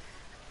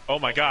 Oh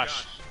my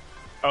gosh.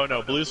 Oh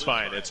no, blue's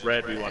fine. It's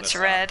red we want to It's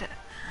stop. red.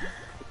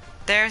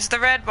 There's the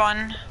red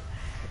one.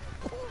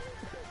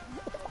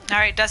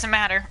 Alright, doesn't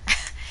matter.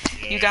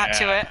 You got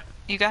to it.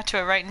 You got to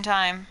it right in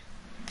time.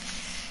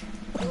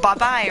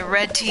 Bye-bye,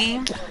 red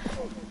team.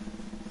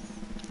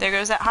 There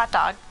goes that hot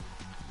dog.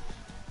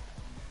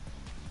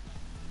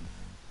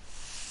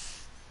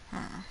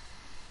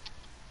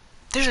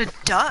 There's a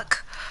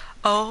duck.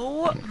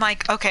 Oh my...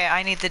 Okay,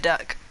 I need the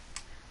duck.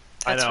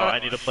 That's I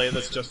need to play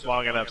this just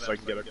long enough so I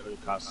can get a cool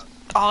costume.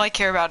 All I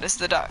care about is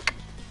the duck.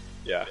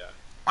 Yeah.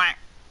 Quack.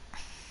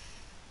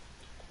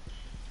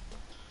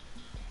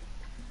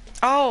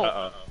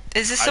 Oh,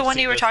 is this the one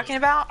you were talking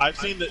about? I've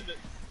seen the...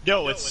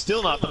 No, it's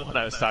still not the one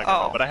I was talking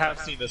about, but I have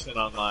seen this one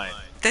online.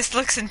 This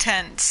looks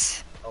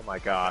intense. Oh my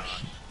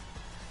gosh.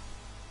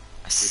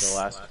 Be the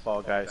last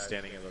Fall Guy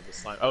standing in the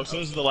slime. Oh, so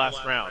this is the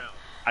last round.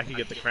 I can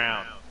get the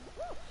crown.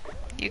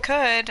 You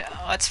could.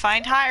 Let's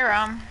find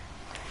Hiram.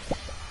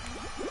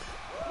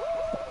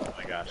 Oh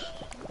my gosh.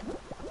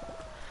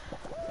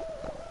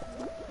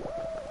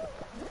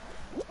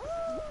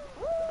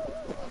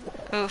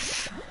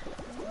 Oof.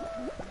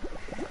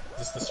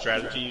 this the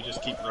strategy? You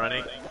just keep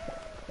running?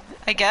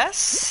 I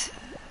guess.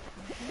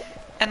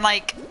 And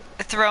like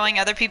throwing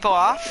other people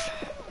off.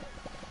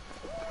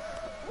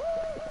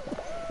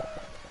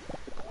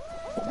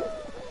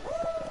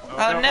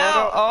 Oh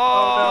no!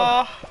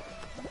 Oh!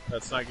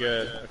 That's not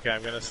good. Okay,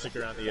 I'm gonna stick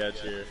around the edge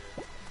here.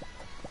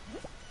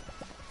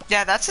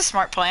 Yeah, that's a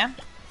smart plan.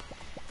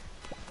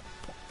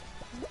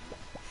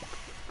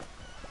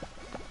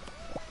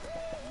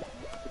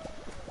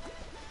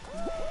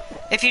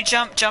 If you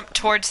jump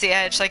towards the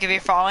edge. Like if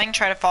you're falling,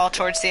 try to fall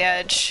towards the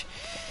edge.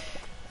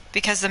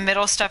 Because the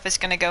middle stuff is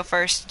gonna go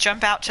first.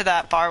 Jump out to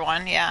that bar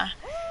one, yeah.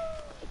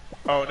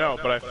 Oh no,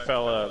 but I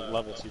fell a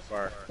level too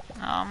far.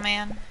 Oh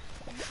man.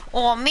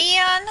 Oh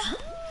man!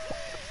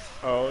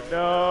 Oh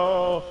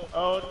no!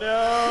 Oh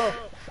no!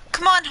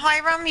 Come on,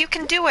 Hiram, you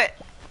can do it!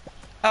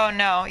 Oh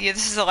no, yeah,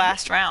 this is the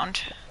last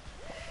round.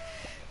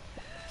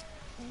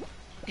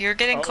 You're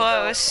getting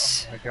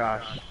close. No. Oh my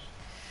gosh.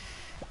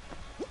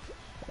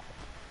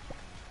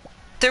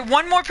 There's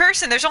one more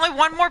person. There's only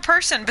one more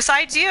person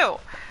besides you.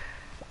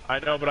 I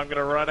know, but I'm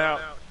gonna run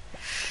out.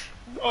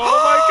 Oh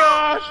my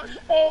gosh!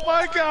 Oh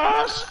my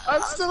gosh!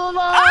 I'm still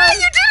alive! Ah, you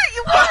did it!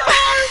 You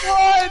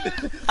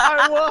won!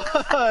 I won!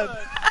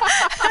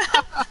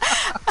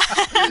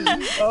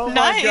 Oh my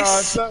Nice.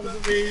 gosh, that was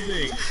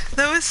amazing!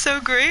 That was so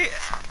great.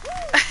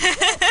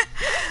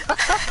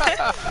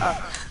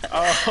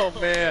 Oh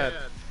man.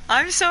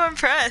 I'm so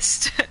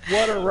impressed.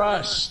 What a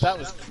rush! That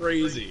was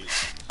crazy.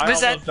 I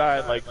Was almost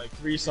died like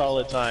 3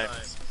 solid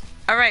times.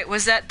 Alright,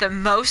 was that the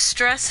most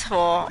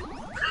stressful?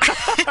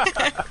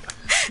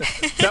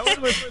 That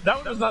one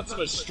was not so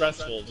much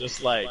stressful,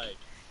 just like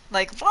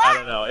Like, what? I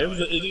don't know. It was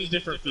a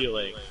different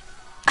feeling.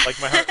 Like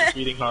my heart was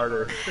beating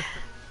harder.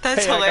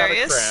 That's Hey,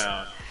 hilarious. I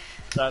got a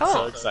crown. That's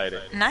so exciting.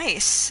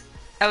 Nice.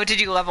 Oh,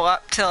 did you level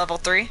up to level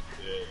 3?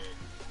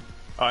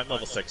 Oh, I'm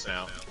level 6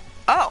 now.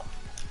 Oh.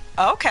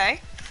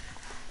 Okay.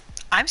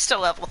 I'm still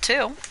level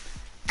 2.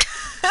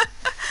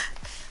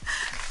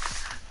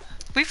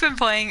 We've been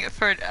playing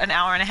for an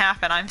hour and a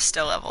half and I'm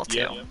still level 2.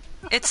 Yeah.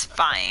 It's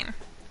fine.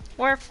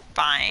 We're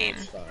fine.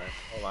 It's fine.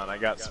 Hold on, I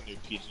got some new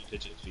pigeon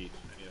feet.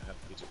 I need to have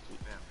pigeon feet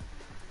now.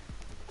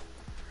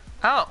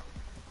 Oh.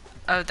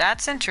 Oh,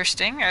 that's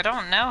interesting. I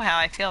don't know how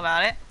I feel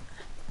about it.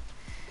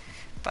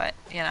 But,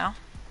 you know.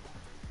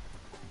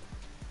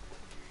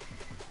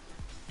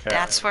 Okay,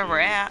 That's where we're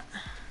at.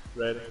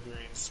 Red and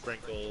green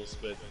sprinkles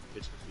with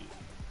pigeon feet.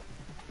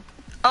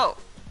 Oh.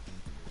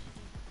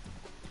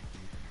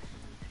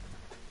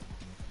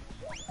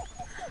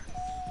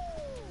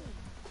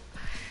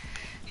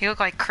 You look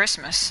like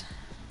Christmas.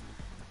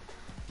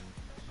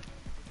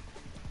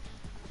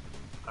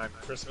 I'm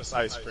Christmas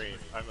ice cream.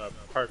 I'm a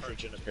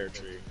partridge in a pear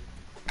tree.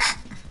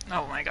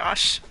 Oh my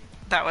gosh.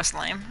 That was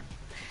lame.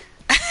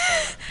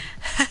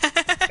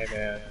 Hey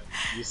man,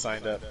 you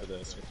signed up for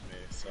this with me,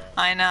 so.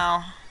 I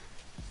know.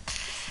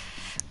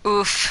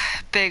 Oof.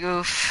 Big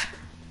oof.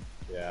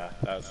 Yeah,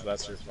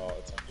 that's your fault.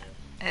 It's on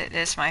you. It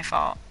is my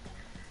fault.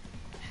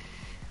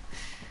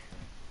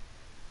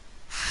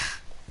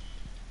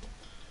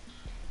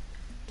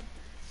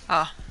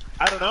 Oh.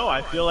 I don't know.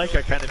 I feel like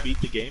I kind of beat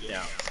the game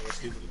now. So let's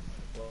do the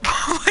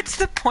What's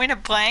the point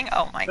of playing?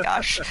 Oh my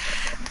gosh.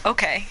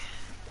 Okay.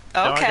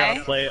 Now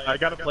Okay. I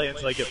gotta play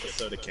until I get the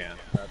soda can.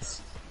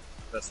 That's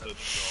the goal.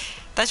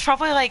 That's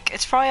probably like,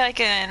 it's probably like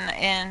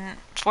in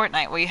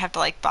Fortnite where you have to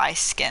like buy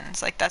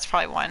skins. Like that's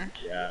probably one.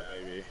 Yeah,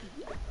 maybe.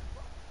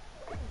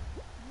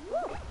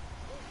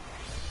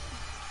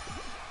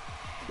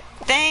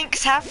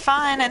 Thanks, have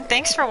fun, and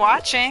thanks for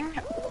watching.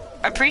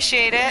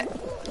 Appreciate it.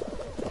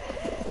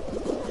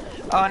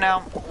 Oh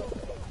no.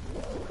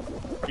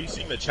 Are you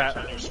seeing the chat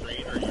on your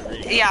screen, or are you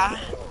reading? Yeah.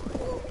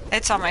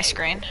 It's on my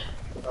screen.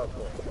 Oh,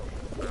 cool.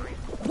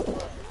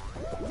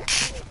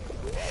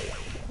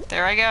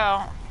 There I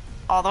go.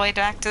 All the way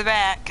back to the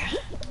back.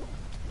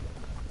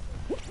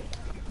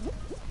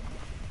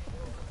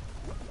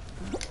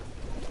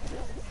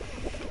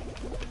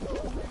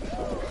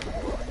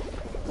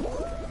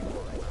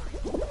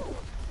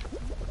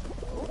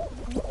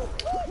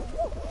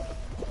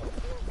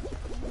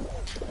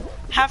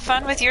 Have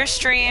fun with your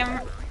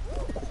stream.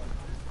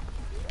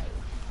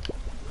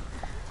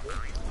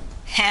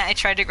 I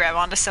tried to grab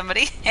onto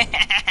somebody.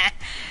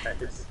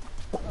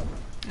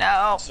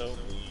 No. So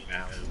mean,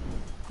 Allie.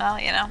 Well,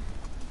 you know.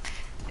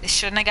 It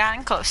shouldn't have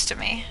gotten close to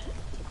me.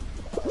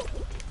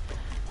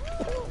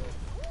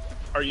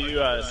 Are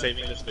you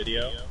saving this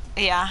video?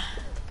 Yeah.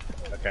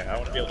 Okay, I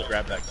want to be able to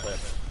grab that clip.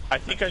 I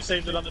think I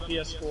saved it on the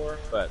PS4,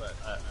 but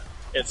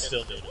it's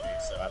still new to me,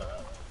 so I don't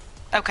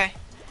know. Okay.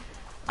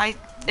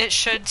 It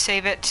should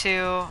save it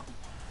to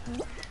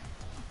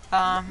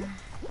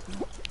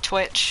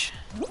Twitch.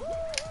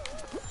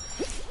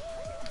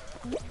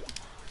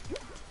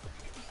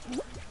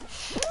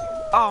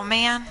 Oh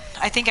man,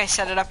 I think I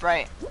set it up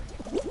right.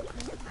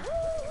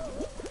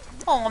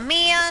 Oh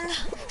man,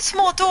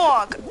 small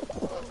dog.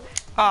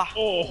 Ah,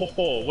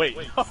 Oh, wait.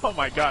 Oh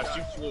my gosh,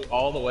 you flew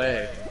all the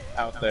way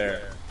out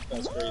there.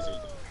 That's crazy.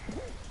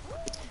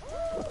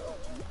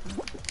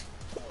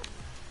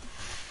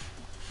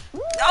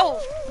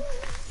 oh,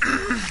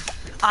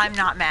 I'm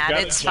not mad. You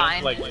gotta It's jump,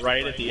 fine. like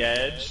right at the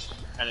edge,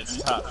 and it's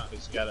tough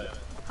because you gotta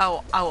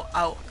Oh, oh,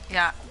 oh.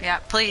 Yeah, yeah,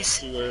 please.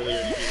 too early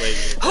or too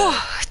late. You're Oh,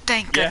 dead.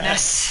 thank Yeah.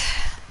 goodness.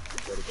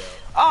 Way to go.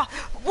 Oh,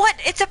 what?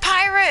 It's a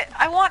pirate!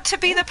 I want to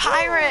be the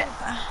pirate!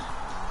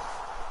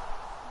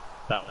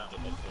 That one did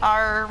it.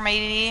 Our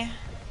matey.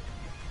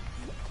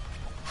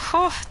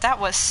 Whew, that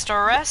was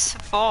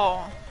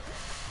stressful.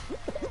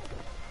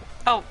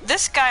 Oh,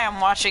 this guy I'm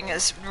watching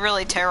is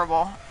really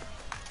terrible.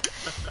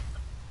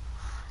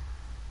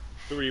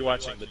 Who were you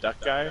watching? The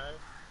duck guy?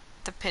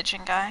 The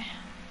pigeon guy.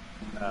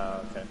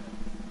 Oh, okay.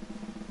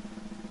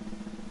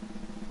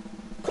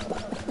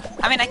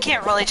 I mean, I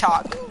can't really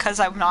talk, because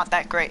I'm not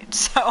that great,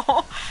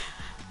 so...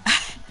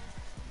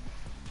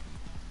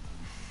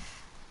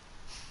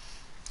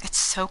 It's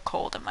so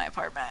cold in my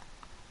apartment.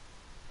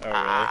 Oh, really?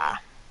 Ah,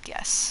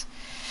 yes.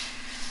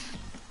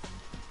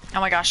 Oh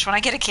my gosh, when I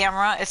get a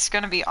camera, it's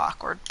gonna be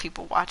awkward,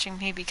 people watching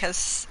me,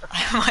 because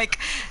I'm like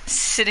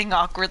sitting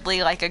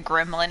awkwardly like a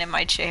gremlin in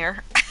my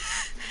chair.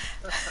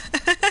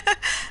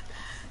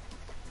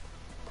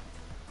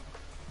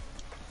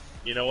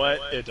 You know what?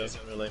 It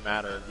doesn't really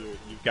matter.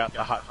 You've got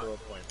the hot girl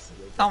points. So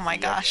Oh my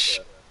gosh.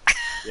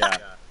 Yeah.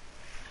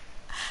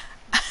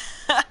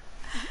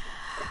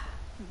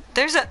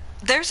 There's a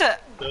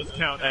Those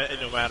count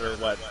no matter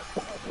what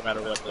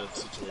the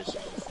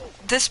situation is.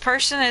 this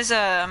person is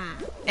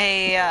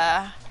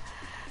a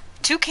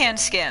toucan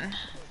skin.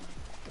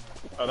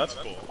 Oh, that's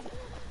cool.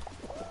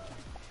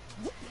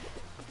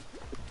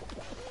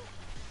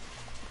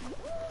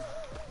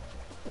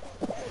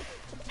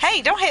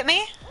 Hey, don't hit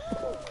me.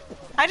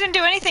 I didn't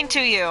do anything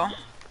to you.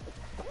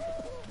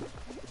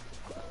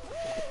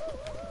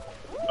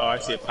 Oh, I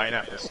see a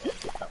pineapple skin.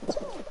 That was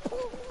cool.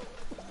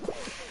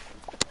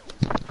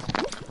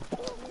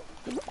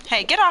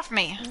 Hey, get off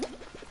me.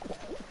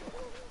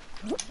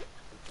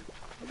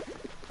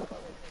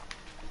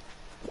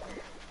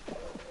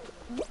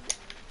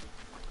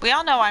 We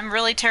all know I'm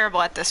really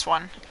terrible at this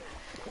one.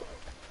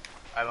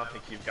 I don't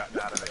think you've gotten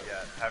out of it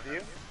yet. Have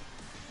you?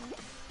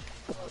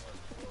 I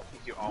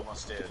think you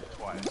almost did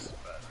twice,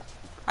 but...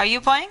 Are you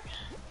playing?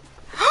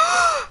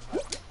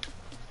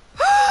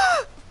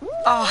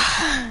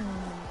 Oh.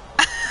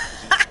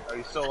 Are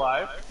you still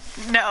alive?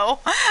 No.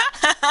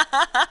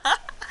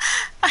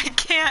 I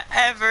can't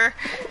ever.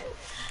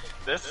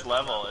 This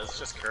level is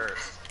just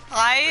cursed.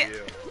 I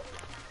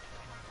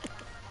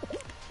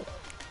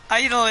For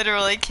you.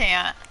 literally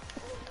can't.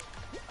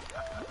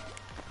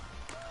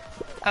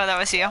 Oh, that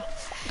was you.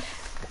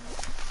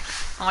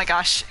 Oh my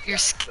gosh, you're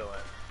Still in.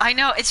 I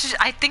know, it's just,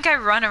 I think I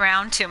run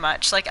around too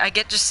much. Like, I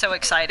get just so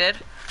excited.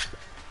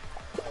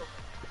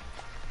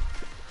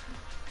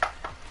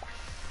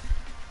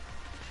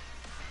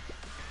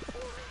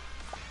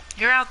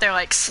 You're out there,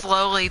 like,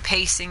 slowly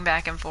pacing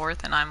back and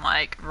forth, and I'm,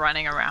 like,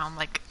 running around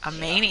like a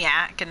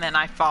maniac, and then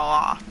I fall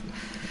off.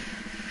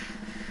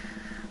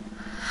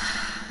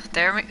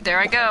 There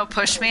I go.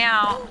 Push me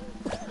out.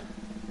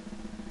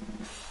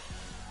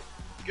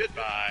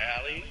 Goodbye,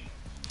 Allie.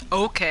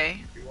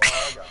 Okay. You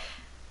are gone.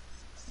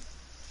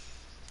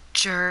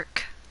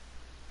 Jerk.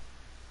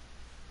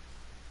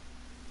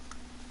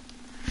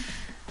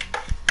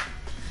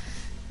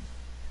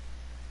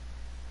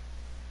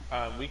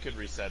 We could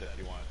reset if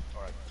you want,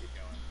 or I can keep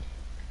going.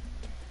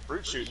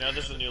 Fruit shoot. No,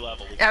 this is a new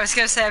level. I was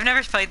gonna say, I've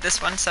never played this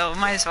one, so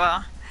might as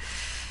well.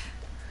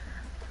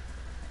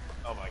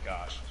 Oh my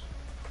gosh.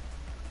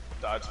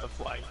 Dodge the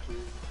flying fruit.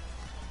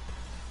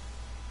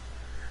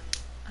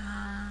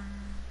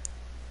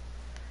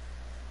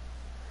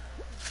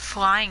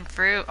 Flying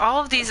fruit.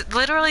 All of these,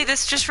 literally,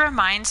 this just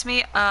reminds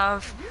me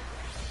of,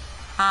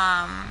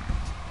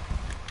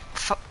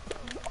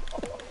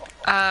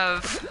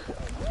 of,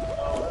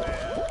 Oh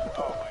man.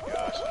 Oh my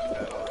gosh. I'm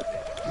dead already.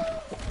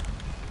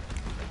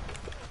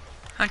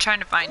 I'm trying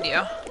to find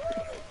you.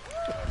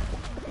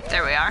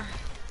 There we are.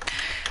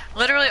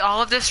 Literally,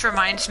 all of this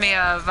reminds me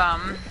of,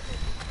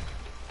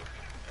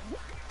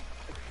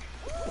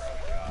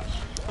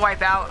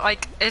 Wipeout.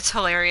 Like, it's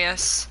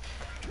hilarious.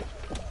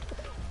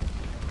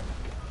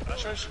 I'm not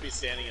sure I should be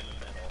standing in the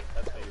middle.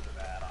 That's maybe the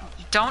bad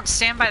option. Don't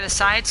stand by the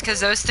sides,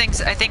 because those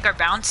things, I think, are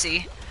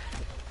bouncy.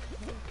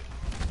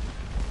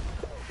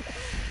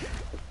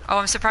 Oh,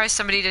 I'm surprised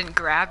somebody didn't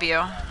grab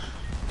you.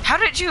 How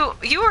did you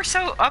were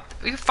so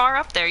far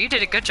up there. You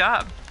did a good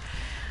job.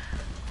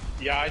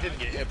 Yeah, I didn't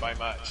get hit by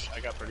much.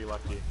 I got pretty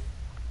lucky.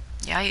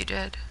 Yeah, you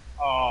did.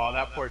 Oh,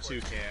 that poor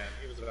toucan.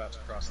 He was about to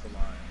cross the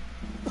line.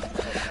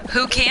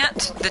 Who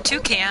can't? The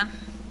toucan.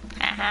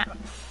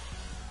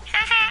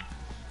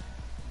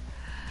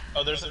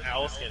 Oh, there's an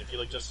owl skin if you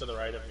look just to the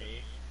right of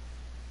me.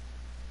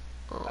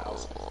 Owl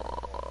skin.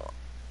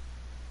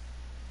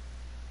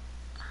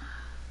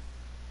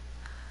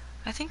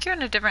 I think you're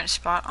in a different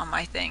spot on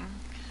my thing.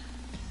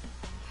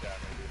 Yeah,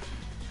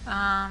 maybe.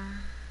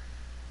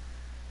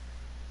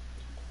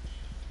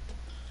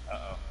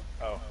 Uh-oh.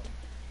 Oh.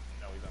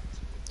 No, he's on this.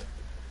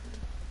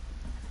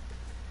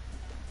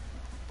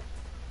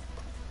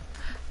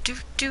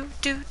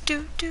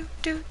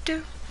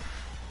 Do.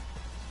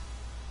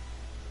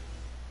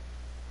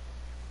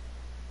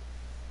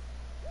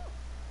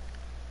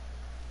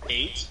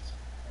 8.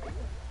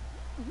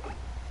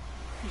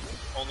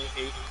 Only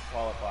 8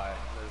 qualify.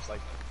 There's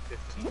like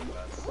 15 of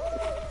us.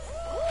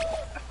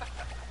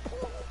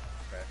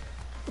 Okay.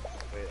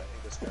 Wait, I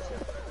think this guy's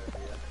got a better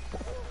idea.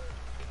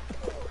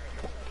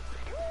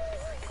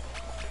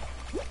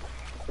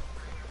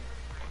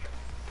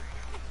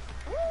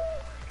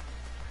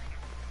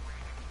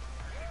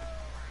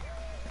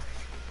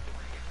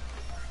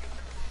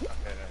 Okay,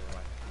 never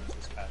mind. Use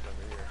this path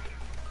over here.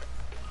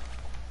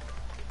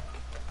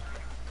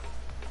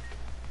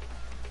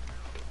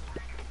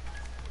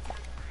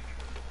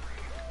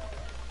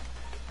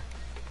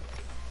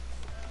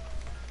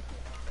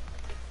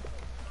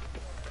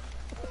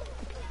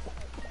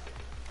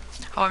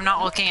 Oh, I'm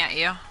not looking at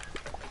you.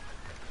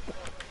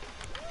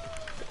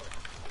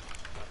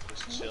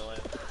 Just chilling.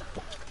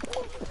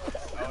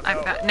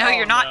 No,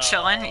 you're not no.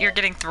 chilling. You're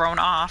getting thrown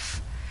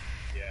off.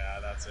 Yeah,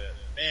 that's it.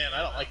 Man,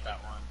 I don't like that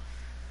one.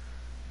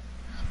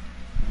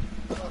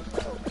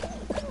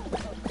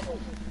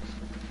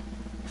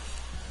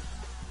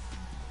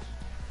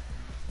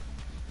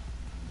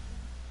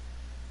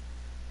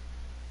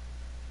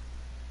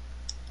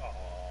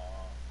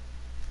 Aww.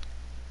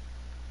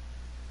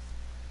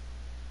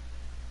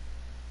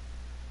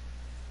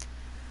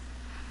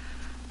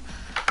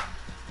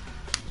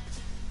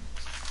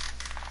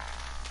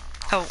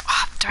 Oh,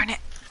 darn it.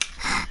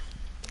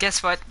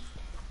 Guess what?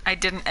 I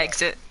didn't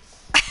exit.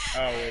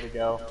 Oh, way to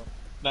go.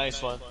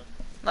 Nice one.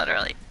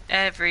 Literally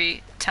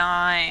every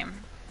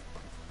time.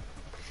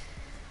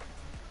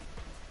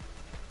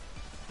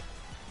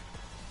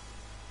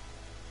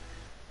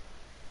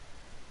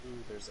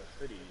 Ooh, there's a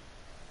hoodie.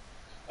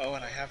 Oh,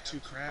 and I have 2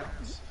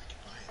 crowns. I can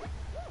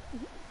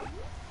buy it.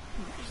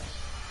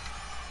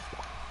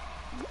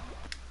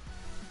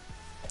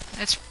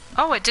 It's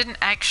oh, it didn't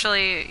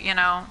actually, you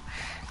know,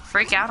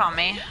 freak out on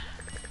me. Way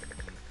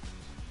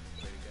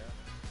to go.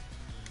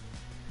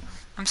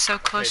 I'm so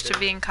close to there's-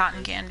 being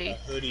cotton there's candy. A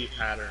hoodie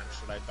pattern.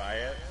 Should I buy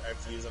it? I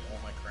have to use up all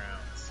my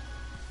crowns.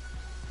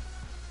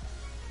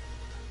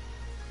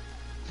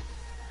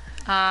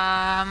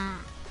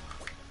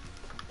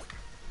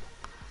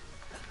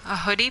 A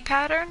hoodie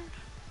pattern?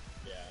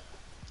 Yeah.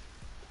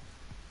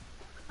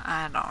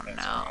 I don't That's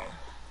know. alright.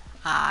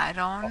 I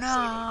don't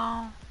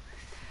I'll know.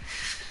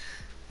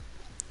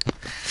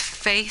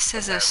 Face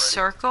is Okay, a ready.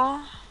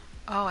 circle?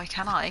 Oh, I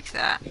kind of like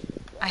that.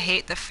 I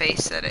hate the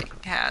face that it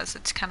has.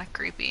 It's kind of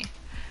creepy.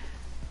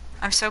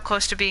 I'm so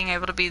close to being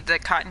able to be the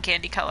cotton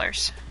candy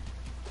colors.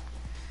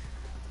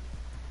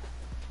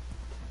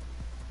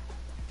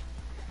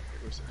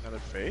 Was there another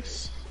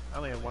face? I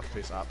only have 1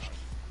 face option.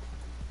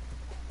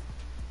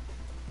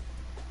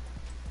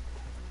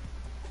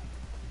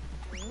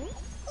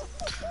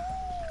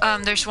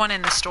 There's one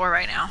in the store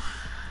right now,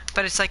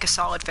 but it's like a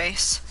solid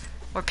face.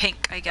 Or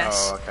pink, I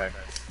guess. Oh, okay.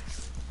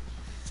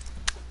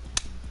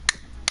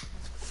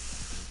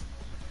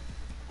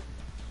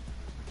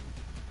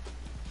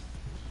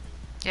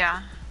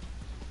 Yeah.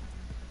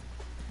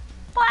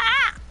 Wah!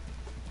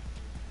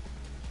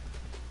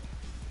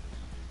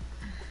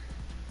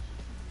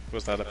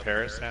 Was that a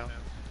Paris sound?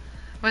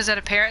 Was that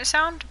a parrot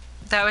sound?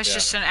 That was Yeah.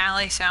 just an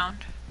alley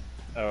sound.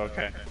 Oh,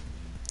 okay.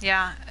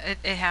 Yeah,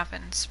 it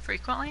happens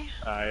frequently.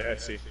 I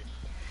see.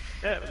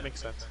 Yeah, it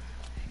makes sense.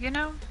 You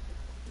know?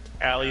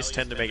 Alleys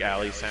tend to make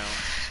alley sounds.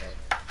 So.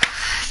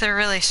 They're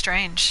really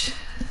strange.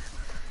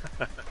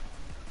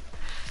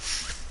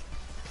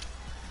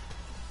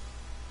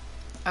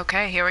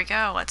 Okay, here we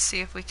go. Let's see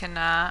if we can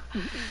not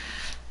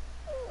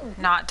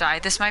die.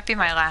 This might be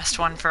my last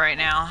one for right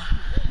now.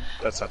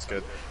 That sounds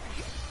good.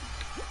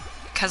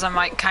 Because I'm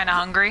like kind of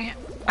hungry.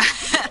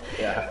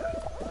 Yeah.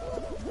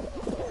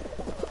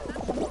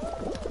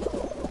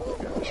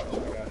 Gosh, oh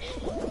my gosh.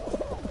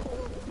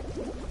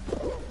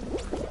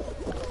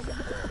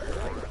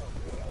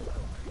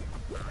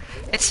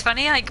 It's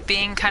funny like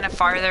being kind of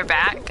farther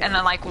back and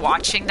then like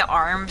watching the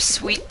arms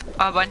sweep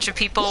a bunch of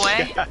people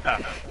away. Yeah.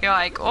 You're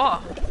like,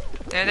 oh,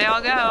 there they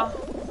all go.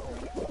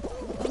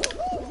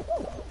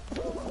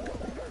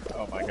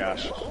 Oh my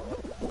gosh.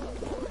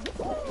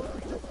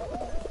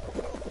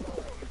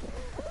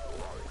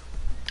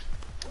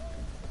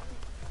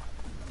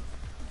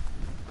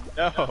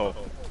 No.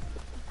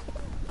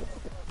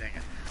 Dang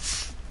it.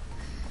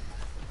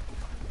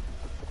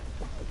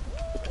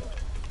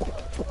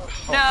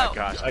 Oh No. my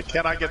gosh, I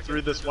cannot get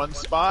through this one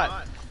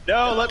spot.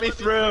 No, let me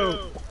through.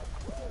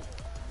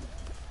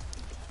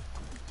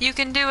 You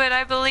can do it.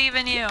 I believe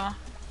in you.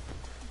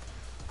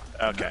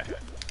 Okay.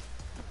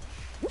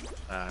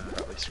 I'm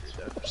probably screwed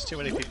up. There's too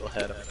many people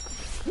ahead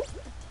of me.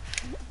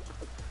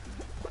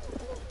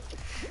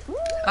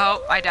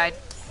 Oh, I died.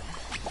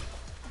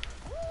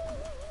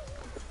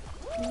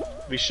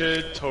 We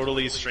should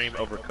totally stream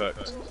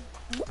Overcooked.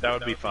 That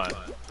would be fun.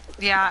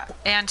 Yeah,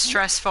 and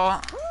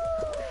stressful,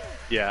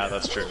 Yeah,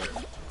 that's true.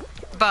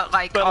 but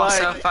like But,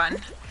 also like, fun.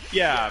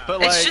 Yeah,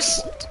 but It's like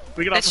just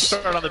we can also it's-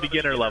 start on the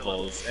beginner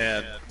levels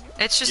and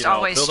it's just you know,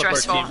 always build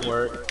stressful. up our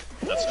teamwork.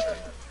 That's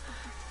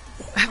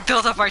true.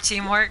 Build up our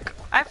teamwork.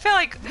 I feel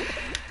like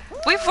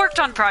We've worked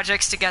on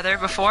projects together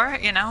before,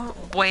 you know,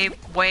 way,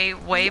 way,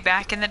 way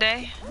back in the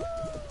day.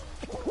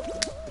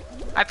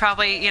 I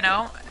probably, you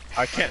know,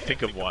 I can't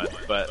think of one,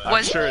 but I'm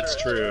Was- sure it's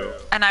true.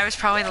 and I was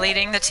probably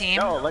leading the team.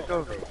 No, let go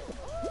of me.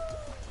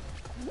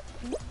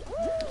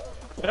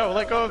 No,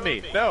 let go of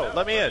me. No,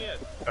 let me in.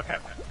 Okay.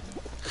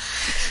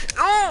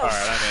 Oh!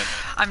 Alright, I'm in.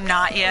 I'm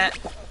not yet.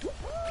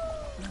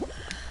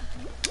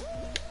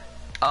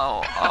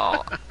 Oh,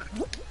 oh.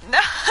 No!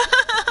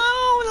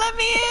 Let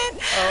me in!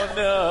 Oh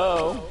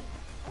no.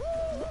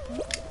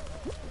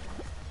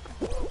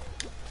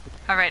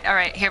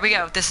 Alright, here we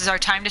go. This is our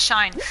time to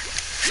shine.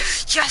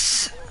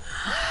 Yes!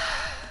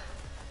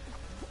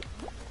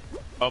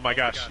 Oh my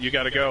gosh, you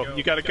gotta go.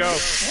 You gotta go.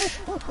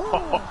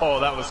 Oh,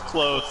 that was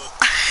close.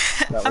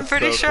 That I'm was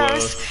pretty so sure I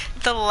was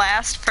close. the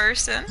last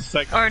person.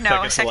 Second, Or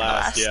no, second to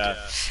last. Yeah.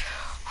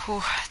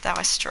 Whew, that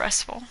was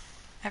stressful.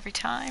 Every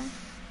time.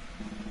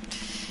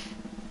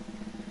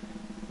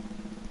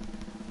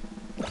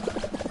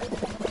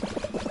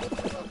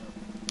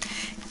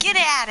 Get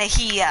out of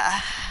here!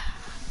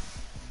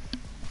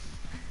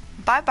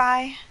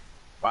 Bye-bye.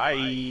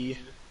 Bye.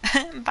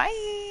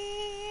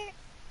 Bye!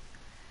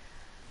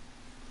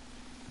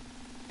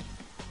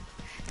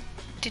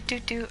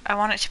 Do. I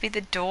want it to be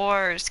the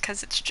doors,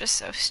 because it's just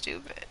so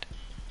stupid.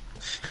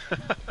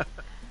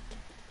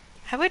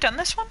 Have we done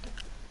this one?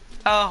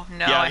 Oh,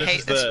 no, Yeah, I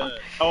hate this one.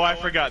 Oh, I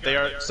forgot. They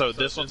are. So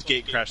this one's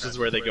Gate Crash. This is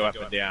where they go up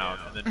and down,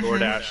 and then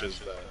DoorDash is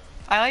the.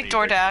 I like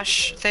favorite.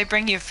 DoorDash. They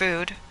bring you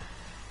food.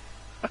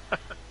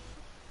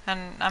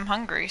 And I'm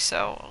hungry,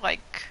 so,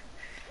 like,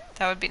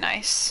 that would be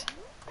nice.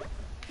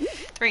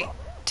 3,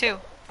 2,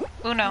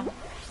 1.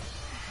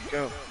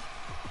 Go.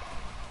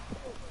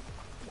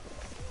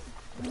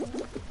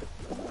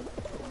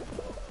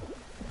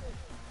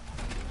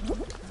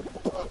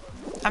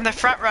 I'm the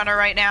front runner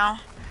right now.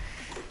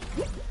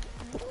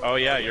 Oh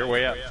yeah, you're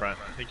way up front.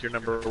 I think you're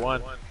number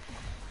 1.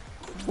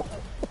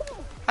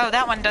 Oh,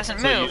 that one doesn't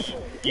So move.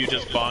 you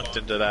just bonked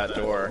into that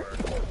door.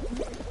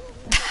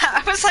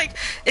 I was like,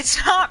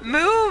 it's not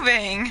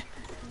moving.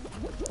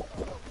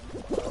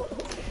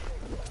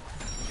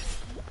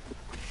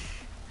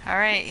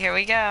 Alright, here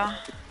we go.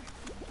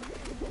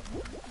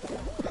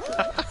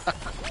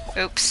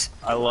 Oops.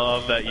 I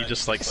love that you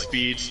just like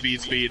speed,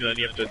 and then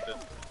you have to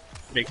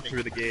make it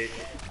through the gate.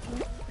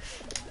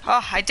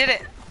 Oh, I did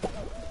it.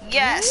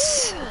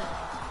 Yes.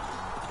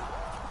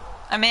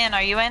 I'm in.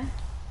 Are you in?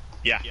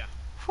 Yeah.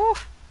 Whew.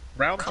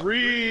 Round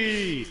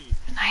 3.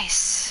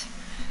 Nice.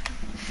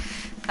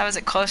 That was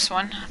a close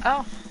one.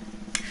 Oh.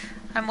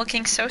 I'm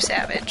looking so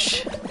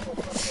savage.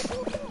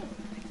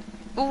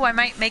 Ooh, I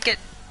might make it...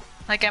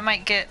 Like, I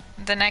might get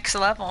the next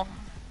level.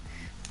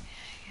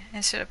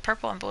 Instead of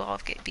purple and blue,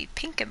 I'll be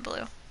pink and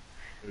blue.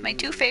 My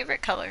 2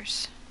 favorite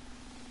colors.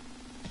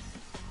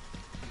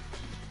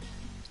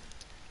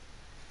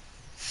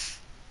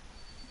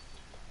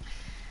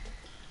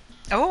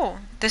 Oh,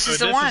 this is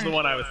the This one. is the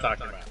one I was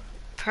talking about.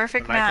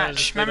 Perfect When icons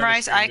match. appear on the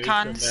Memorize screen, move to a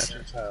icons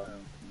matching tile.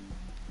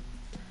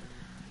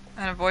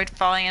 and avoid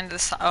falling into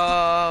the...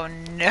 Oh,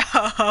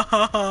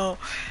 no.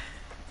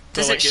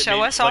 Does So, it like, show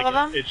may- us all like, of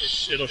them?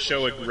 It'll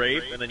show a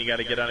grape, and then you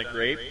gotta get on a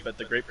grape, but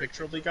the grape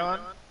picture will be gone?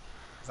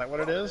 Is that what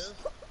it is?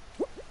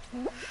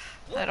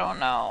 I don't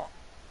know.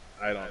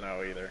 I don't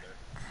know either.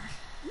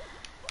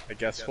 I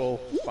guess we'll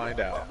find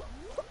out.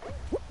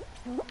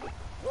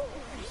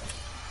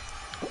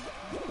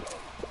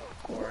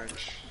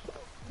 Orange.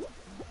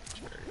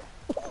 Cherry.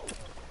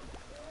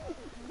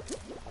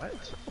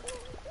 What?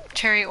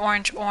 Cherry,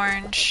 orange,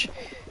 orange.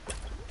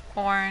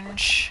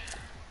 Orange.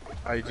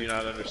 I do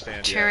not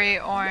understand Cherry,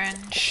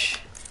 orange.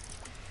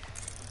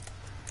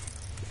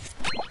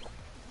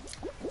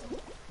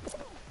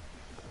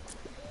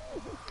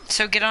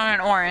 So get on an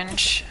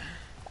orange.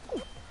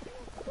 yet.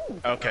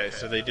 Okay,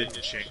 so they didn't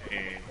change.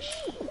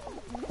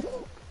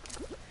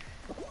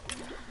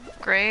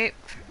 Grape,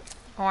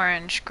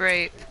 orange,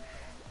 grape,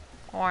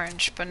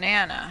 orange,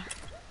 banana.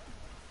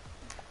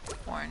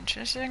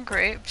 Oranges and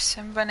grapes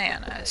and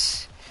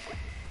bananas.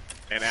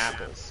 And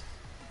apples.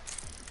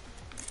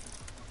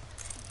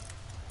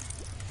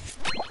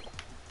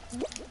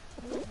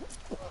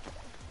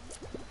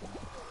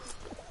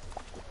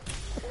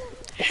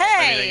 I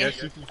Hey!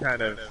 guess you can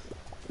kind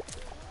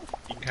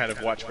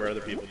of watch where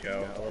other people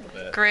go a little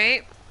bit.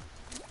 Grape,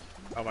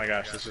 Oh my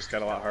gosh, this just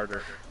got a lot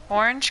harder.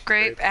 orange,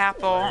 grape, Grape,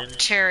 apple, orange.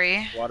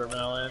 cherry,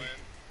 Watermelon,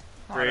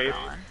 grape,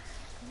 watermelon.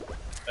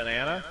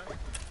 banana.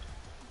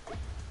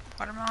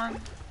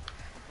 Watermelon,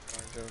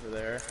 Orange over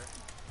there.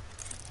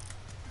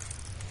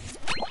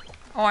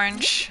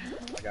 orange.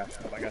 Oh my gosh,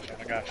 oh my gosh, oh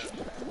my gosh.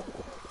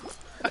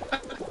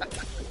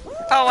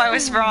 Oh, I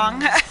was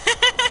wrong.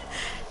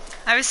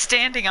 I was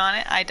standing on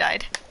it. I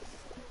died.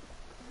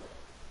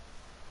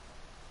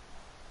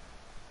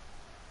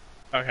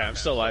 Okay, I'm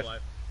still alive.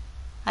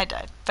 I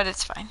died, but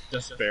it's fine.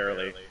 Just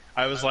barely.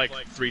 I was like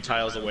 3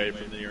 tiles away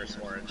from the nearest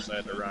orange, so I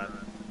had to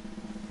run.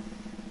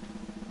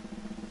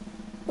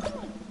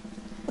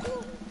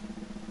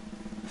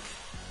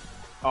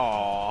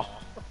 Aww.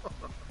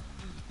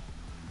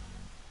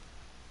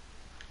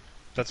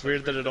 That's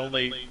weird that it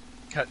only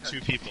cut 2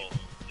 people.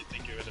 You'd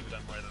think it would have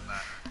done more than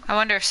that. I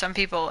wonder if some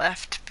people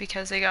left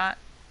because they got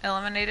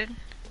eliminated.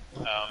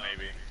 Oh,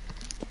 maybe.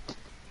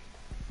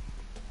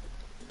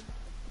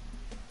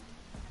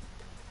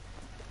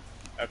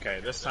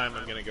 Okay, this time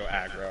I'm gonna go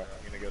aggro.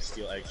 I'm gonna go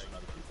steal eggs from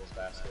other people's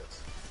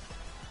baskets.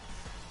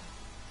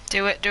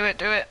 Do it, do it,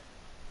 do it.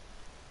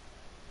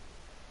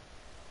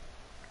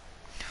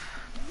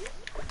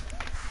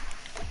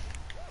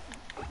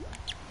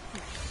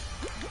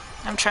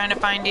 I'm trying to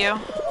find you.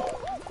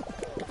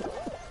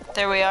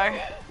 There we are.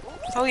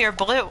 Oh, you're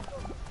blue.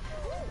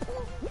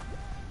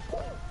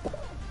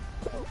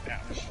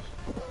 Ouch.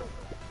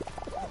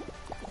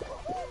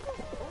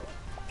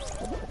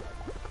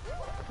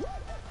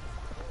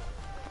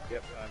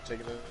 Yep, I'm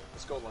taking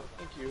this gold one.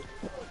 Thank you.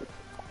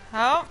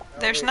 Oh,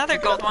 there's wait, another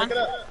pick it gold up, one.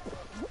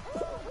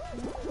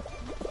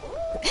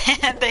 pick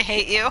it up. They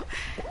hate you.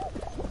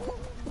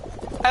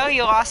 Oh,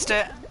 you lost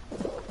it.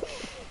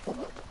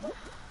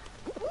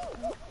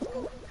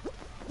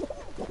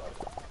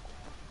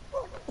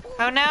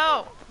 Oh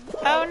no!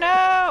 Oh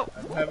no!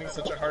 I'm having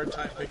such a hard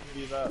time picking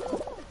these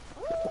up.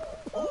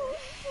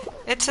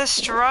 It's a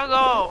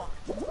struggle.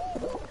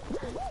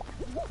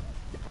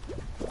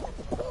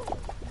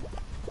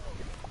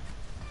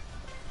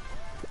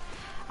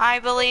 I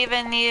believe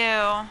in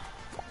you.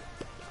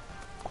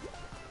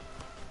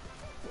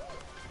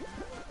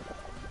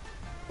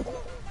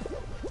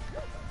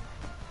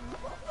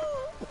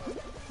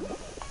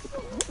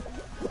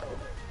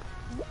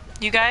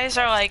 You guys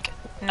are like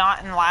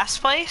not in last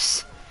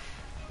place.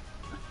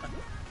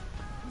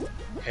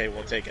 Hey,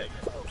 we'll take it.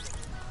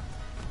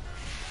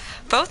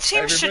 Both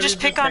teams should just Everybody's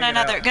pick just on hanging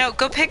another. out. No,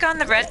 go pick on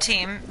the red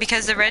team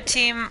because the red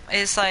team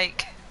is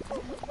like.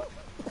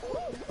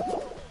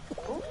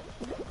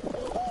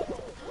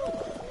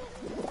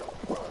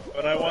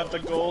 But I want the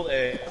gold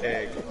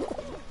egg.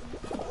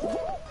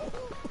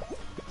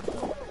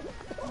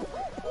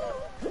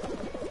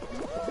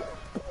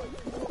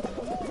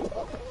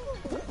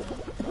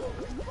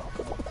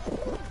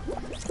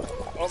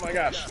 Oh my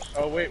gosh.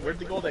 Oh wait, where'd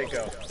the gold egg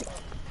go?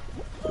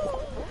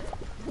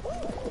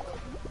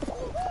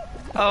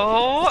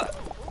 Oh.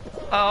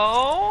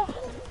 Oh.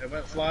 It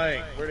went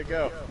flying. Where'd it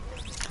go?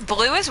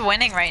 Blue is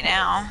winning right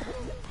now.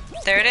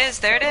 There it is.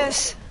 There it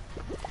is.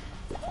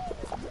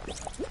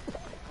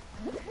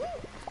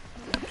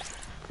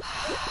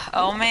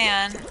 Oh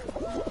man.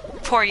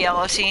 Poor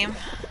yellow team.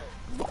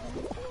 Oh,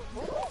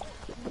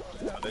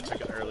 they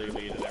took an early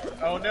lead and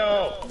everything. Oh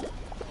no!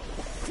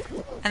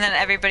 And then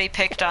everybody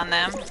picked on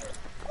them.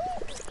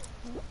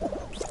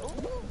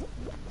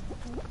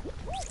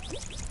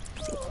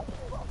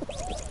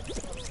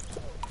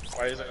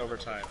 Why is it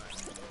overtime?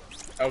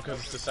 Oh, because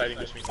it's deciding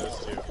between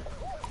those two.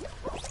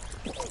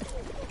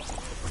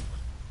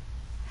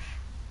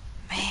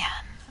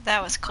 Man,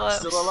 that was close.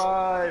 Still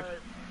alive!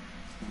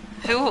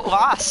 Who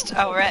lost?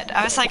 Oh, red.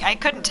 I was like, I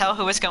couldn't tell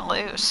who was gonna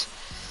lose.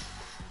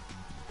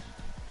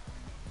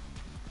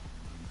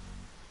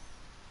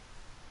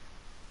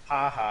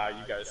 Haha,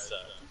 you guys suck.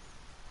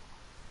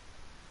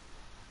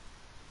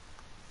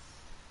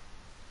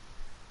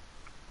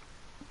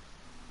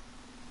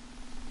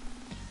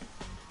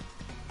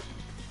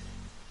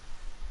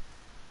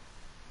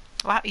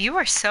 Wow, you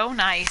are so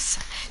nice.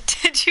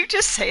 Did you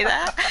just say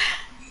that?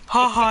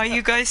 Haha,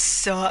 you guys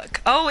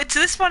suck. Oh, it's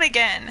this one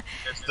again.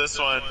 It's this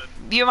one.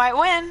 You might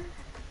win.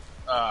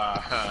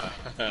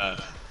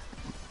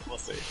 We'll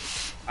see.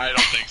 I don't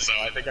think so.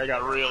 I think I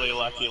got really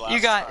lucky last time.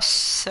 You got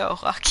so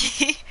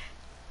lucky.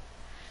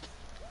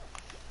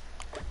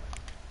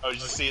 Oh,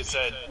 did you see it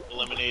said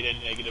eliminated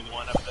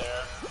 -1 up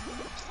there?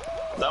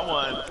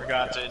 Someone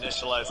forgot to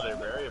initialize their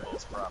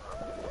variables properly.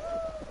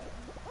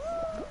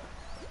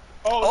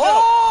 Oh, no!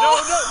 No,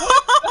 no!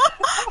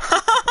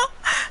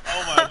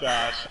 Oh my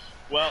gosh.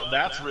 Well,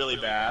 that's really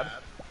bad.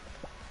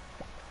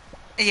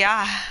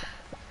 Yeah.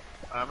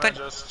 I'm gonna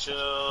just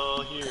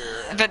chill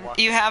here. And But watch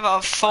you this. have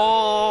a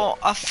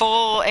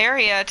full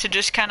area to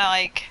just kind of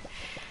like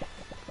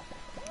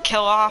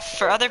kill off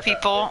for other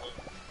people.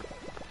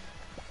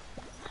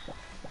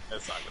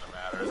 It's not gonna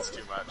matter. It's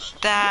too much.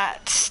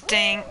 That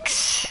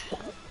stinks.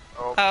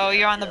 Oh, Oh,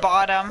 you're on the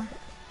bottom.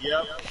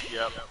 Yep.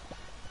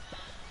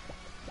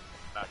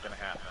 Not gonna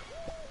happen.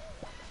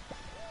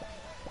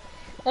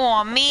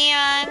 Oh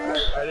man.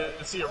 I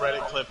didn't see a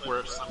Reddit clip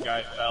where some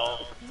guy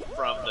fell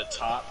from the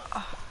top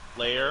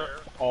layer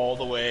all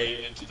the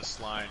way into the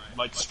slime,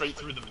 like straight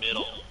through the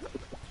middle,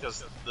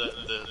 because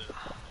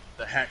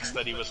the hex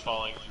that he was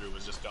falling through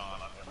was just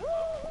gone on every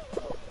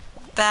level.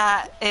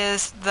 That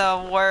is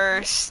the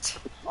worst.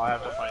 I'll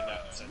have to find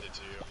that and send it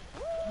to you.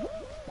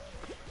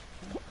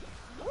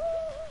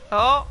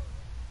 Oh,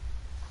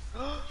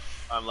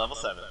 I'm level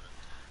 7.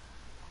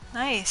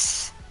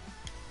 nice.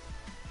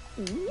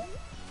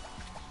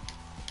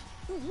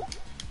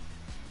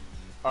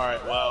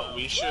 Alright, well,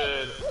 we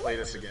should play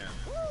this again.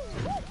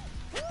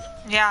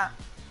 Yeah.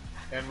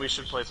 And we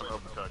should play some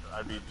Overcooked.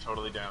 I'd be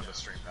totally down to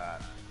stream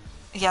that.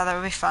 Yeah, that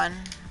would be fun.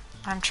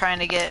 I'm trying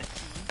to get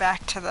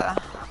back to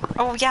the...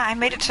 Oh yeah, I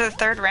made it to the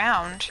 3rd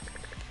round.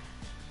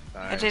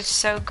 It did Nice.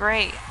 so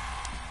great.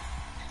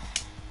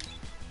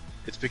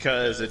 It's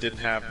because it didn't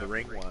have the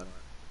ring one.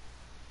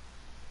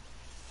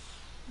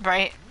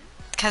 Right?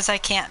 Because I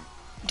can't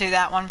do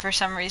that one for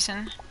some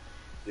reason.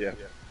 Yeah.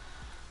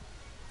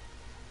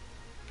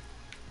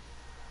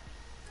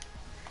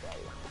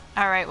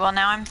 Alright, well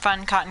now I'm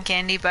fun cotton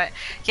candy, but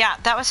yeah,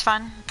 that was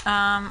fun.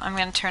 I'm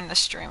gonna turn the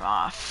stream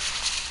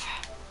off.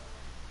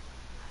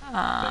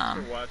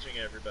 Thanks for watching,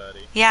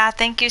 everybody. Yeah,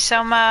 thank you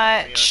so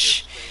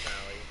much.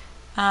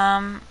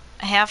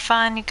 Have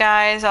fun, you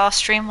guys. I'll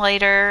stream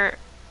later.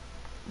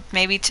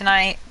 Maybe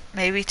tonight,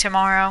 maybe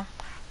tomorrow.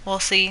 We'll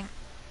see.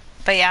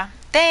 But yeah,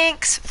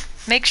 thanks.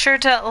 Make sure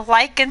to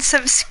like and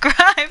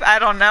subscribe. I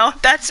don't know.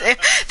 That's it.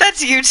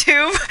 That's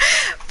YouTube.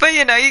 But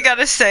you know, you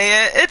gotta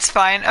say it. It's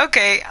fine.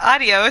 Okay,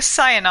 adios.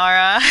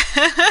 Sayonara.